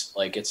theatrics.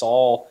 Like it's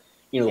all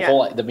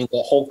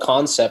the whole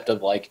concept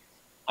of like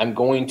I'm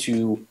going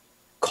to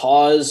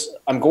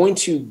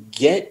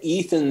get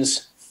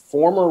Ethan's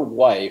former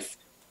wife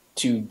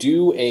to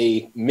do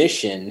a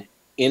mission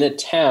in a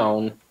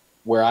town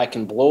where I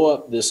can blow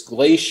up this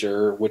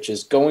glacier, which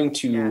is going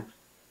to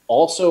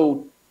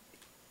also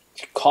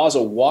cause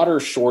a water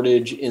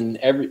shortage in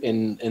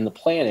the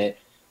planet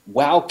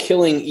while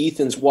killing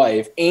Ethan's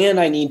wife, and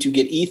I need to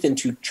get Ethan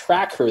to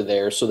track her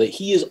there so that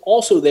he is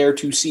also there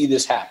to see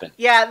this happen.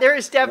 Yeah, there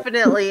is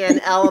definitely an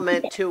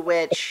element to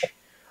which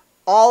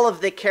all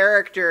of the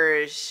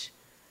characters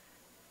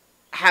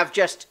have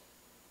just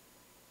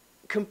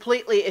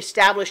completely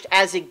established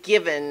as a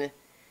given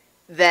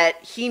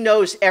that he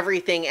knows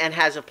everything and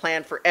has a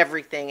plan for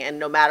everything, and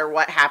no matter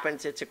what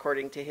happens, it's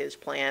according to his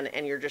plan,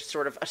 and you're just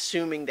sort of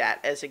assuming that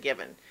as a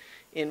given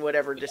in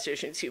whatever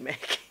decisions you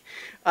make.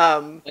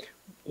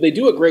 They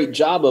do a great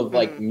job of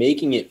like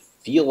making it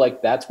feel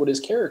like that's what his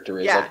character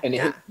is,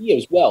 he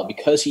as well,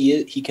 because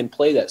he can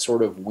play that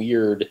sort of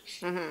weird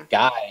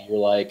guy. You're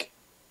like,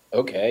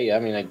 okay, I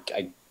mean,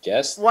 I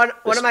guess one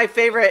of my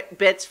favorite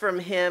bits from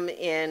him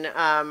in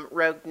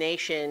Rogue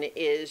Nation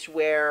is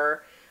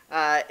where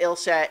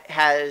Ilsa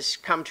has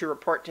come to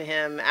report to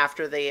him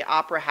after the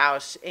opera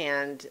house,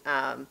 and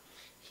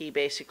he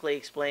basically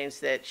explains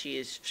that she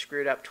is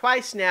screwed up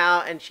twice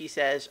now, and she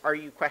says, "Are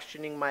you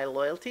questioning my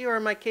loyalty or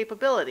my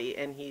capability?"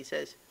 And he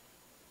says,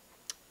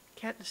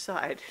 "Can't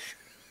decide."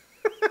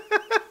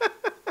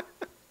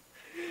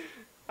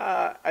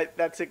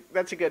 That's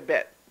a good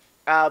bit.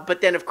 But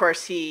then, of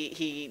course,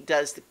 he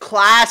does the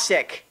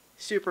classic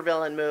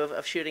supervillain move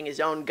of shooting his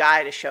own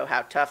guy to show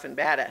how tough and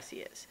badass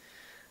he is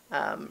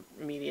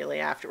immediately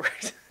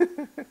afterwards.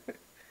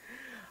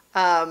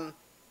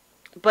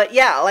 But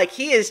yeah, like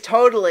he is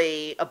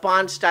totally a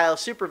Bond-style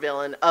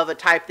supervillain of a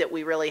type that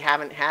we really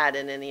haven't had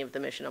in any of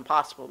the Mission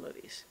Impossible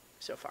movies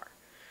so far,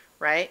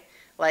 right?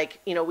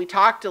 Like, you know, we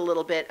talked a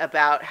little bit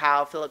about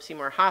how Philip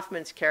Seymour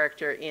Hoffman's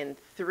character in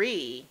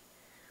 3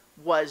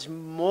 was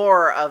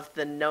more of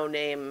the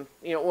no-name,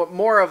 you know,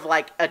 more of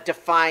like a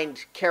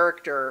defined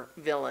character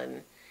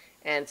villain,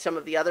 and some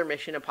of the other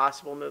Mission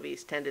Impossible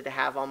movies tended to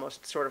have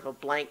almost sort of a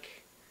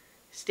blank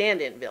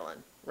stand-in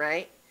villain,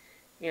 right?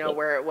 You know,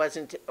 where it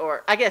wasn't,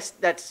 or I guess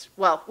that's,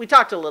 well, we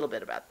talked a little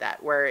bit about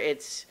that, where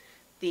it's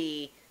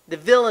the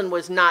villain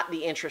was not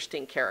the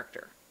interesting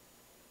character.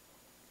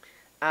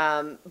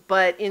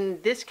 But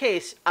in this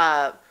case,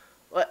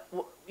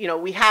 you know,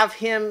 we have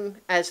him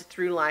as a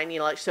through line, you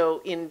know, like,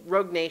 so in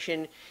Rogue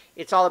Nation,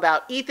 it's all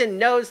about Ethan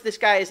knows this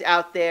guy is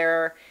out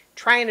there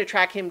trying to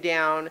track him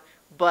down,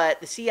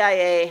 but the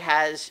CIA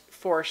has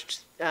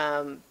forced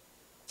the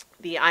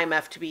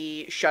IMF to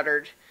be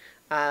shuttered.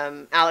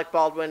 Alec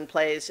Baldwin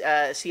plays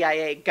a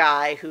CIA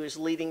guy who's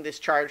leading this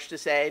charge to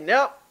say,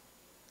 nope,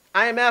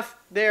 IMF,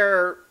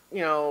 they're,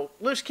 you know,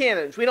 loose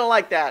cannons. We don't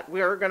like that.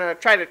 We're going to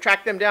try to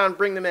track them down and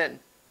bring them in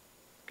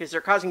because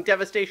they're causing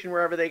devastation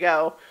wherever they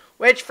go,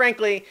 which,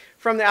 frankly,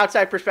 from the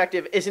outside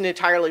perspective, is an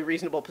entirely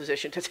reasonable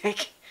position to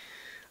take.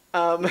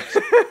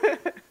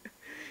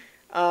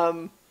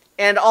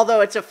 And although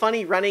it's a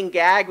funny running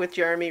gag with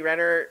Jeremy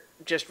Renner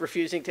just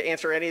refusing to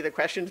answer any of the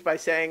questions by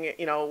saying,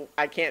 you know,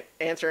 I can't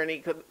answer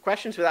any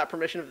questions without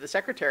permission of the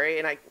secretary,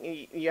 and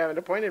you haven't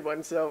appointed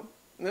one, so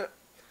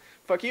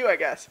fuck you, I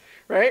guess,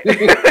 right?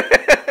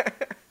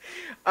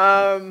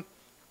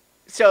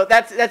 So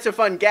that's a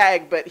fun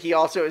gag, but he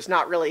also is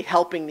not really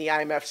helping the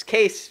IMF's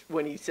case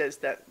when he says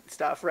that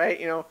stuff, right?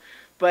 You know,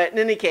 but in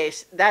any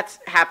case, that's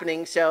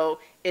happening. So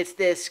it's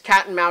this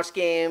cat and mouse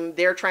game.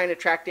 They're trying to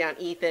track down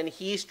Ethan.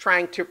 He's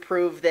trying to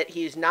prove that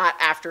he's not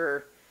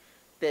after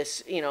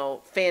this, you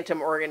know,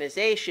 phantom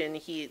organization.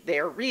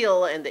 They're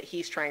real, and that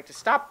he's trying to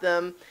stop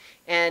them.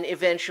 And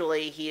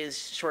eventually, he is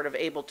sort of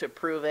able to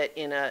prove it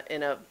in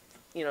a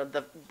you know,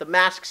 the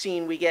mask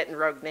scene we get in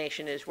Rogue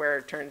Nation is where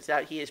it turns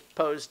out he is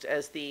posed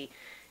as the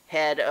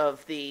head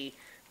of the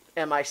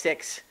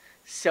MI6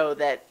 so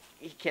that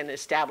he can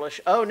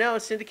establish, oh no,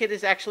 Syndicate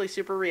is actually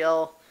super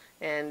real,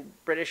 and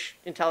British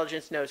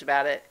intelligence knows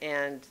about it,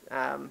 and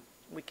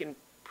we can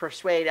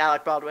persuade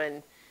Alec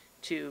Baldwin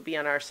to be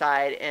on our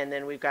side, and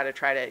then we've got to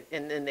try to,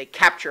 and then they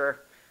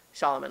capture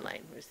Solomon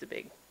Lane, was the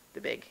big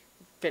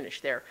finish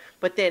there.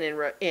 But then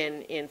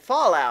in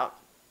Fallout,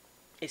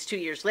 it's 2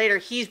 years later,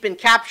 he's been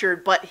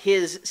captured, but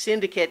his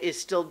syndicate is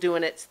still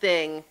doing its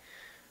thing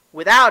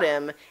without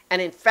him.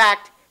 And in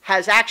fact,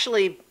 has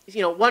actually,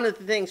 you know, one of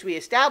the things we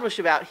establish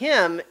about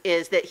him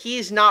is that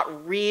he's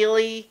not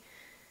really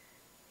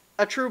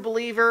a true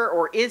believer,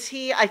 or is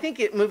he? I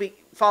think movie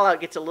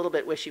Fallout gets a little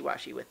bit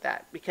wishy-washy with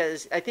that,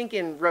 because I think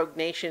in Rogue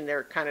Nation,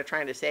 they're kind of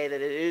trying to say that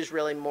it is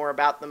really more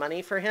about the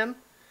money for him.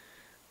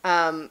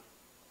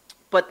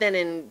 But then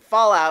in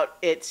Fallout,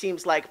 it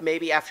seems like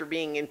maybe after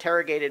being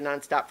interrogated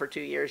nonstop for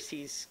 2 years,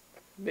 he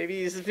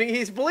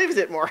believes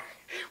it more,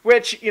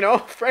 which, you know,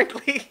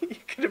 frankly, you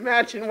could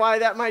imagine why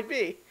that might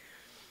be.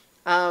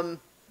 And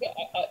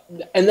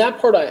that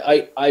part,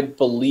 I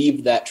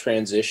believe that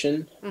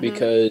transition,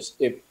 because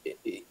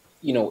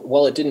you know,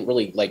 while it didn't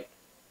really like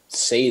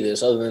say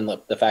this other than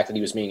the fact that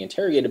he was being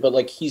interrogated, but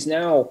like he's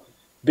now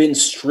been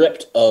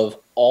stripped of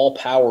all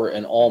power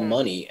and all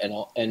money,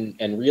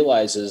 and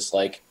realizes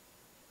like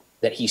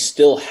that he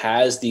still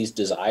has these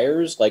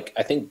desires. Like,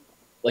 I think,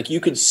 like,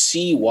 you could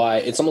see why.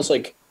 It's almost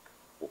like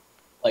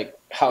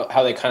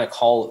how they kind of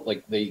call it,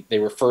 like they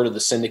refer to the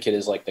syndicate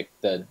as like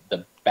the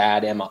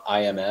bad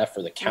IMF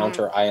or the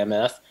counter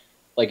IMF.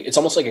 Like, it's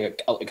almost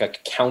like a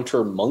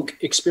counter monk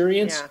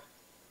experience. Yeah.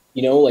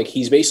 You know, like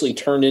he's basically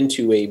turned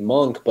into a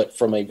monk, but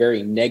from a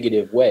very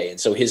negative way. And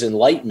so his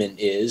enlightenment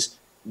is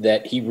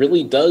that he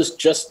really does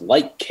just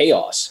like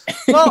chaos.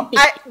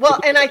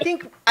 And I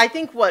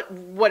think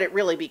what it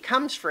really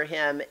becomes for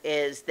him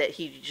is that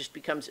he just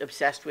becomes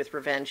obsessed with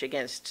revenge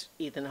against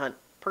Ethan Hunt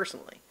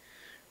personally,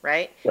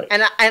 right?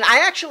 And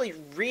I actually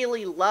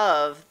really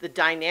love the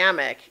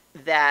dynamic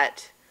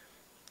that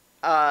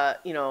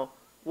you know,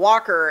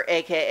 Walker,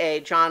 aka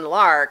John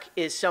Lark,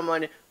 is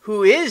someone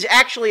who is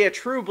actually a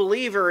true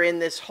believer in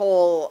this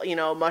whole, you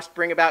know, must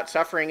bring about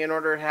suffering in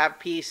order to have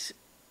peace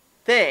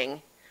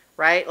thing.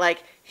 Right?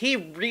 Like, he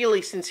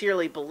really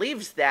sincerely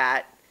believes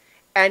that,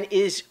 and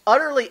is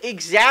utterly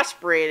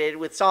exasperated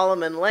with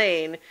Solomon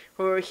Lane,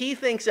 who he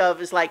thinks of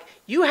as like,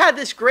 you had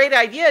this great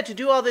idea to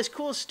do all this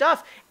cool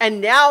stuff,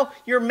 and now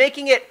you're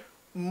making it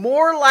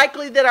more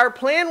likely that our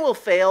plan will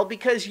fail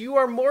because you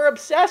are more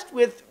obsessed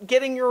with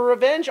getting your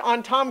revenge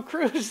on Tom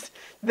Cruise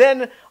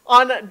than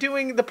on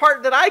doing the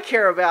part that I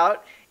care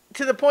about,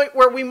 to the point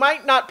where we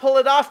might not pull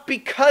it off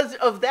because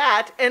of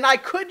that, and I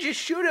could just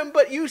shoot him,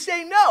 but you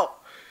say no.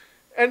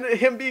 And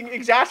him being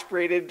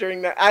exasperated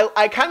during that.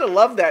 I kind of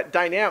love that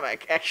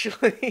dynamic,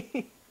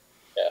 actually.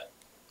 Yeah.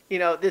 You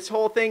know, this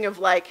whole thing of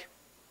like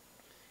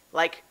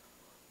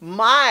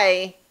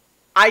my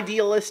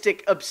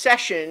idealistic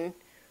obsession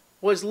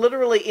was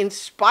literally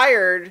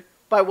inspired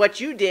by what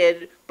you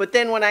did, but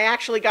then when I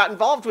actually got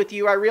involved with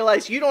you, I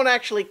realized you don't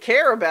actually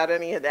care about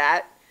any of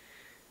that,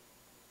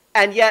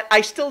 and yet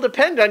I still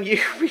depend on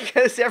you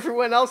because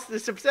everyone else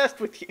is obsessed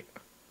with you.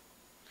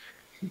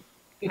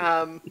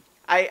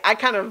 I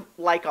kind of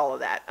like all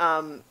of that.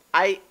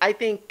 I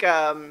think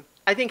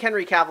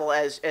Henry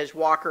Cavill as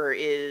Walker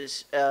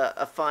is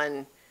a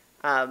fun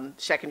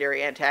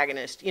secondary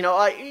antagonist. You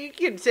know, you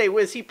could say,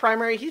 was he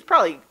primary? He's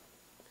probably,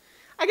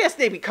 I guess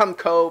they become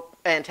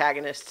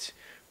co-antagonists,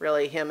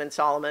 really, him and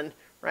Solomon,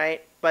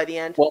 right, by the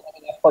end. Well,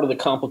 that's part of the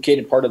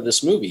complicated part of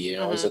this movie, you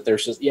know, is that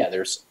there's just,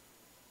 there's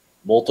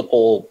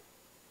multiple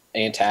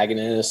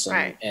antagonists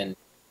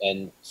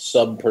and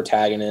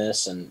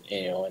sub-protagonists and,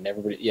 you know, and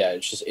everybody,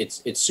 it's just,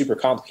 it's super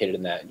complicated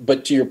in that.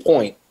 But to your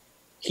point,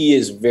 he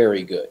is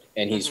very good,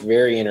 and he's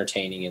very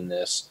entertaining in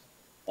this.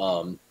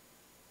 And,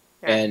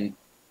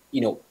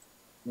 you know,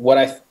 what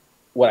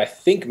I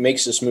think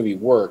makes this movie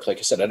work, like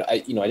I said, I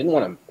didn't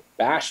want to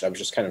bash it. I was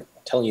just kind of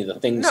telling you the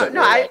things.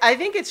 I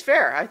think it's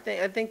fair. I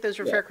think those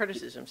are fair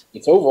criticisms.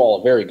 It's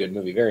overall a very good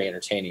movie, very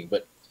entertaining.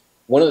 But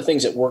one of the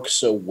things that works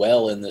so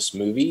well in this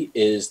movie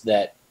is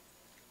that,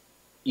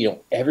 you know,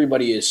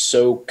 everybody is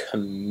so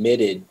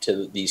committed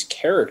to these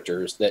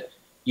characters that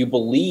you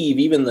believe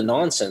even the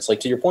nonsense. Like,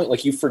 to your point,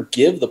 like, you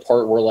forgive the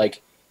part where,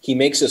 like, he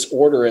makes this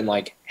order and,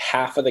 like,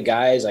 half of the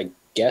guys, I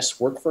guess,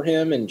 work for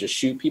him and just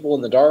shoot people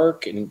in the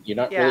dark, and you're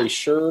not really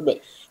sure,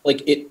 but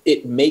like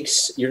it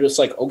makes, you're just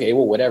like, okay,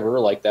 well, whatever,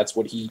 like, that's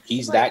what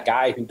he's that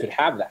guy who could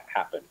have that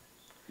happen,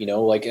 you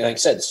know, like I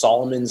said,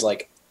 Solomon's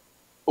like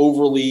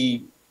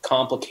overly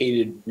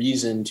complicated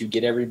reason to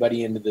get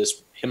everybody into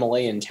this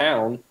Himalayan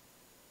town.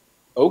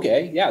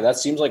 Okay, yeah, that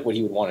seems like what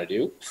he would want to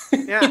do.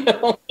 Yeah. You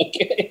know?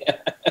 Okay.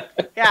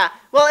 Yeah,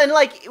 well, and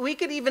like we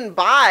could even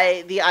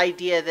buy the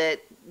idea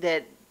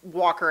that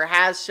Walker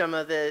has some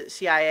of the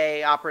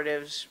CIA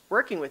operatives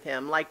working with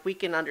him. Like, we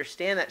can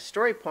understand that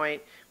story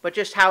point, but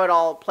just how it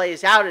all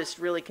plays out is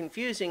really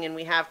confusing, and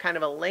we have kind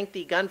of a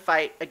lengthy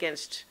gunfight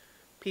against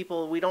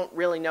people we don't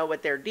really know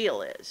what their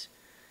deal is.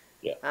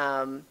 Yeah.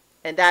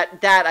 And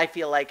that I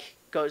feel like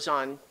goes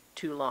on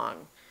too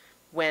long,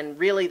 when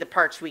really the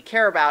parts we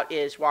care about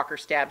is Walker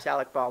stabs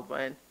Alec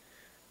Baldwin,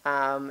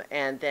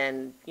 and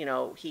then, you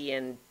know, he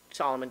and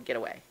Solomon get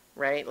away,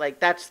 right? Like,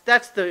 that's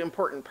the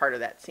important part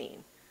of that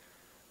scene.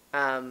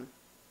 You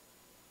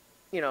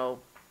know,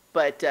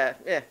 but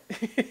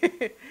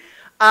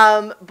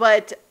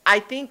but I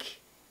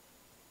think,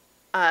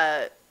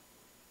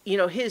 you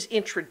know, his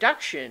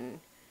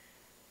introduction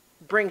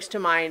brings to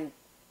mind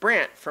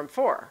Brandt from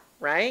 4,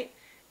 right?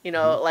 You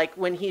know, like,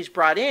 when he's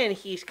brought in,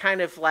 he's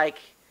kind of like,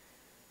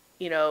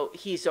 you know,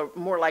 he's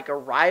more like a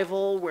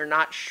rival. We're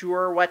not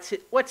sure what's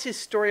his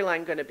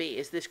storyline going to be.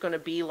 Is this going to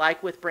be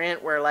like with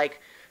Brandt, where,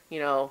 like, you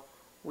know,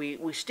 we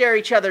stare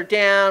each other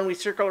down, we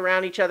circle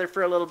around each other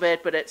for a little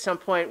bit, but at some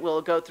point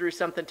we'll go through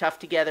something tough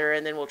together,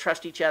 and then we'll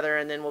trust each other,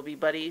 and then we'll be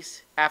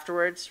buddies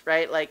afterwards,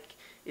 right? Like,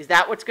 is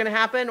that what's going to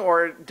happen,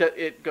 or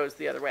it goes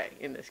the other way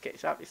in this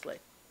case, obviously?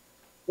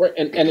 Right,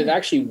 and it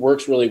actually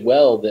works really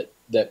well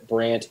that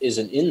Brandt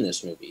isn't in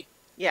this movie.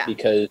 Yeah.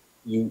 Because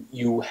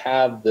you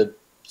have the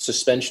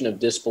suspension of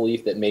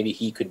disbelief that maybe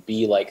he could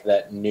be like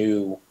that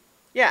new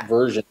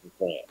version of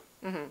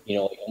Brandt. You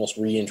know, like almost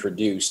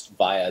reintroduced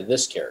via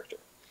this character.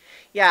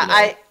 Yeah,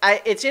 you know?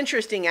 it's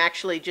interesting,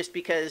 actually, just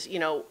because, you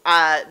know,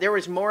 there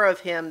was more of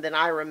him than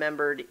I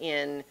remembered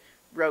in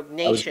Rogue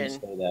Nation. I was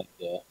going to say that,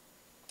 yeah.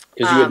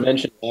 Because you had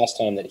mentioned last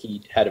time that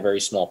he had a very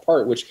small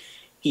part, which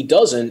he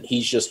doesn't.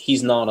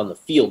 He's not on the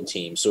field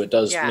team, so it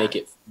does make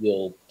it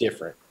feel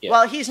different. Yeah.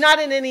 Well, he's not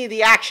in any of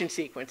the action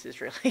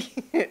sequences, really.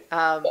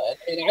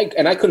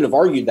 And I couldn't have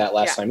argued that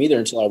last time either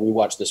until I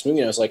rewatched this movie,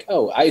 and I was like,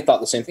 oh, I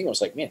thought the same thing. I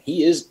was like, man,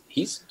 he's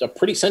a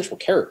pretty central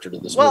character to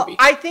this movie.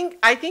 Well,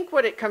 I think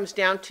what it comes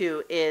down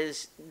to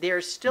is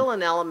there's still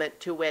an element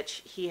to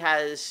which he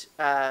has,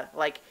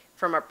 like,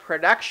 from a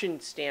production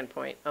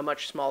standpoint, a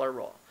much smaller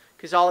role,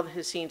 because all of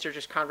his scenes are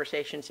just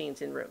conversation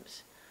scenes in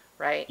rooms.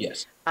 Right?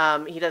 Yes.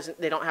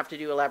 They don't have to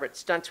do elaborate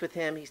stunts with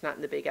him. He's not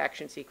in the big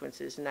action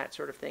sequences and that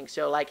sort of thing.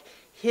 So, like,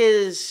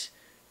 his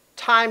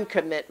time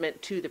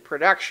commitment to the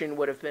production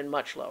would have been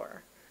much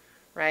lower.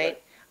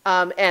 Right?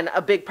 And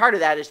a big part of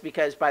that is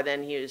because by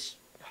then he was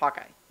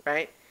Hawkeye,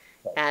 right?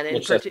 And in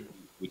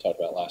we talked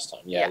about last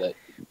time. Yeah.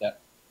 That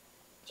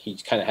he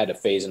kind of had to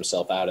phase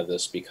himself out of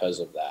this because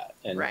of that.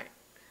 And right.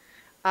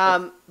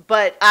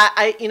 But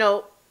I, you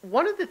know,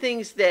 one of the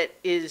things that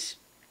is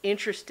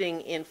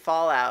interesting in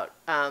Fallout,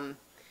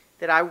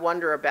 that I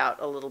wonder about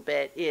a little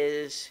bit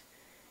is,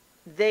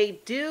 they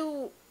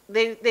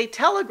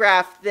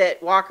telegraph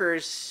that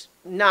Walker's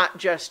not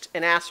just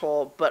an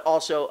asshole, but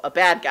also a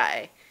bad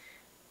guy,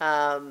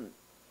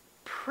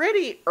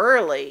 pretty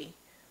early,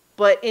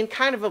 but in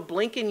kind of a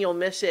blink and you'll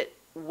miss it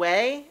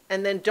way,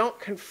 and then don't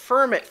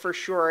confirm it for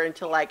sure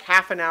until like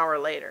half an hour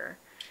later.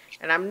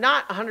 And I'm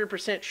not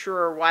 100%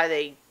 sure why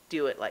they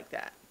do it like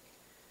that.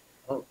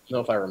 I don't know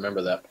if I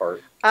remember that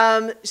part.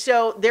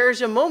 So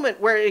there's a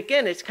moment where,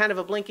 again, it's kind of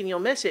a blink and you'll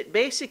miss it.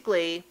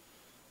 Basically,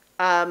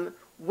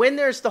 when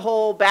there's the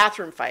whole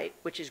bathroom fight,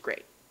 which is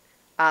great.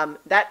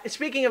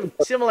 Speaking of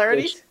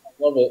similarities, I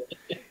love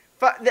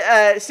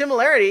it.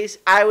 Similarities,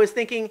 I was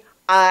thinking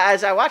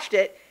as I watched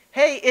it,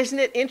 hey, isn't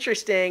it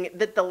interesting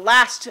that the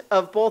last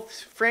of both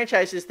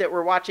franchises that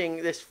we're watching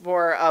this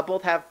for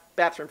both have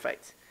bathroom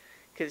fights?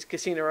 Because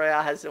Casino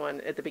Royale has the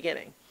one at the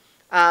beginning.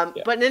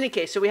 But in any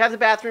case, so we have the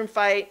bathroom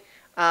fight,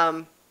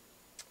 and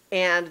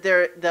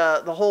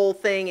the whole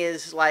thing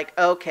is like,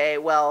 okay,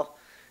 well,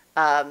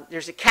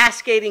 there's a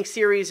cascading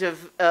series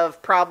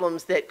of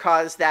problems that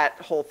cause that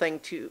whole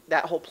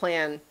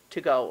plan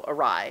to go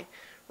awry,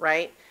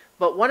 right?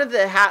 But one of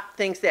the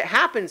things that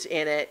happens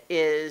in it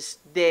is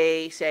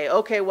they say,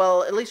 okay,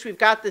 well, at least we've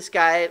got this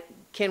guy.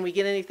 Can we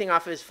get anything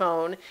off of his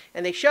phone?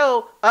 And they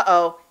show,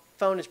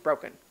 phone is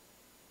broken.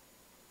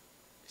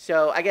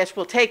 So I guess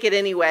we'll take it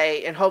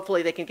anyway, and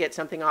hopefully they can get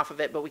something off of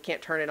it, but we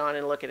can't turn it on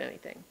and look at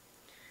anything.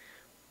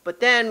 But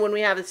then when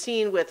we have a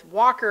scene with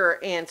Walker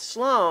and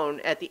Sloane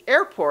at the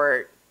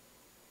airport,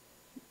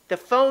 the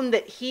phone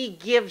that he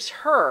gives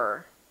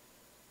her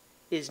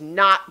is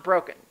not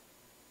broken.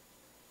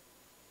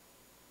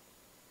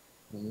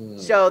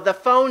 So the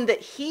phone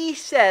that he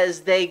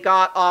says they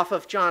got off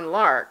of John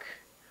Lark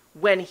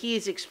when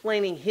he's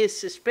explaining his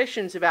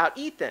suspicions about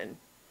Ethan,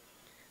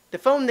 the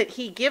phone that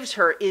he gives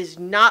her is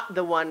not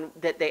the one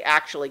that they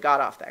actually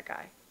got off that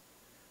guy.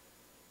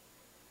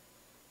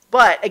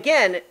 But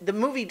again, the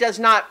movie does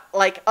not,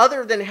 like,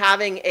 other than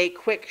having a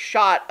quick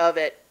shot of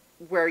it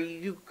where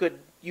you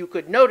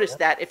could notice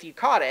that if you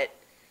caught it,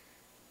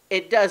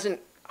 it doesn't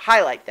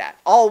highlight that.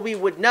 All we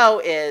would know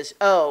is,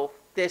 oh,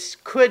 this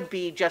could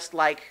be just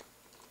like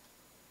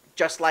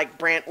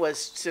Brandt was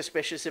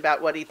suspicious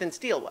about what Ethan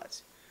Steele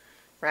was,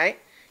 right?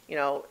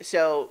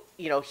 So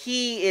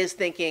he is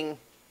thinking.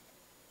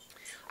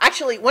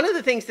 Actually, one of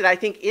the things that I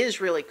think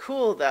is really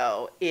cool,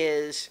 though,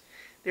 is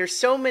there's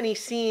so many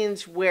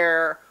scenes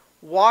where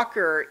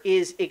Walker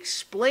is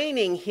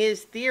explaining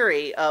his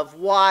theory of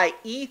why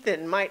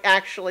Ethan might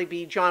actually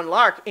be John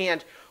Lark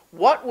and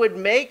what would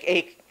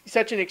make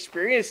such an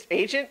experienced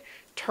agent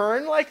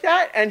turn like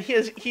that. And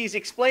he's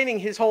explaining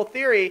his whole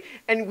theory,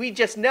 and we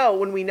just know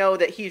when we know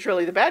that he's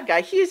really the bad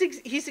guy,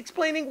 he's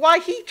explaining why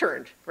he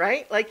turned,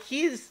 right? Like,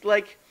 he's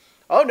like,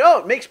 oh no,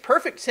 it makes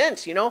perfect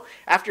sense,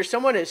 after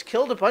someone has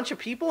killed a bunch of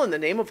people in the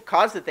name of a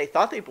cause that they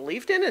thought they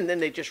believed in, and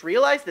then they just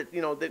realized that,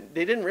 that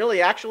they didn't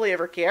really actually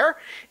ever care,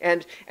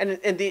 and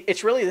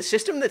it's really the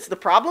system that's the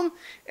problem,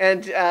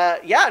 and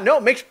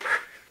it makes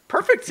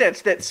perfect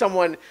sense that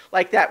someone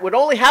like that would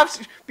only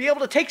be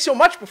able to take so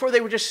much before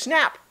they would just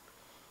snap.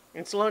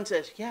 And Sloane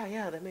says,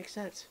 yeah, that makes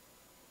sense.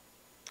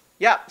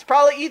 Yeah, it's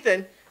probably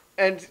Ethan,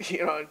 and,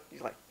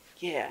 he's like,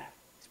 yeah,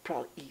 it's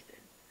probably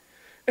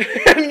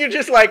Ethan. And you're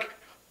just like,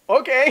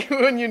 okay,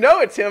 when you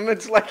know it's him,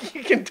 it's like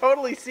you can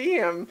totally see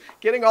him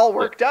getting all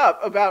worked up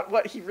about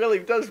what he really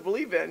does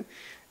believe in.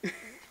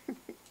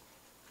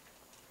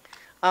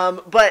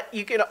 But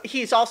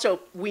he's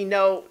also, we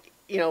know,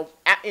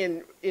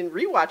 in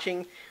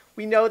rewatching,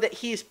 we know that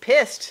he's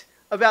pissed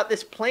about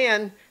this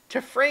plan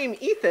to frame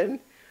Ethan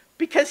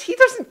because he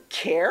doesn't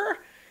care.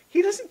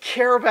 He doesn't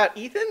care about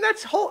Ethan.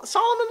 That's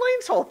Solomon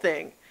Lane's whole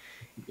thing.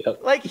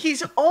 Yep. Like,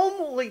 he's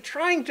only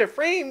trying to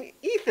frame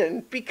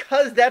Ethan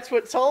because that's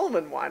what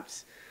Solomon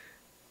wants.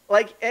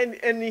 Like, and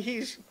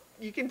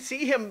you can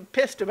see him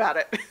pissed about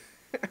it.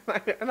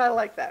 And I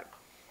like that.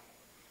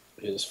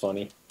 It is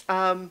funny.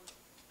 Sorry,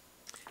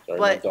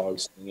 my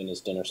dog's sitting in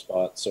his dinner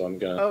spot, so I'm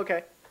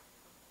gonna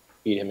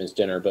feed him his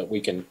dinner, but you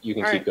can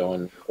keep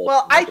going.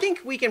 Well, I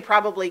think we can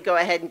probably go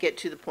ahead and get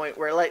to the point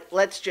where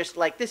let's just,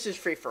 like, this is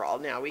free for all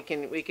now. We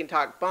can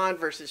talk Bond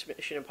versus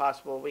Mission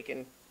Impossible. We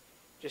can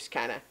just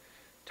kind of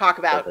talk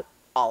about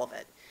all of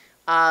it.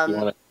 You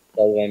want to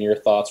start on your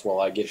thoughts while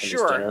I get him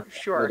his dinner?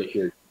 Sure.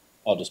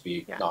 I'll just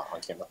be not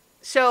on camera.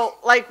 So,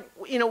 like,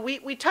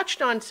 we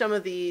touched on some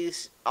of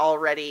these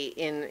already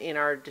in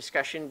our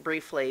discussion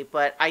briefly,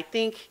 but I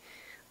think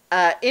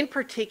in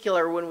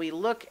particular when we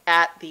look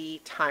at the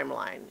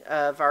timeline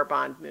of our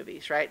Bond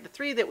movies, right? The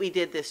three that we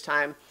did this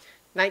time,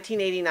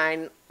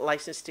 1989,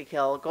 License to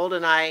Kill,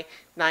 GoldenEye,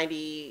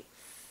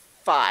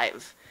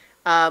 95.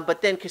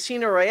 But then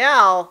Casino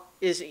Royale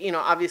is,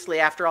 obviously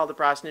after all the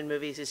Brosnan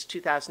movies, is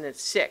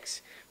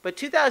 2006. But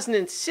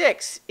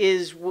 2006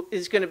 is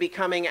going to be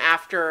coming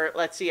after,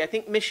 let's see, I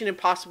think Mission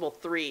Impossible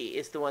 3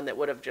 is the one that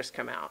would have just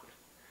come out.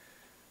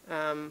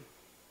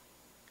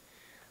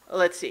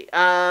 Let's see.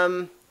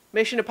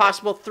 Mission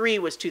Impossible 3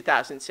 was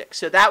 2006.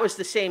 So that was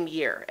the same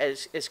year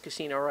as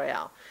Casino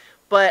Royale.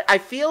 But I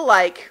feel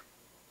like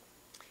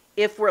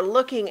if we're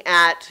looking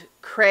at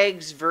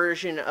Craig's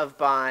version of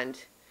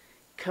Bond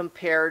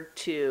compared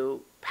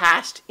to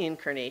past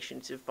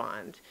incarnations of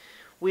Bond,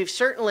 we've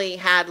certainly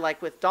had,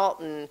 like with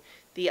Dalton,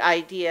 the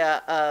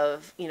idea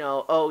of, you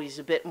know, oh, he's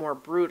a bit more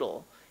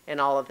brutal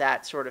and all of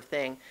that sort of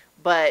thing.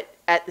 But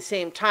at the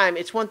same time,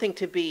 it's one thing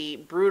to be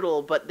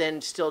brutal, but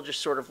then still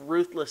just sort of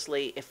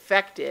ruthlessly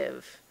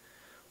effective.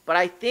 But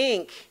I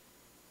think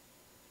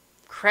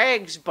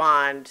Craig's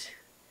Bond,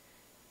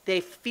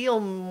 they feel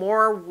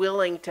more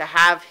willing to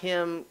have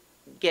him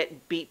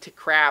get beat to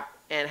crap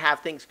and have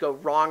things go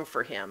wrong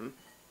for him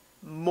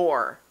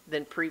more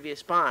than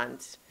previous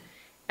Bonds.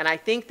 And I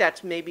think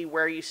that's maybe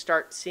where you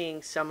start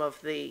seeing some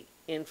of the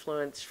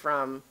influence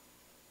from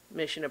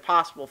Mission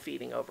Impossible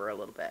feeding over a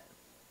little bit.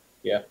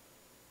 Yeah.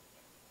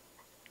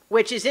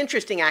 Which is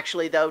interesting,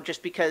 actually, though,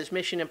 just because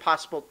Mission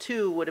Impossible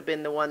 2 would have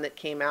been the one that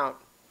came out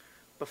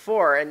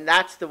before, and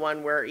that's the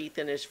one where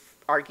Ethan is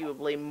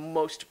arguably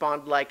most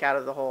Bond-like out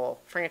of the whole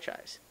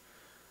franchise.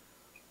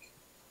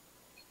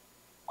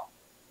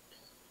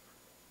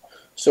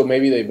 So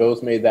maybe they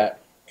both made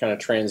that kind of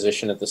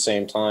transition at the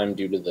same time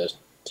due to the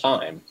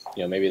time.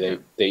 You know, maybe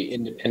they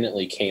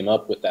independently came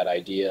up with that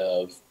idea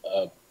of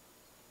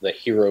the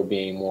hero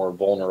being more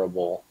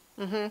vulnerable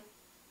to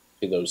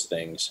those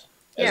things,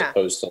 as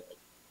opposed to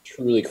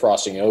truly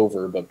crossing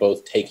over, but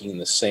both taking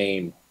the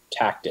same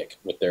tactic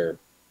with their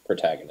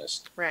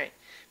protagonist. Right.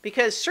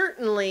 Because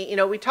certainly, you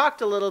know, we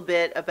talked a little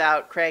bit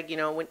about Craig, you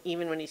know,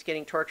 even when he's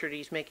getting tortured,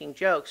 he's making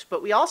jokes,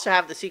 but we also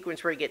have the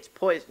sequence where he gets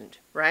poisoned,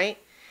 right?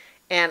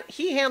 And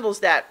he handles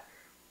that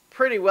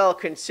pretty well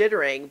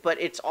considering, but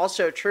it's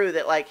also true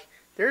that, like,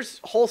 there's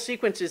whole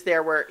sequences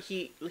there where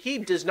he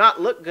does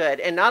not look good.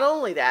 And not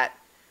only that,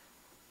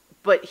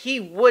 but he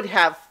would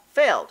have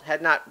failed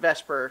had not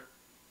Vesper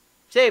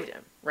saved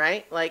him,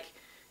 right? Like,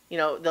 you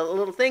know, the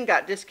little thing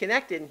got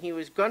disconnected and he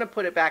was going to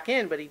put it back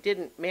in, but he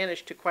didn't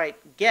manage to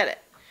quite get it.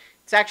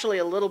 It's actually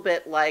a little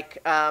bit like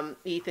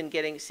Ethan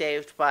getting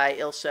saved by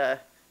Ilsa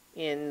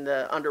in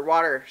the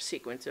underwater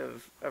sequence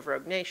of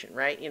Rogue Nation,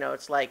 right? You know,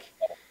 it's like...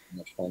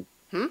 Much fun.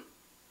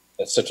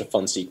 That's such a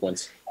fun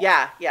sequence.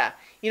 Yeah, yeah.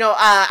 You know,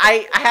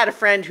 I had a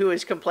friend who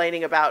was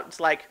complaining about, it's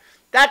like,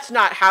 that's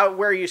not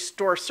where you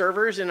store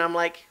servers, and I'm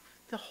like,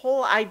 the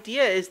whole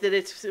idea is that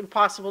it's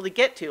impossible to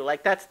get to.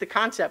 Like, that's the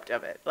concept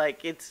of it.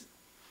 Like, it's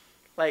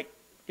like,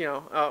 you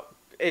know,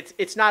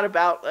 it's not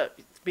about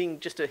being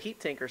just a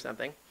heat sink or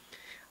something.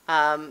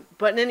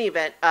 But in any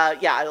event,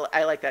 yeah,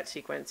 I like that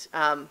sequence.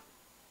 But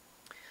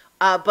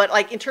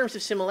like in terms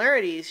of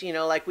similarities, you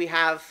know, like we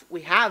have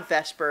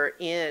Vesper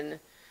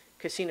in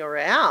Casino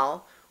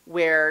Royale,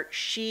 where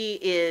she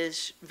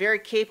is very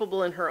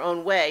capable in her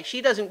own way.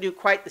 She doesn't do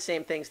quite the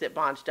same things that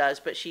Bond does,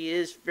 but she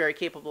is very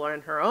capable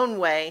in her own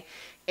way,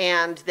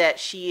 and that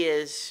she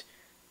is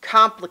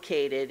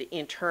complicated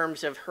in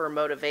terms of her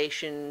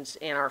motivations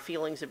and our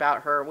feelings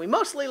about her. We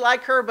mostly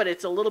like her, but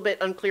it's a little bit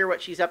unclear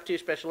what she's up to,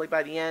 especially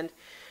by the end.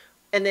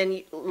 And then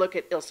you look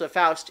at Ilsa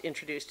Faust,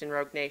 introduced in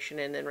Rogue Nation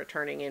and then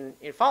returning in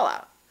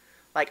Fallout.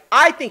 Like,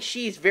 I think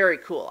she's very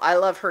cool. I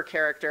love her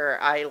character.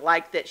 I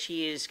like that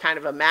she is kind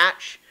of a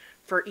match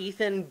for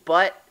Ethan,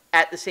 but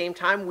at the same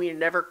time, we're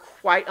never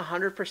quite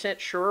 100%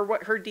 sure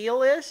what her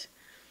deal is.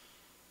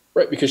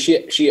 Right, because she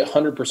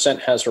 100%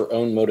 has her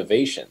own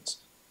motivations,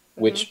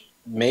 which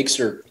makes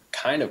her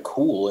kind of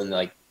cool. And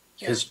like,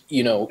 because,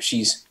 you know,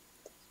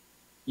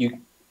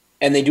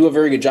 and they do a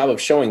very good job of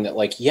showing that,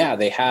 like, yeah,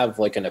 they have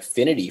like an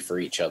affinity for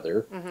each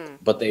other,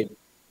 but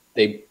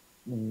it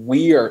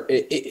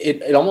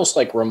almost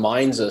like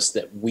reminds us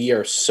that we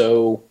are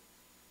so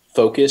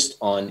focused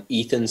on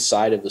Ethan's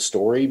side of the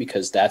story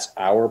because that's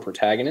our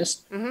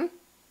protagonist,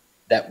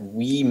 that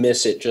we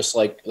miss it. Just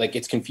like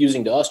it's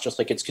confusing to us, just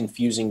like it's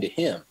confusing to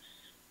him.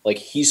 Like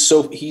he's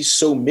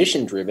so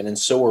mission driven, and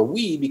so are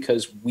we,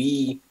 because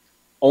we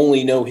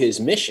only know his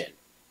mission.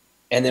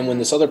 And then when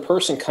this other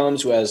person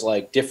comes who has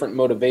like different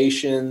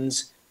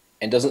motivations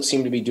and doesn't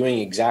seem to be doing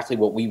exactly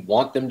what we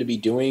want them to be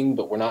doing,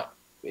 but we're not,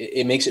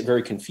 it makes it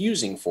very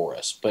confusing for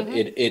us. But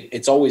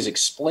it's always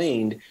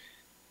explained,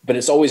 but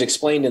it's always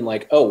explained in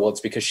like, oh, well,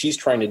 it's because she's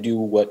trying to do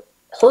what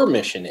her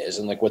mission is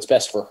and like what's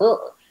best for her.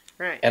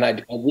 Right. And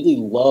I really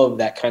love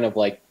that kind of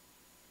like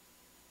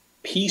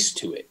piece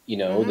to it, you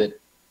know, that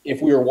if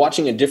we were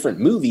watching a different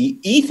movie,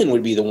 Ethan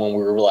would be the one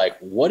where we were like,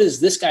 what does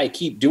this guy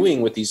keep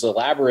doing with these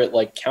elaborate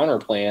like counter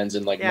plans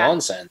and like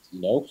nonsense, you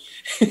know?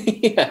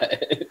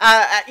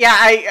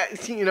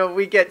 You know,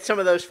 we get some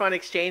of those fun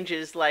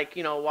exchanges, like,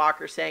 you know,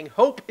 Walker saying,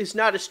 hope is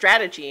not a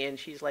strategy. And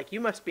she's like, you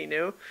must be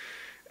new.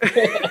 And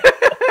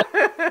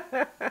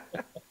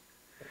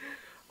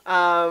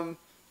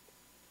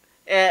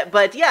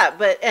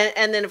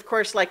then of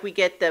course, like we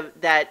get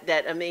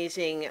that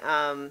amazing,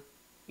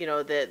 you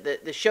know,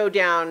 the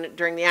showdown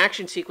during the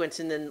action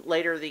sequence, and then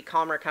later the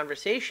calmer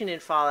conversation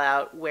in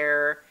Fallout,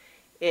 where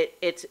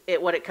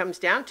what it comes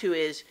down to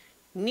is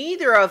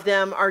neither of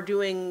them are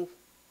doing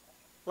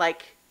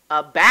like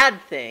a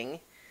bad thing,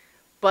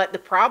 but the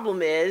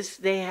problem is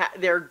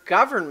their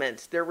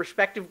governments, their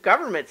respective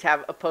governments,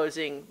 have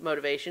opposing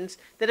motivations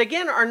that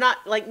again are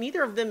not like,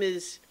 neither of them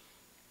is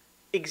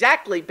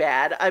exactly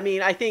bad. I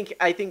mean, I think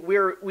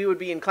we would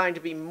be inclined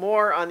to be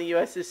more on the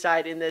U.S.'s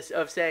side in this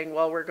of saying,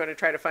 well, we're going to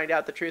try to find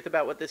out the truth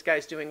about what this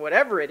guy's doing,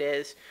 whatever it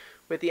is.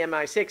 With the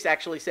MI6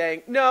 actually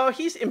saying, no,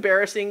 he's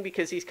embarrassing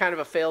because he's kind of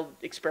a failed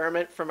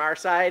experiment from our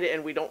side,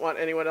 and we don't want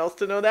anyone else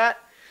to know that.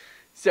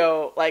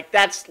 So, like,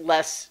 that's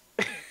less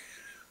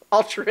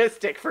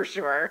altruistic for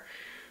sure.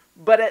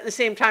 But at the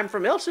same time,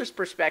 from Ilsa's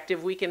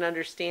perspective, we can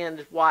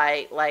understand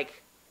why,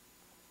 like,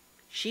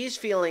 she's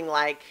feeling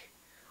like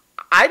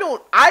I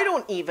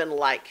don't even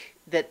like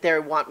that they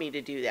want me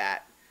to do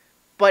that,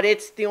 but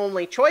it's the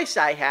only choice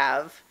I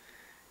have.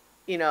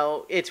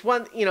 It's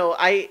one,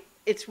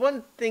 it's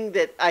one thing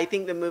that I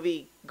think the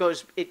movie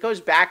goes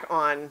back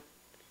on.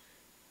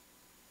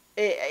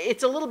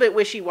 It's a little bit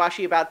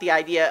wishy-washy about the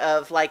idea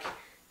of, like,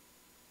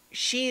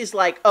 she's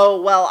like,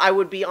 oh, well, I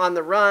would be on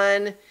the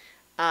run.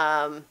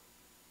 I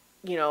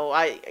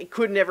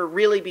could never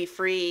really be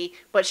free.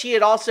 But she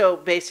had also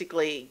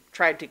basically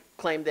tried to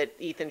claim that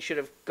Ethan should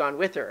have gone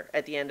with her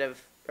at the end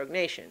of Rogue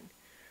Nation.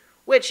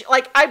 Which,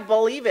 like, I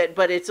believe it,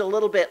 but it's a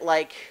little bit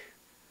like,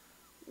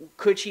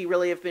 could she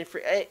really have been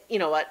free? You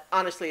know what?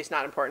 Honestly, it's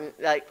not important.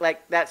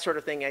 Like that sort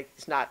of thing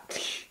is not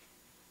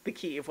the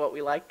key of what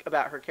we like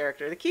about her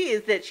character. The key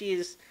is that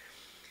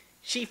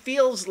she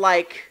feels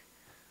like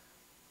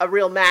a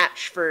real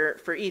match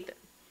for Ethan.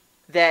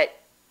 That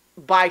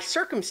by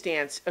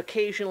circumstance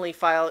occasionally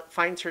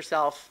finds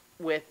herself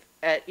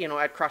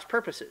at cross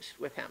purposes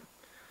with him.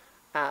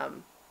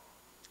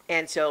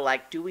 And so,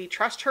 like, do we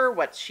trust her?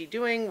 What's she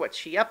doing? What's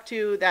she up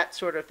to? That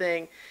sort of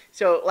thing.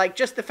 So, like,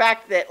 just the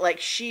fact that, like,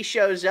 she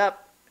shows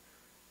up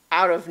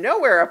out of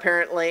nowhere,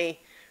 apparently,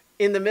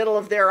 in the middle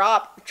of their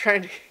op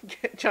trying to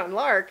get John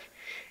Lark,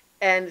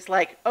 and it's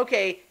like,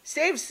 okay,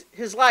 saves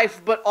his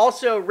life, but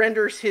also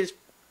renders his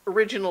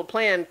original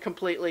plan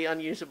completely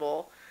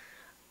unusable.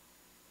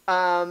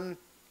 And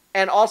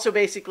also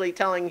basically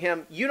telling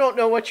him, you don't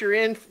know what you're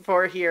in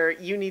for here.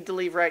 You need to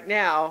leave right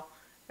now.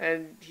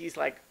 And he's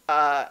like,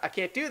 I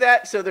can't do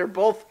that. So they're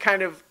both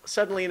kind of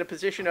suddenly in a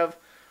position of,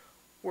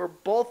 we're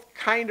both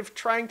kind of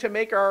trying to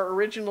make our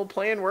original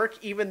plan work,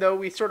 even though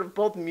we sort of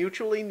both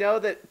mutually know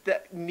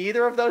that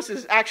neither of those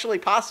is actually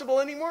possible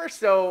anymore.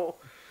 So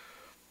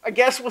I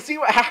guess we'll see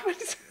what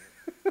happens.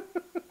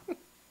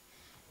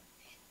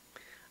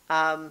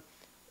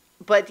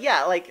 But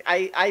yeah, like,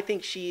 I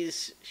think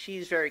she's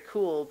very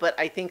cool, but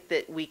I think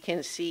that we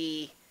can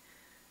see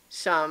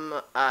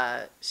some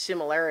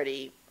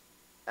similarity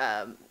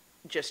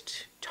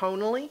just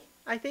tonally,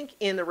 I think,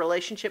 in the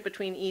relationship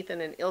between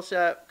Ethan and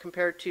Ilsa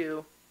compared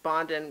to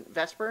Bond and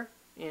Vesper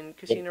in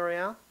Casino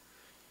Royale.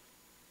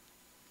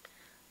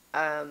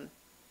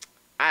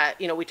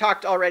 We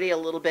talked already a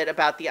little bit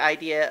about the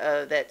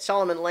idea that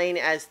Solomon Lane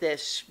as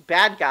this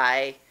bad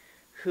guy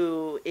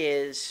who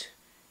is,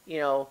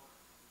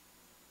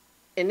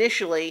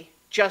 initially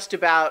just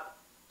about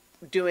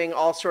doing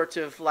all sorts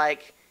of,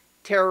 like,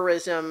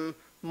 terrorism,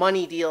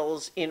 money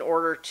deals in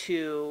order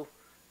to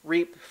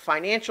reap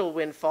financial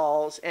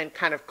windfalls and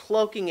kind of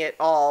cloaking it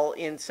all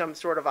in some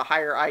sort of a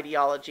higher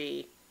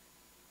ideology,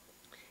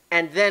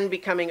 and then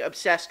becoming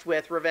obsessed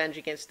with revenge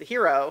against the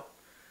hero.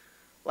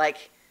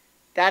 Like,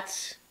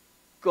 that's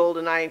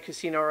GoldenEye and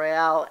Casino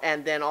Royale,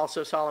 and then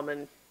also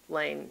Solomon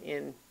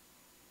Lane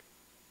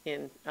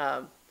in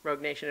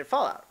Rogue Nation and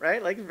Fallout,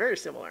 right? Like, very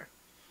similar.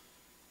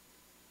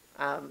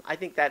 I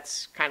think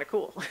that's kind of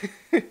cool.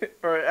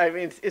 Or, I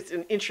mean, it's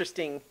an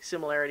interesting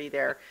similarity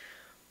there.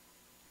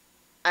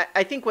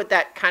 I think what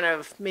that kind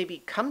of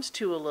maybe comes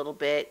to a little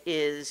bit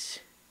is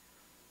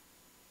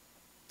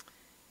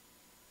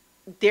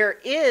there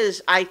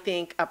is, I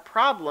think, a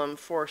problem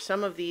for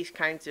some of these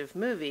kinds of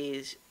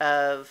movies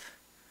of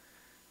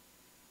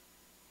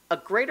a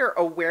greater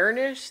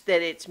awareness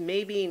that it's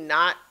maybe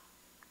not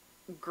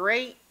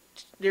great.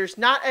 There's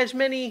not as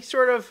many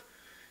sort of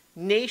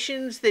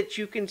nations that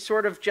you can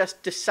sort of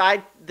just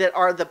decide that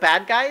are the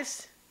bad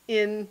guys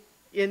in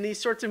these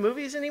sorts of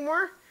movies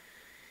anymore.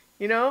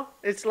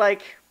 It's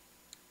like,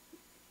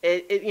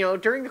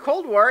 during the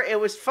Cold War, it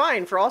was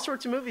fine for all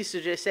sorts of movies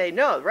to just say,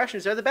 no, the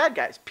Russians are the bad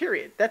guys,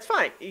 period. That's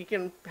fine. You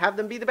can have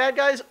them be the bad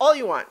guys all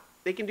you want.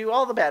 They can do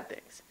all the bad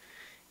things.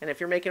 And if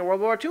you're making a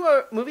World War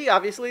II movie,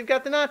 obviously you've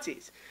got the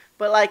Nazis.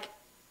 But, like,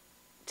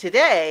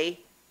 today,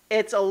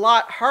 it's a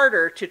lot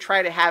harder to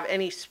try to have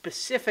any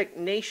specific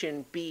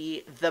nation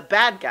be the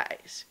bad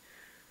guys.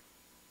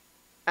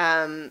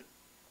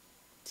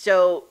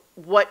 So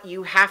what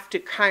you have to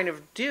kind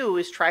of do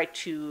is try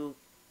to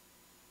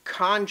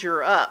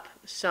conjure up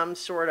some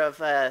sort of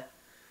a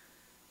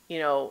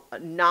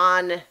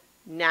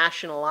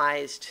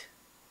non-nationalized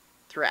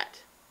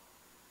threat.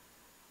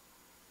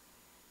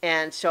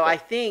 And so I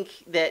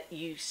think that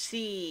you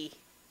see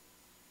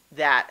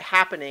that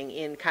happening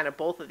in kind of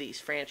both of these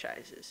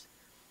franchises.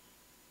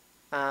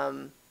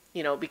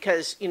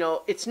 Because,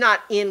 it's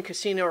not in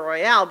Casino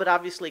Royale, but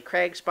obviously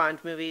Craig's Bond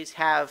movies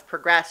have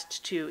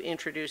progressed to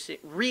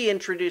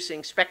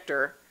reintroducing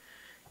Spectre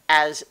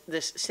as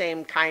this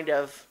same kind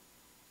of,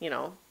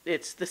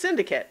 it's the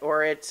Syndicate,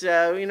 or it's,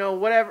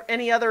 whatever,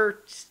 any other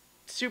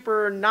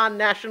super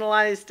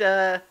non-nationalized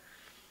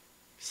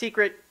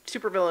secret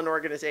supervillain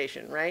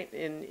organization, right?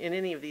 In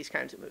any of these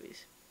kinds of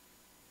movies.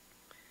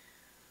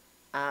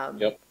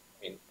 Yep.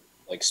 I mean,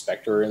 like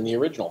Spectre in the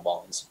original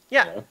Bonds.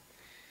 Yeah. You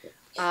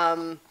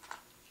know?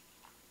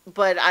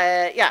 But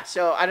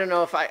so I don't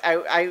know if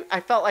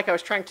I felt like I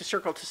was trying to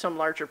circle to some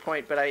larger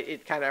point, but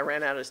it kind of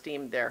ran out of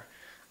steam there.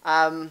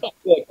 I feel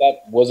like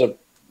that was a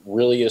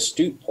really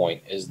astute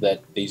point. Is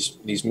that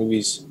these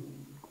movies?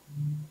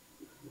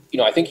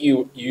 I think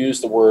you use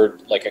the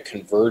word like a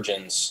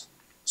convergence,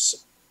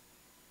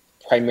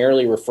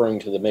 primarily referring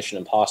to the Mission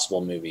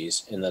Impossible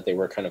movies, in that they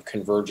were kind of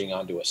converging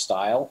onto a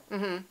style.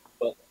 Mm-hmm.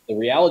 But the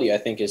reality, I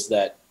think, is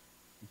that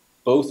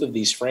both of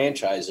these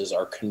franchises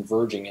are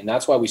converging, and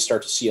that's why we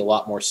start to see a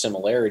lot more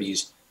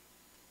similarities.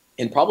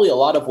 And probably a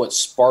lot of what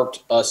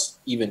sparked us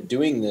even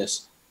doing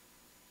this,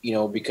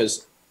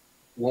 because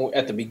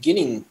at the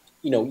beginning,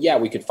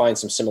 we could find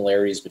some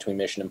similarities between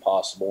Mission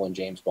Impossible and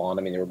James Bond.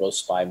 I mean, they were both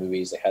spy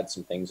movies; they had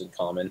some things in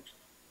common.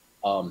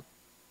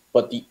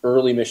 But the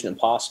early Mission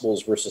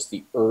Impossibles versus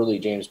the early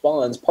James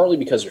Bonds, partly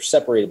because they're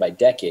separated by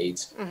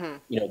decades,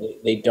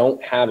 they don't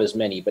have as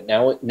many. But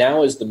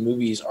now as the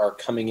movies are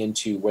coming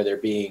into where they're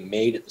being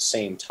made at the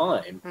same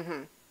time,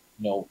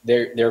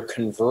 they're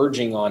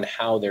converging on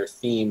how their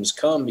themes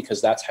come,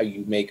 because that's how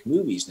you make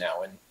movies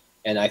now.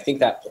 And I think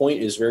that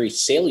point is very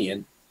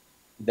salient.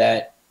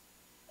 That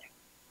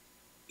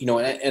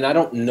and I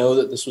don't know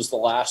that this was the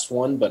last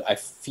one, but I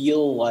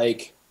feel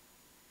like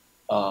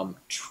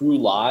True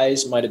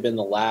Lies might have been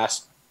the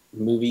last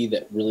movie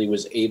that really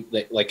was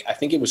I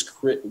think it was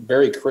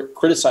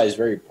criticized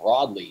very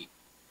broadly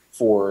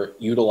for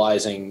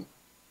utilizing,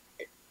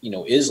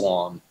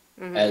 Islam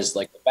as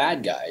like the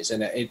bad guys,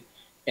 and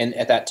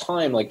at that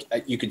time, like,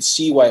 you could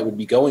see why it would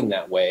be going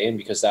that way, and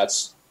because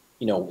that's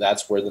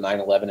where the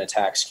 9/11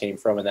 attacks came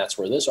from, and that's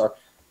where this are.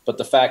 But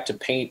the fact to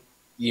paint,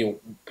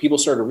 people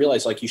started to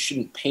realize, like, you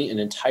shouldn't paint an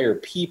entire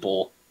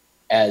people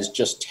as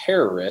just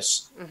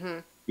terrorists.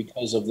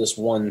 Because of this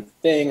one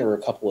thing or a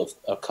couple of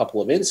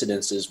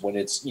incidences, when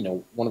it's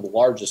one of the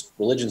largest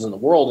religions in the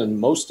world, and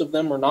most of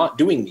them are not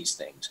doing these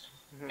things.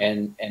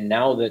 And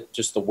now that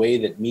just the way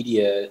that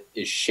media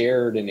is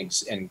shared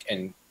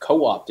and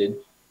co-opted,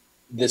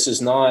 it's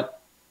just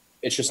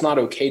not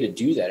okay to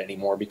do that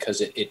anymore, because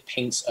it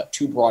paints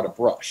too broad a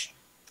brush.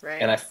 Right.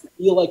 And I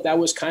feel like that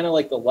was kind of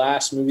like the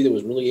last movie that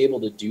was really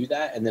able to do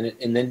that. And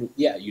then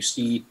you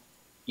see,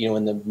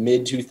 in the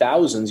mid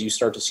 2000s, you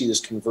start to see this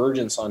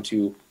convergence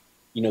onto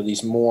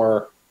these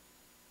more,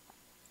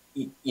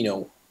 I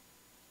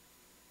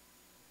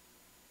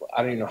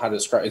don't even know how to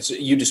describe it.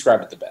 You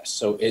describe it the best.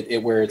 So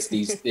where it's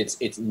these,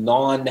 it's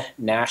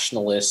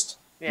non-nationalist,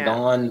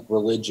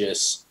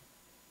 non-religious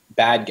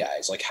bad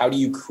guys. Like, how do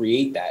you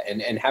create that?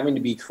 And having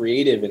to be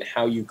creative in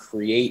how you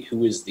create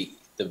who is the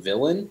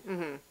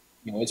villain.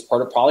 It's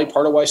probably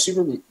part of why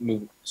super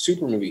movie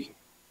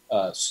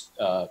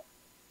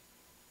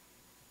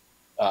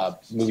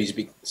movies.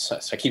 So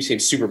I keep saying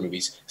super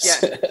movies. Yeah,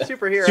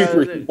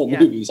 superhero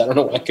movies. I don't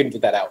know why I couldn't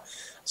get that out.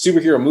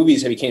 Superhero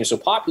movies have became so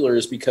popular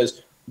is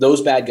because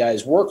those bad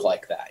guys work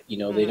like that.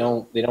 They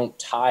don't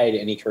tie to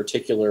any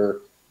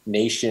particular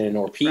nation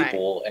or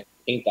people and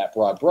paint that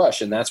broad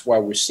brush, and that's why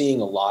we're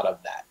seeing a lot of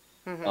that.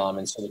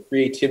 And so the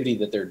creativity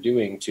that they're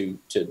doing to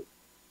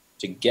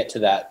get to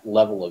that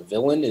level of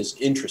villain is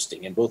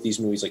interesting. And both these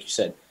movies, like you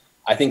said,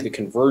 I think the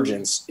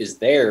convergence is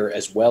there,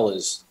 as well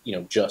as,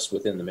 just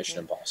within the Mission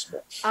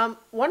Impossible.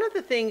 One of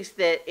the things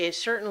that is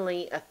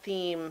certainly a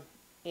theme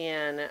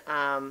in,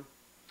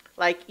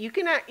 like, you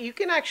can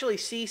actually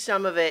see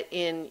some of it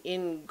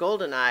in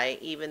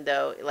GoldenEye, even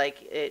though,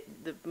 like,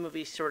 the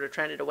movie sort of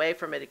trended away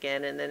from it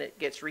again, and then it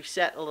gets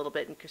reset a little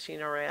bit in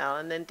Casino Royale,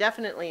 and then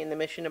definitely in the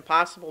Mission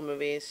Impossible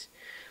movies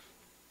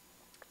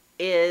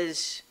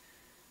is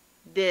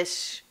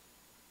this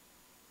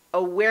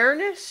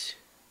awareness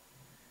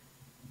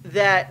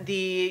that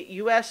the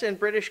U.S. and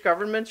British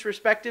governments,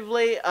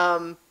 respectively,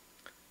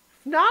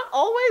 not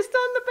always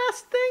done the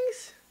best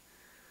things,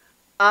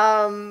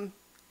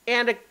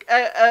 and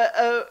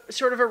a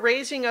sort of a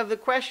raising of the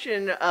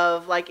question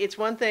of, like, it's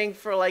one thing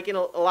for, like, in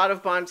a lot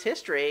of Bond's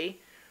history,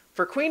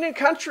 for Queen and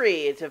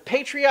Country, it's a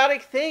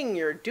patriotic thing.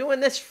 You're doing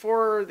this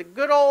for the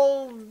good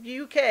old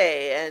UK,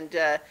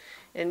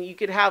 and you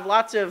could have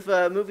lots of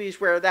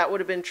movies where that would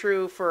have been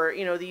true for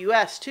the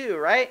U.S. too,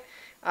 right?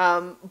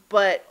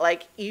 But,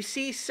 like, you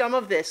see some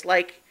of this,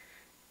 like,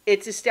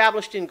 it's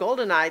established in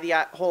GoldenEye, the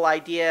whole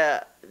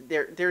idea,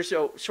 there's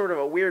a sort of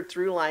a weird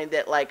through line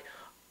that, like,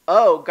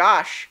 oh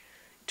gosh,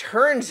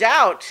 turns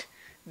out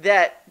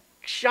that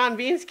Sean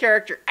Bean's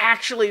character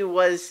actually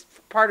was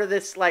part of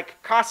this,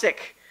 like,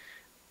 Cossack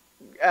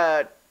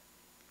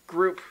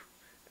group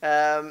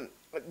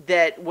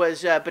that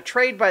was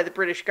betrayed by the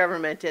British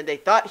government, and they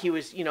thought he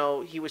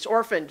was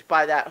orphaned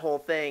by that whole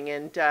thing,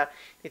 and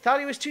they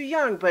thought he was too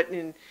young, but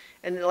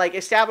and like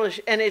establish,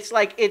 and it's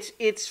like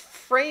it's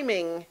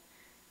framing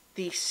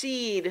the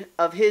seed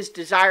of his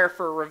desire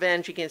for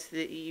revenge against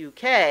the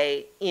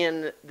UK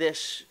in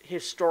this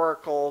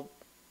historical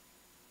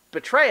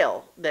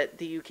betrayal that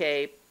the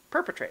UK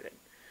perpetrated,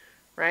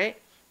 right?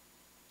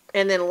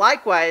 And then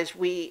likewise,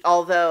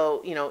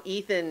 although,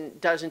 Ethan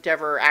doesn't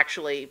ever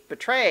actually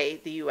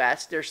betray the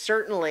U.S., there's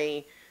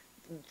certainly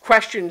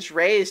questions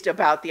raised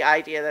about the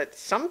idea that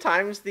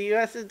sometimes the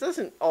U.S.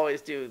 doesn't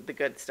always do the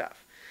good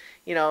stuff,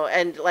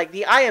 and like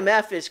the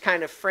IMF is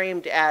kind of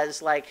framed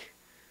as like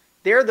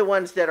they're the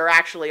ones that are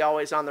actually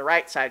always on the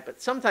right side,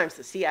 but sometimes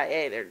the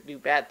CIA, they do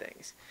bad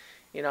things.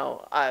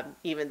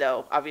 Even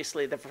though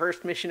obviously the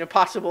first Mission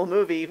Impossible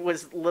movie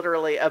was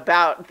literally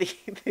about the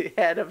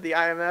head of the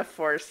IMF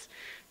force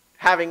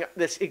having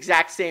this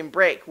exact same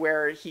break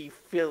where he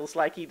feels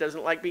like he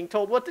doesn't like being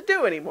told what to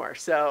do anymore.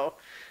 So,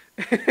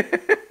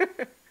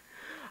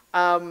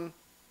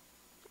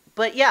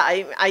 but yeah,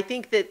 I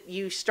think that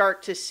you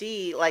start to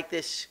see like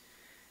this,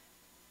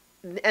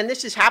 and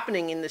this is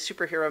happening in the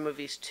superhero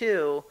movies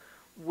too,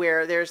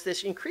 where there's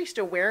this increased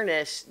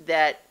awareness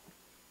that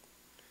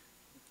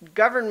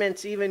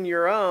governments, even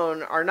your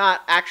own, are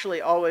not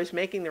actually always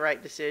making the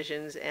right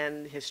decisions,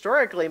 and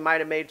historically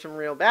might have made some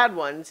real bad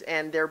ones,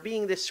 and there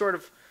being this sort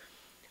of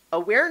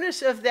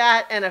awareness of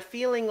that and a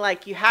feeling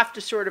like you have to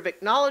sort of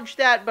acknowledge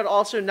that, but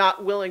also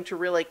not willing to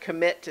really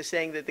commit to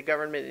saying that the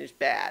government is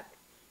bad.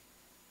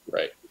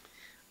 Right.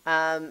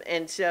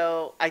 And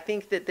so I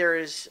think that there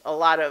is a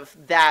lot of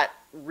that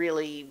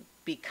really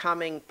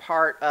becoming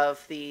part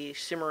of the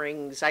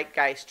simmering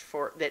zeitgeist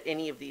for that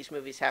any of these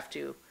movies have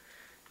to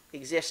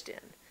exist in.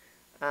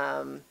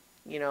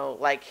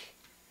 Like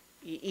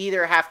you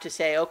either have to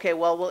say, okay,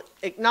 well, we'll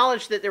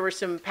acknowledge that there were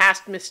some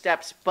past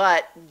missteps,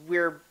 but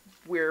we're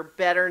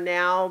better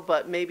now,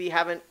 but maybe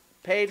haven't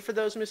paid for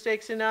those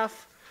mistakes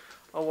enough,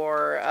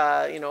 or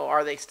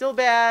are they still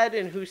bad,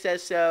 and who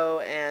says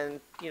so? And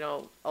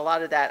a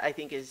lot of that I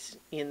think is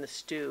in the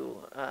stew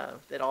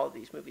that all of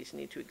these movies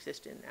need to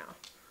exist in now.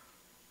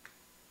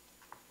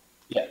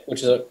 Yeah,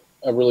 which is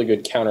a really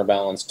good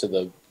counterbalance to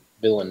the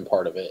villain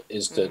part of it,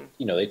 is to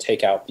they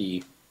take out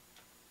the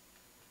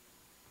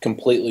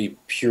completely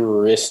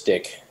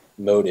puristic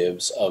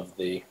motives of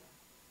the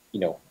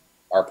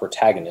our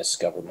protagonist's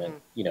government.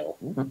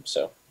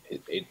 So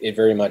it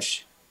very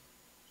much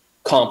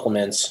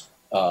complements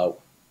the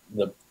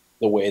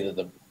way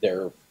that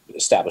they're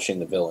establishing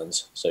the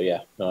villains. So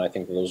yeah, no, I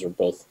think those are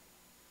both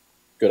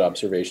good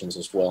observations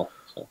as well.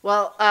 So.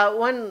 Well,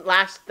 one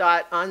last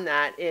thought on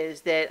that is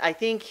that I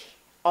think,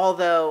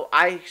 although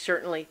I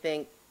certainly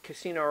think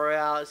Casino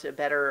Royale is a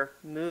better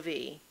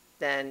movie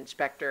than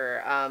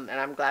Spectre, and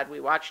I'm glad we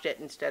watched it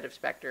instead of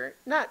Spectre.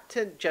 Not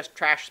to just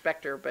trash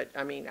Spectre, but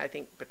I mean, I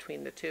think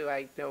between the two,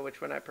 I know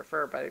which one I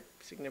prefer by a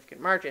significant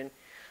margin.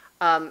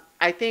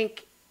 I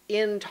think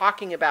in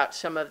talking about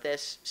some of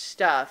this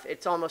stuff,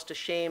 it's almost a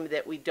shame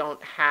that we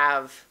don't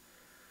have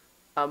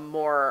a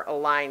more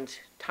aligned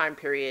time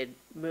period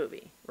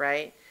movie,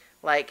 right?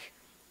 Like,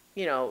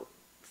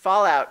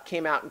 Fallout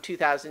came out in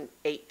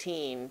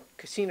 2018.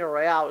 Casino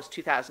Royale was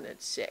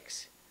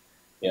 2006.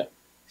 Yeah.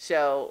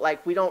 So,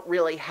 like, we don't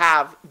really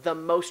have the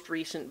most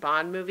recent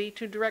Bond movie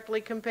to directly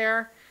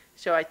compare.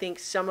 So I think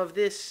some of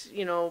this,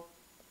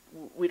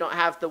 we don't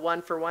have the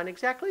one for one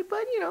exactly.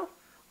 But,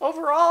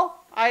 overall,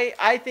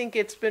 I think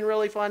it's been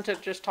really fun to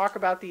just talk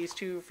about these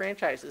two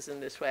franchises in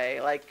this way.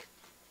 Like,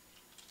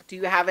 do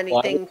you have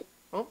anything?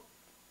 Well,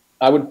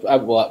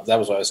 well, that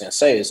was what I was going to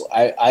say, is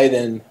I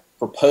then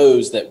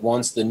propose that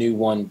once the new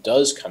one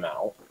does come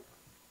out,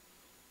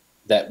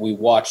 that we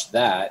watch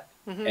that,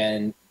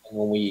 and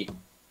when we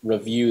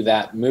review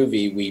that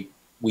movie,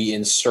 we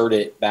insert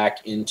it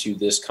back into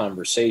this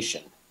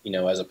conversation,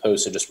 as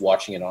opposed to just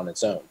watching it on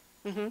its own.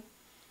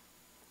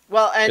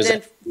 Well, and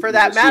then for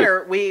that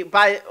matter, we're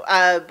by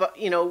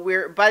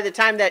the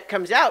time that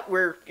comes out,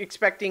 we're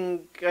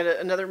expecting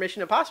another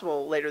Mission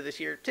Impossible later this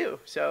year too.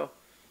 So.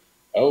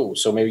 Oh,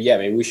 so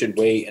maybe we should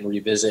wait and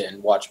revisit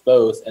and watch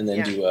both, and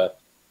then do a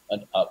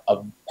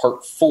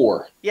part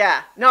 4.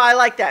 Yeah, no, I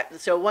like that.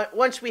 So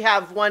once we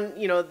have one,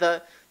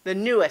 the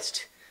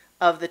newest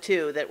of the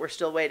two that we're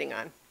still waiting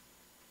on.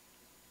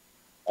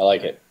 I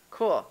like it.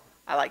 Cool.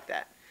 I like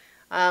that.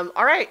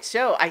 All right.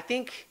 So I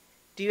think,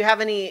 do you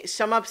have any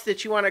sum ups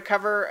that you want to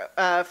cover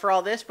for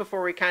all this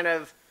before we kind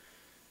of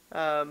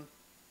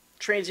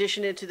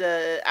transition into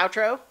the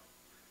outro?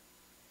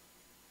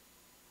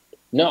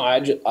 No,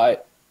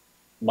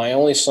 my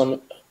only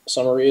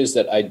summary is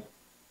that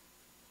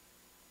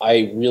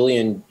I really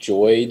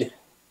enjoyed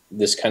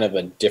this kind of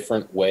a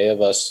different way of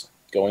us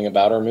going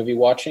about our movie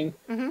watching.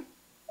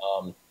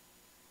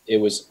 It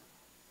was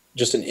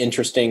just an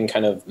interesting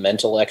kind of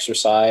mental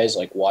exercise,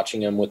 like watching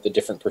them with the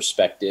different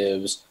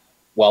perspectives.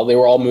 While they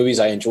were all movies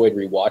I enjoyed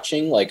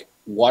rewatching, like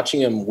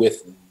watching them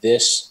with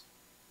this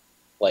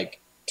like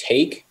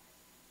take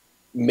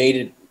made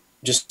it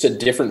just a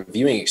different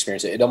viewing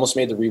experience. It almost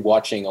made the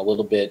rewatching a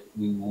little bit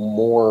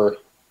more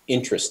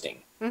interesting.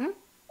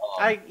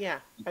 I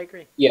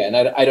agree. Yeah, and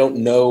I don't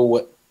know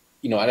what,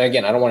 and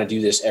again, I don't want to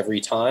do this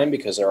every time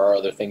because there are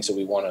other things that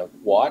we want to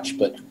watch,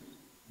 but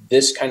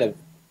this kind of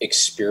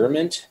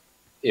experiment,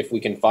 if we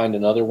can find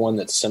another one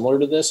that's similar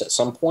to this at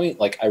some point,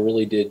 like I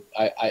really did,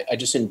 I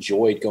just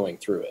enjoyed going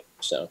through it.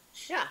 So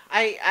yeah,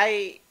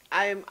 I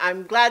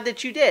I'm glad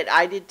that you did.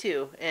 I did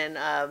too. And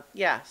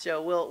yeah,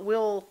 so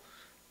we'll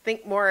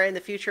think more in the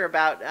future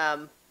about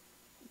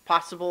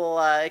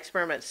possible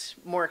experiments,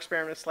 more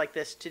experiments like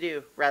this to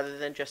do, rather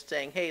than just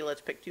saying, "Hey,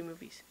 let's pick 2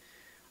 movies."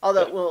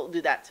 Although Yeah. we'll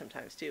do that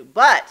sometimes too.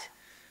 But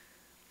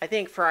I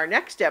think for our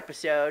next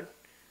episode,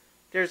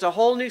 there's a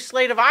whole new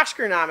slate of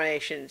Oscar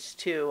nominations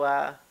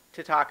to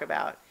talk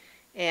about.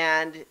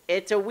 And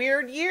it's a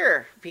weird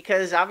year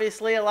because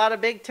obviously a lot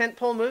of big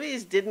tentpole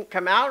movies didn't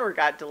come out or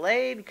got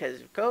delayed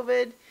because of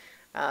COVID.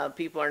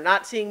 People are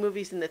not seeing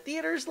movies in the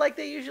theaters like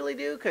they usually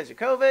do because of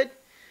COVID.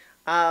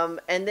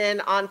 And then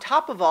on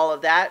top of all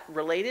of that,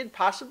 related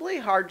possibly,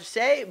 hard to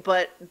say,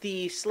 but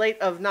the slate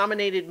of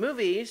nominated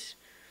movies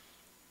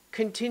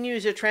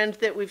continues a trend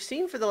that we've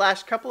seen for the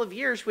last couple of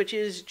years, which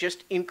is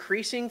just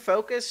increasing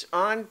focus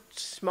on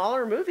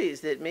smaller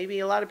movies that maybe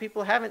a lot of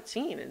people haven't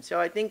seen. And so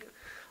I think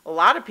a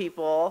lot of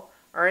people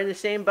are in the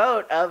same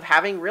boat of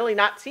having really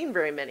not seen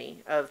very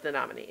many of the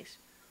nominees.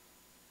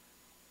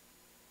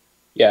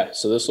 Yeah,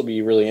 so this will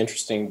be really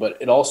interesting, but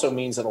it also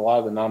means that a lot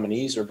of the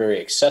nominees are very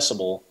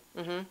accessible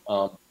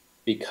Mm-hmm.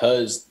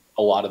 because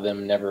a lot of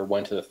them never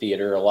went to the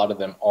theater. A lot of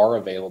them are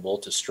available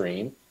to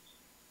stream.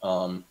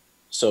 Um,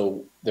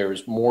 so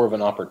there's more of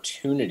an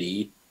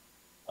opportunity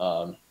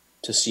to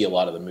see a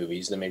lot of the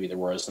movies than maybe there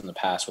was in the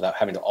past without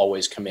having to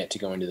always commit to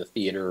going to the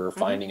theater or Mm-hmm.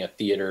 finding a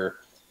theater.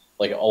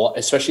 Like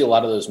especially a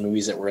lot of those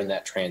movies that were in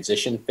that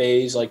transition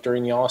phase, like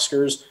during the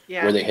Oscars,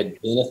 where Yeah, they had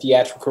been a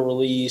theatrical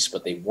release,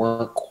 but they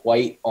weren't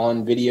quite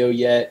on video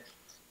yet.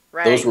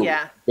 Those right. were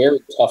Yeah, very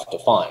tough to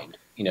find,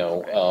 you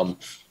know. right.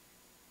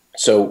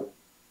 So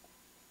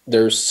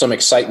there's some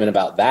excitement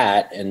about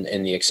that and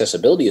the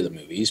accessibility of the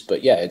movies.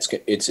 But yeah, it's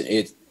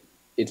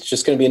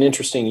just going to be an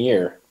interesting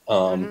year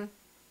Mm-hmm.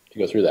 to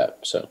go through that.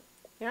 So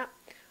Yeah.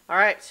 All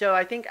right. So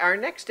I think our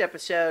next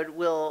episode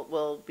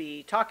will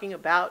be talking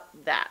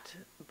about that.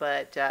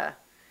 But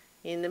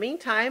in the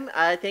meantime,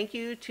 thank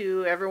you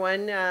to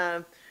everyone,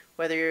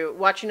 whether you're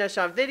watching us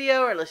on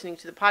video or listening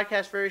to the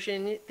podcast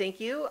version. Thank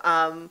you.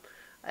 And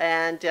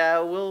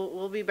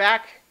we'll be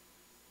back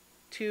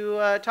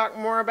to talk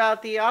more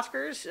about the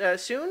Oscars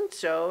soon.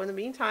 So in the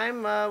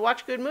meantime,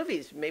 watch good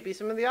movies, maybe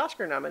some of the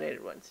Oscar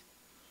nominated ones.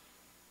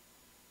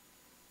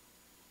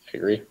 I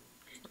agree.